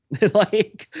movie.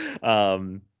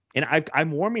 And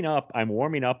I'm warming up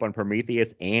on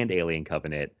Prometheus and Alien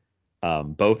Covenant,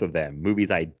 both of them movies.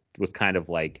 I was kind of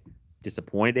like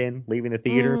disappointed in leaving the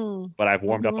theater, but I've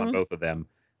warmed up on both of them.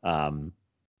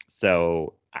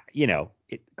 So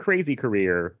crazy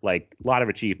career, like a lot of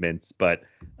achievements, but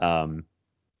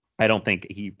I don't think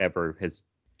he ever has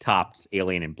topped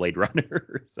Alien and Blade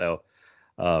Runner. So,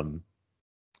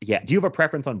 yeah. Do you have a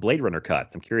preference on Blade Runner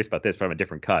cuts? I'm curious about this from a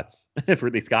different cuts for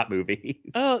these Scott movies.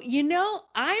 Oh,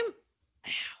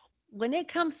 when it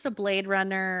comes to Blade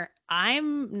Runner,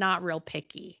 I'm not real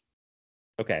picky.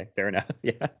 Okay, fair enough.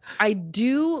 Yeah. I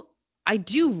do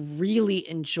really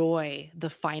enjoy the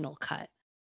final cut.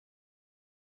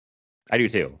 I do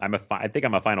too. I think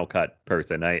I'm a final cut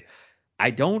person. I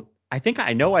think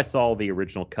I know I saw the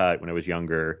original cut when I was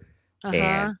younger,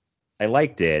 and I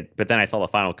liked it, but then I saw the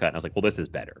final cut and I was like, well, this is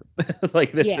better. It's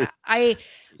like this Yeah, is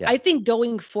yeah. I think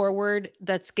going forward,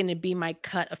 that's going to be my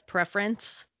cut of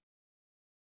preference.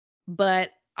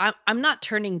 But I'm not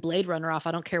turning Blade Runner off.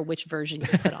 I don't care which version you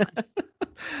put on.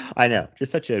 I know,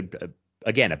 just such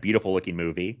again a beautiful looking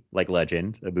movie like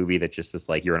Legend, a movie that just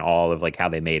like you're in awe of like how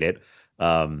they made it.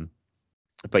 Um,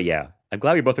 but yeah, I'm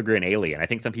glad we both agree on Alien. I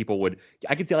think some people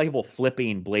I could see a lot of people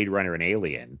flipping Blade Runner and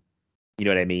Alien. You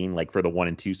know what I mean? Like for the 1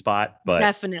 and 2 spot,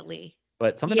 Definitely.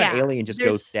 but something about Yeah, Alien just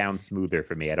goes down smoother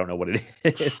for me. I don't know what it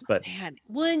is, but man,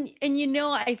 and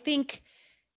I think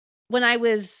when I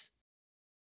was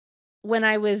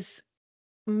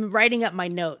writing up my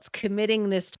notes, committing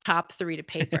this top 3 to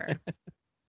paper,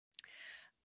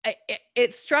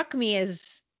 it struck me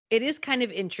as it is kind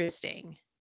of interesting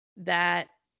that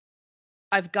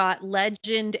I've got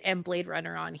Legend and Blade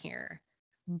Runner on here,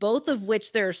 both of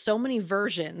which there are so many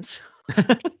versions.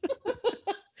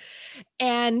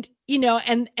 And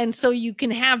and so you can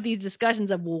have these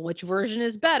discussions of, well, which version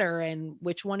is better and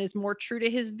which one is more true to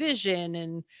his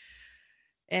vision,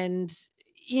 and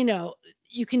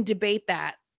you can debate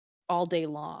that all day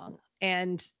long.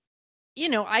 And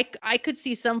I could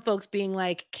see some folks being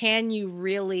like, can you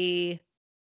really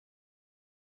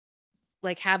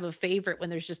like have a favorite when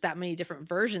there's just that many different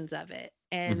versions of it?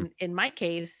 And in my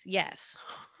case, yes.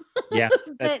 Yeah,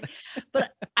 but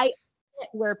I get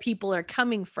where people are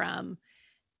coming from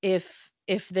if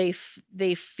they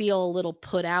feel a little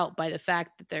put out by the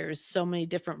fact that there's so many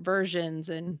different versions,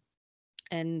 and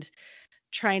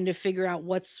trying to figure out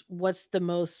what's the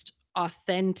most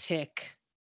authentic,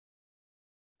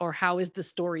 or how is the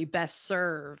story best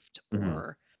served,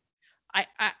 or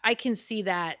I can see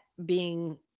that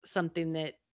being something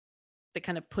that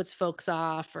kind of puts folks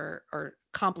off or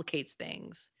complicates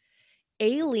things.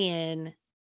 Alien,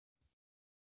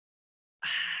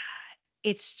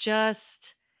 it's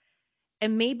just,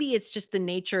 and maybe it's just the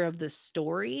nature of the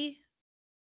story,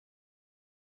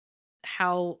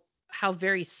 how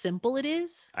very simple it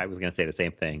is. I was gonna say the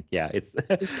same thing. Yeah, it's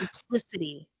The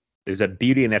simplicity. there's a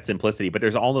beauty in that simplicity, but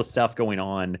there's all this stuff going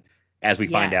on as we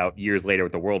find Yes. out years later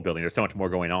with the world building. There's so much more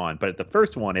going on. But at the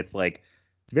first one, it's like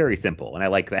it's very simple, and I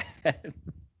like that.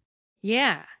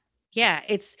 Yeah. Yeah.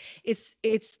 The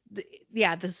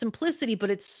simplicity,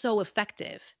 but it's so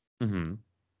effective hmm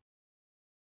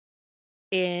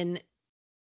in,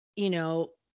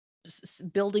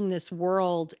 building this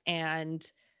world and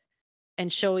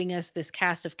showing us this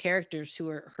cast of characters who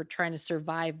are trying to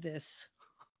survive this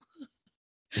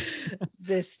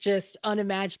this just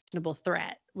unimaginable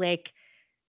threat. Like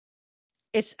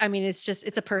it's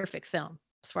a perfect film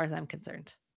as far as I'm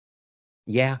concerned.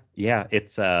 Yeah, yeah.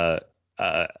 It's funny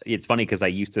because I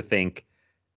used to think,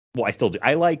 well, I still do. We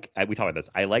talk about this.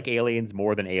 I like Aliens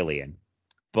more than Alien,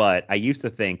 but I used to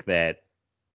think that,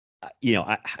 I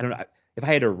don't know if I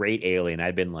had to rate Alien,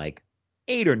 I'd been like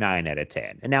 8 or 9 out of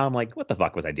 10, and now I'm like, what the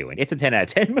fuck was I doing? It's a 10 out of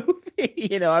 10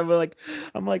 movie.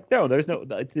 I'm like, no, there's no.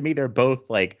 To me, they're both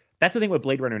like. That's the thing with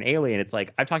Blade Runner and Alien. It's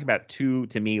like I'm talking about two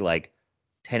to me like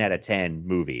 10 out of 10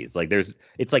 movies. Like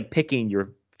it's like picking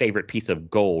your favorite piece of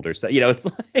gold or so. It's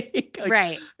like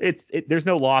Right. There's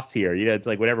no loss here. It's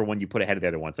like whatever one you put ahead of the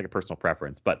other one. It's like a personal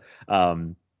preference. But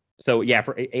so yeah,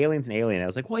 for Aliens and Alien, I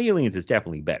was like, well, Aliens is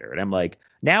definitely better. And I'm like,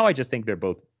 now I just think they're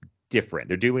both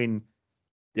different.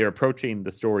 They're approaching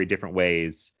the story different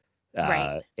ways.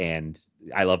 Right. And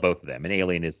I love both of them. And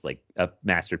Alien is like a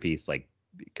masterpiece. Like,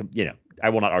 I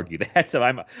will not argue that. So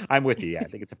I'm with you. Yeah, I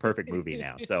think it's a perfect movie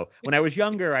now. So when I was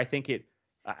younger, I think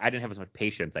I didn't have as much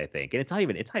patience, I think. And it's not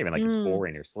even like it's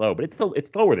boring or slow, but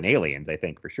it's slower than Aliens, I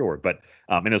think, for sure. But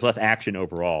and there's less action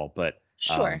overall. But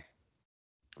Sure.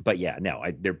 But yeah, no,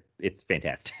 it's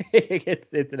fantastic.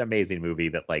 It's an amazing movie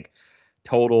that like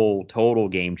total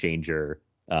game changer.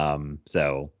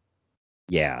 So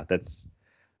yeah, that's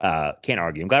can't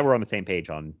argue. I'm glad we're on the same page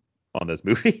on those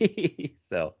movies.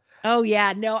 So Oh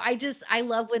yeah, no, I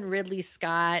love when Ridley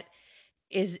Scott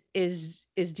is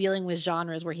dealing with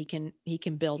genres where he can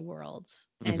build worlds,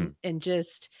 and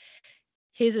just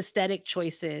his aesthetic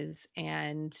choices,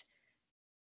 and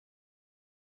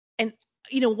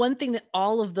one thing that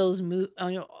all of those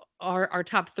our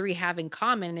top 3 have in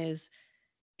common is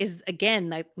again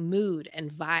like mood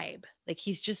and vibe. Like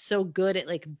he's just so good at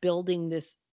like building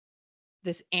this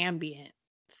ambient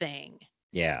thing.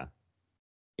 Yeah,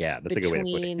 that's a good way to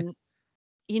put it.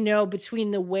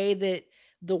 Between the way that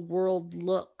the world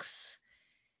looks,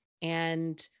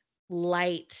 and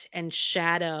light and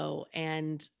shadow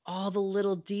and all the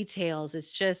little details.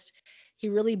 It's just he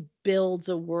really builds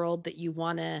a world that you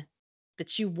want to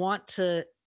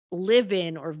live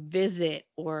in or visit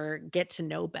or get to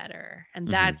know better. And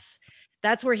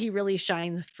that's where he really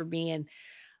shines for me.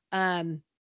 And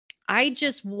I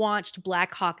just watched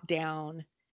Black Hawk Down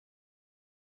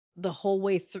the whole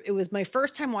way through. It was my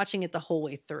first time watching it the whole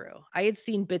way through. I had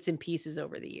seen bits and pieces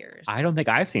over the years. I don't think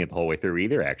I've seen it the whole way through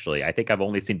either, actually. I think I've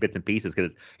only seen bits and pieces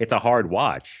because it's a hard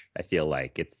watch. I feel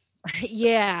like it's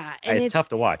yeah, and it's tough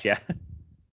to watch. Yeah,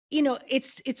 you know,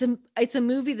 it's a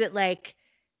movie that, like,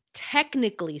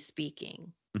 technically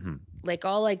speaking, like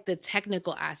all like the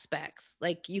technical aspects,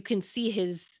 like you can see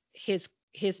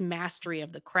his mastery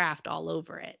of the craft all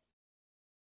over it.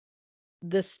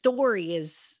 The story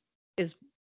is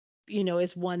you know,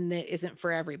 is one that isn't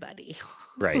for everybody.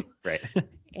 right.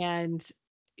 And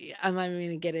I'm not even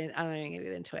gonna get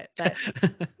into it, but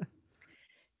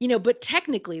you know, but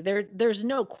technically there's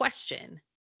no question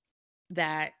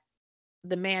that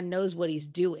the man knows what he's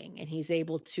doing and he's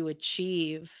able to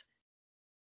achieve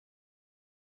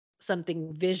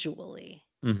something visually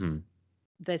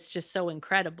that's just so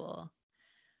incredible.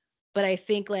 But I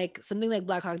think like something like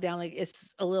Black Hawk Down, like, it's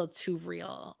a little too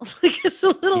real. Like, it's a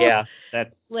little,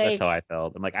 that's how I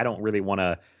felt. I'm like, I don't really want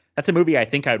to. That's a movie I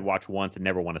think I'd watch once and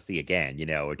never want to see again. You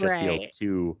know, it just feels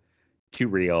too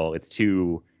real. It's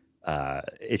too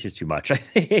it's just too much. I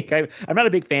think I'm not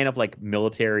a big fan of like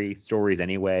military stories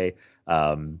anyway.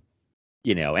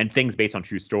 You know, and things based on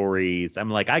true stories. I'm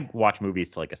like, I watch movies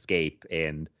to like escape,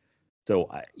 and so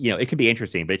you know, it can be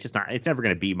interesting, but it's never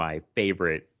going to be my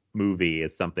favorite movie.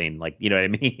 Is something like, you know what I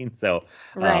mean? So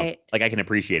like, I can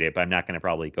appreciate it, but I'm not going to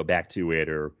probably go back to it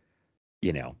or,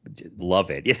 you know,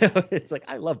 love it. You know, it's like,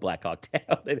 I love Black Hawk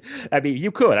Down. I mean, you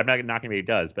could. I'm not knocking anybody who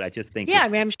does, but I just think I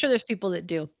mean, I'm sure there's people that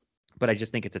do. But I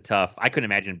just think it's I couldn't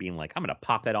imagine being like, I'm going to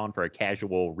pop that on for a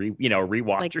casual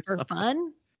rewatch, like, or for something.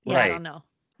 Fun. Yeah, right. I don't know.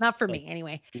 Not for me,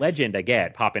 anyway. Legend, I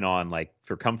get popping on like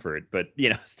for comfort, but you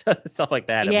know, stuff like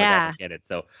that. I'm like, I don't get it.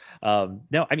 So,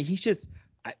 no, I mean, he's just.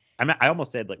 I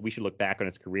almost said like we should look back on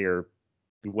his career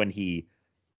we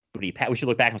should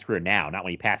look back on his career now, not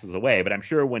when he passes away. But I'm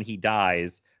sure when he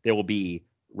dies, there will be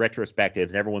retrospectives,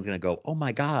 and everyone's going to go, "Oh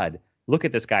my God, look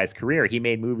at this guy's career. He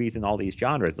made movies in all these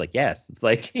genres." Like, yes, it's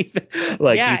like he's been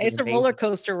like, it's a roller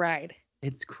coaster ride.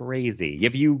 It's crazy.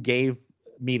 If you gave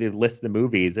me the list of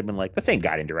movies, I've been like, the same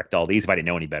guy didn't direct all these if I didn't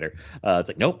know any better. It's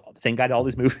like, nope, the same guy did all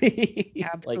these movies.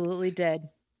 Absolutely like, did.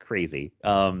 Crazy.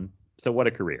 So what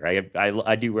a career.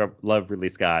 I do love Ridley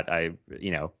Scott.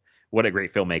 You know, what a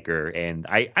great filmmaker. And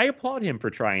I applaud him for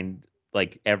trying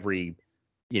like every,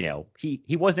 you know, he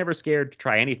was never scared to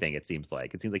try anything. It seems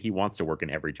like he wants to work in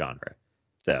every genre.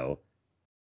 So.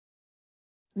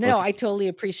 No, I totally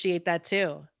appreciate that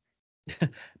too.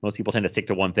 Most people tend to stick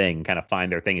to one thing and kind of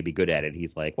find their thing and be good at it.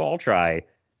 He's like, well, I'll try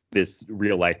this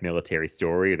real life military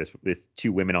story, or this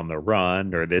two women on the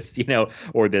run, or this, you know,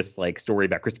 or this like story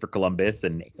about Christopher Columbus,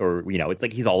 or you know, it's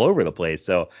like he's all over the place.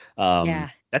 So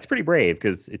that's pretty brave,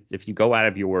 because if you go out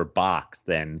of your box,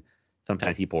 then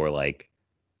sometimes people are like,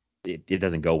 it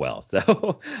doesn't go well.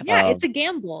 So it's a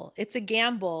gamble. It's a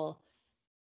gamble.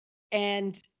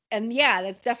 And yeah,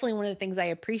 that's definitely one of the things I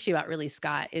appreciate about Ridley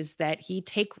Scott is that he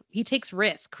takes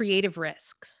risks, creative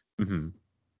risks. And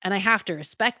I have to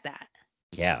respect that.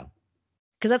 Yeah.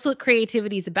 Because that's what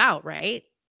creativity is about, right?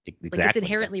 Exactly. Like, it's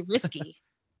inherently risky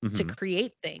to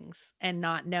create things and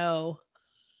not know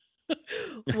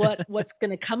what's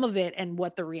going to come of it and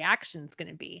what the reaction's going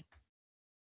to be.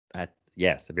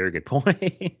 Yes, a very good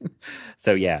point.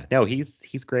 So yeah, no,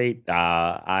 he's great.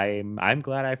 I'm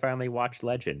glad I finally watched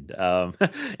Legend.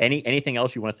 Anything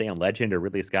else you want to say on Legend or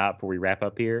Ridley Scott before we wrap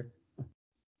up here?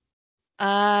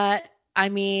 I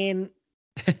mean,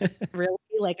 really,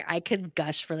 like, I could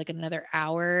gush for like another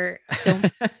hour. Film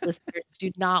listeners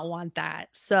do not want that.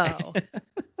 So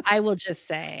I will just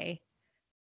say,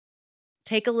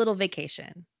 take a little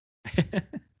vacation,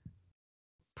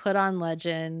 put on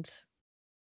Legend,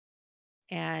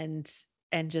 and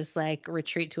just like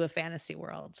retreat to a fantasy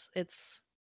world.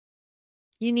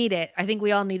 You need it. I think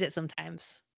we all need it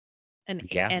sometimes. And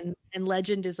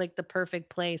Legend is like the perfect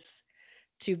place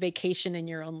to vacation in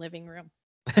your own living room.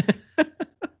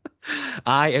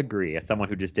 I agree. As someone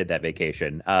who just did that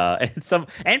vacation,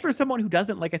 and for someone who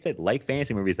doesn't, like I said, like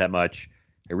fantasy movies that much,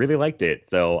 I really liked it.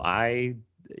 So I,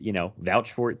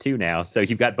 vouch for it too now. So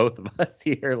you've got both of us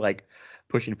here, like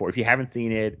pushing for it. If you haven't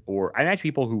seen it, or I imagine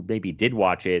people who maybe did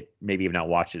watch it, maybe have not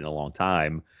watched it in a long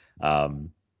time. And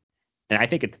I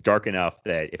think it's dark enough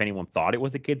that if anyone thought it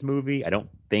was a kid's movie, I don't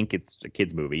think it's a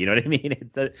kid's movie. You know what I mean?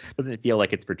 It doesn't feel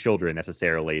like it's for children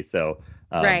necessarily. So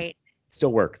right.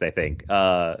 Still works, I think.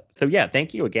 So yeah,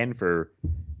 thank you again for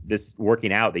this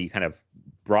working out that you kind of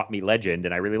brought me Legend,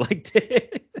 and I really liked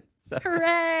it. So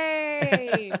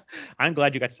Hooray! I'm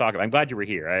glad you got to talk about. I'm glad you were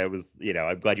here. I'm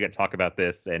glad you got to talk about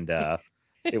this, and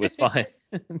it was fun.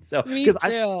 So Me because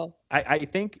too. I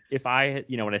think if I,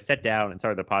 when I sat down and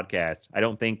started the podcast, I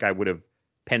don't think I would have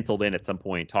penciled in at some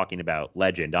point talking about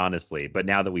Legend, honestly. But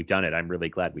now that we've done it, I'm really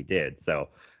glad we did. So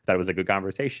that was a good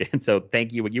conversation. So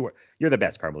thank you. You're the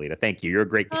best, Carmelita. Thank you. You're a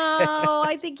great. Oh,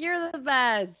 I think you're the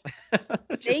best.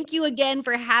 Thank you again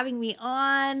for having me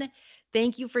on.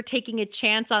 Thank you for taking a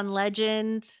chance on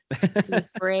Legend. It was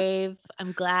brave.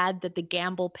 I'm glad that the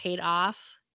gamble paid off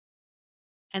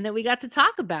and that we got to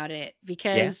talk about it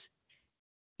because,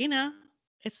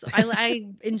 I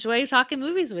enjoy talking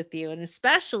movies with you, and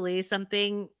especially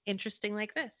something interesting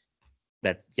like this.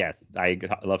 Yes, I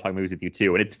love talking movies with you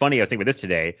too. And it's funny, I was thinking with this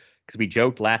today, because we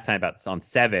joked last time about this on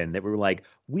Seven that we were like,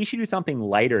 we should do something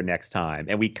lighter next time.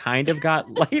 And we kind of got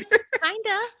lighter.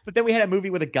 Kinda. But then we had a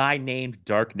movie with a guy named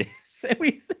Darkness. And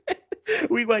we said,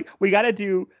 we got to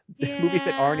do movies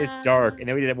that aren't as dark. And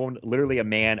then we did one, literally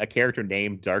a character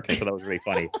named Darkness. So that was really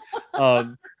funny.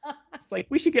 It's like,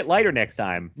 we should get lighter next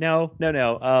time. No.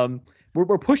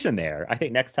 We're pushing there. I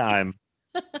think next time,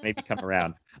 maybe come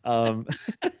around. No,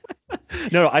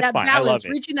 it's fine. Balance, I love it.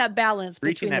 Reaching that balance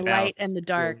between the light and the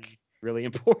dark. Really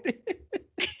important.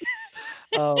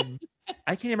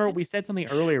 I can't remember. We said something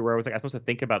earlier where I was like, I'm supposed to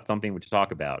think about something to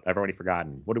talk about. I've already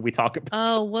forgotten. What did we talk about?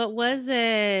 Oh, what was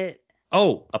it?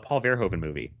 Oh, a Paul Verhoeven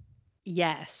movie.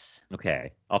 Yes.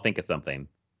 Okay. I'll think of something.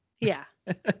 Yeah.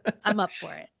 I'm up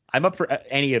for it. I'm up for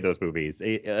any of those movies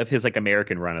of his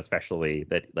American run, especially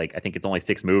that I think it's only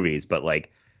 6 movies, but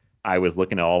I was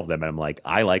looking at all of them and I'm like,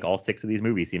 I like all 6 of these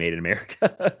movies he made in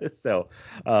America. So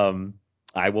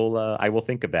I will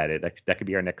think about it. That could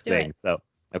be our next thing. So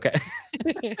okay.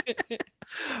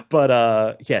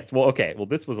 But yes, well, okay. Well,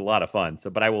 this was a lot of fun.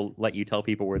 But I will let you tell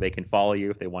people where they can follow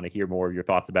you if they want to hear more of your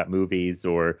thoughts about movies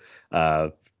or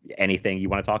anything you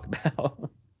want to talk about.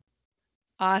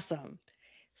 Awesome.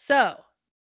 So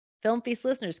Film Feast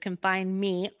listeners can find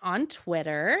me on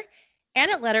Twitter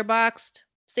and at Letterboxd.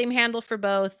 Same handle for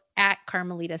both, at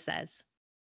Carmelita Says.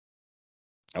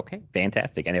 Okay,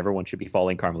 fantastic. And everyone should be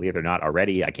following Carmelita if they're not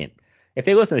already. If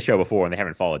they listen to the show before and they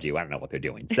haven't followed you, I don't know what they're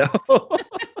doing. So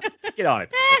just get on it.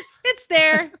 It's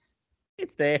there.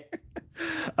 It's there.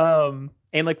 And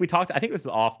we talked, I think this is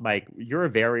off mic. You're a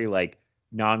very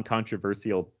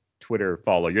non-controversial Twitter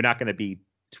follower. You're not going to be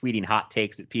tweeting hot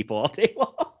takes at people all day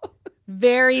long.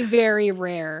 Very, very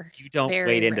rare. You don't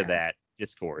wade into that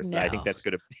discourse. No. I think that's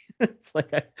going to it's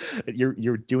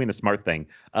you're doing the smart thing.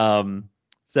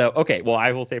 So okay, well,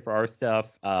 I will say for our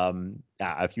stuff,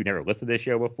 if you've never listened to this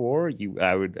show before,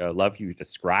 I would love you to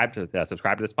subscribe to this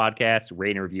podcast,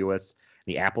 rate and review us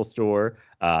in the Apple Store.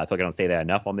 I feel like I don't say that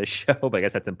enough on this show, but I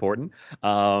guess that's important.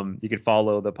 You can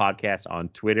follow the podcast on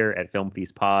Twitter at Film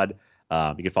Feast Pod.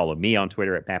 You can follow me on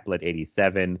Twitter at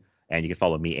Paplet87, and you can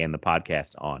follow me and the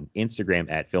podcast on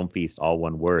Instagram at Film Feast, all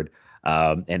one word.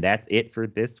 And that's it for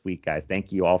this week, guys.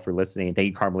 Thank you all for listening. Thank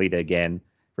you, Carmelita, again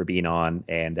for being on,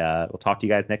 and we'll talk to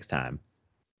you guys next time.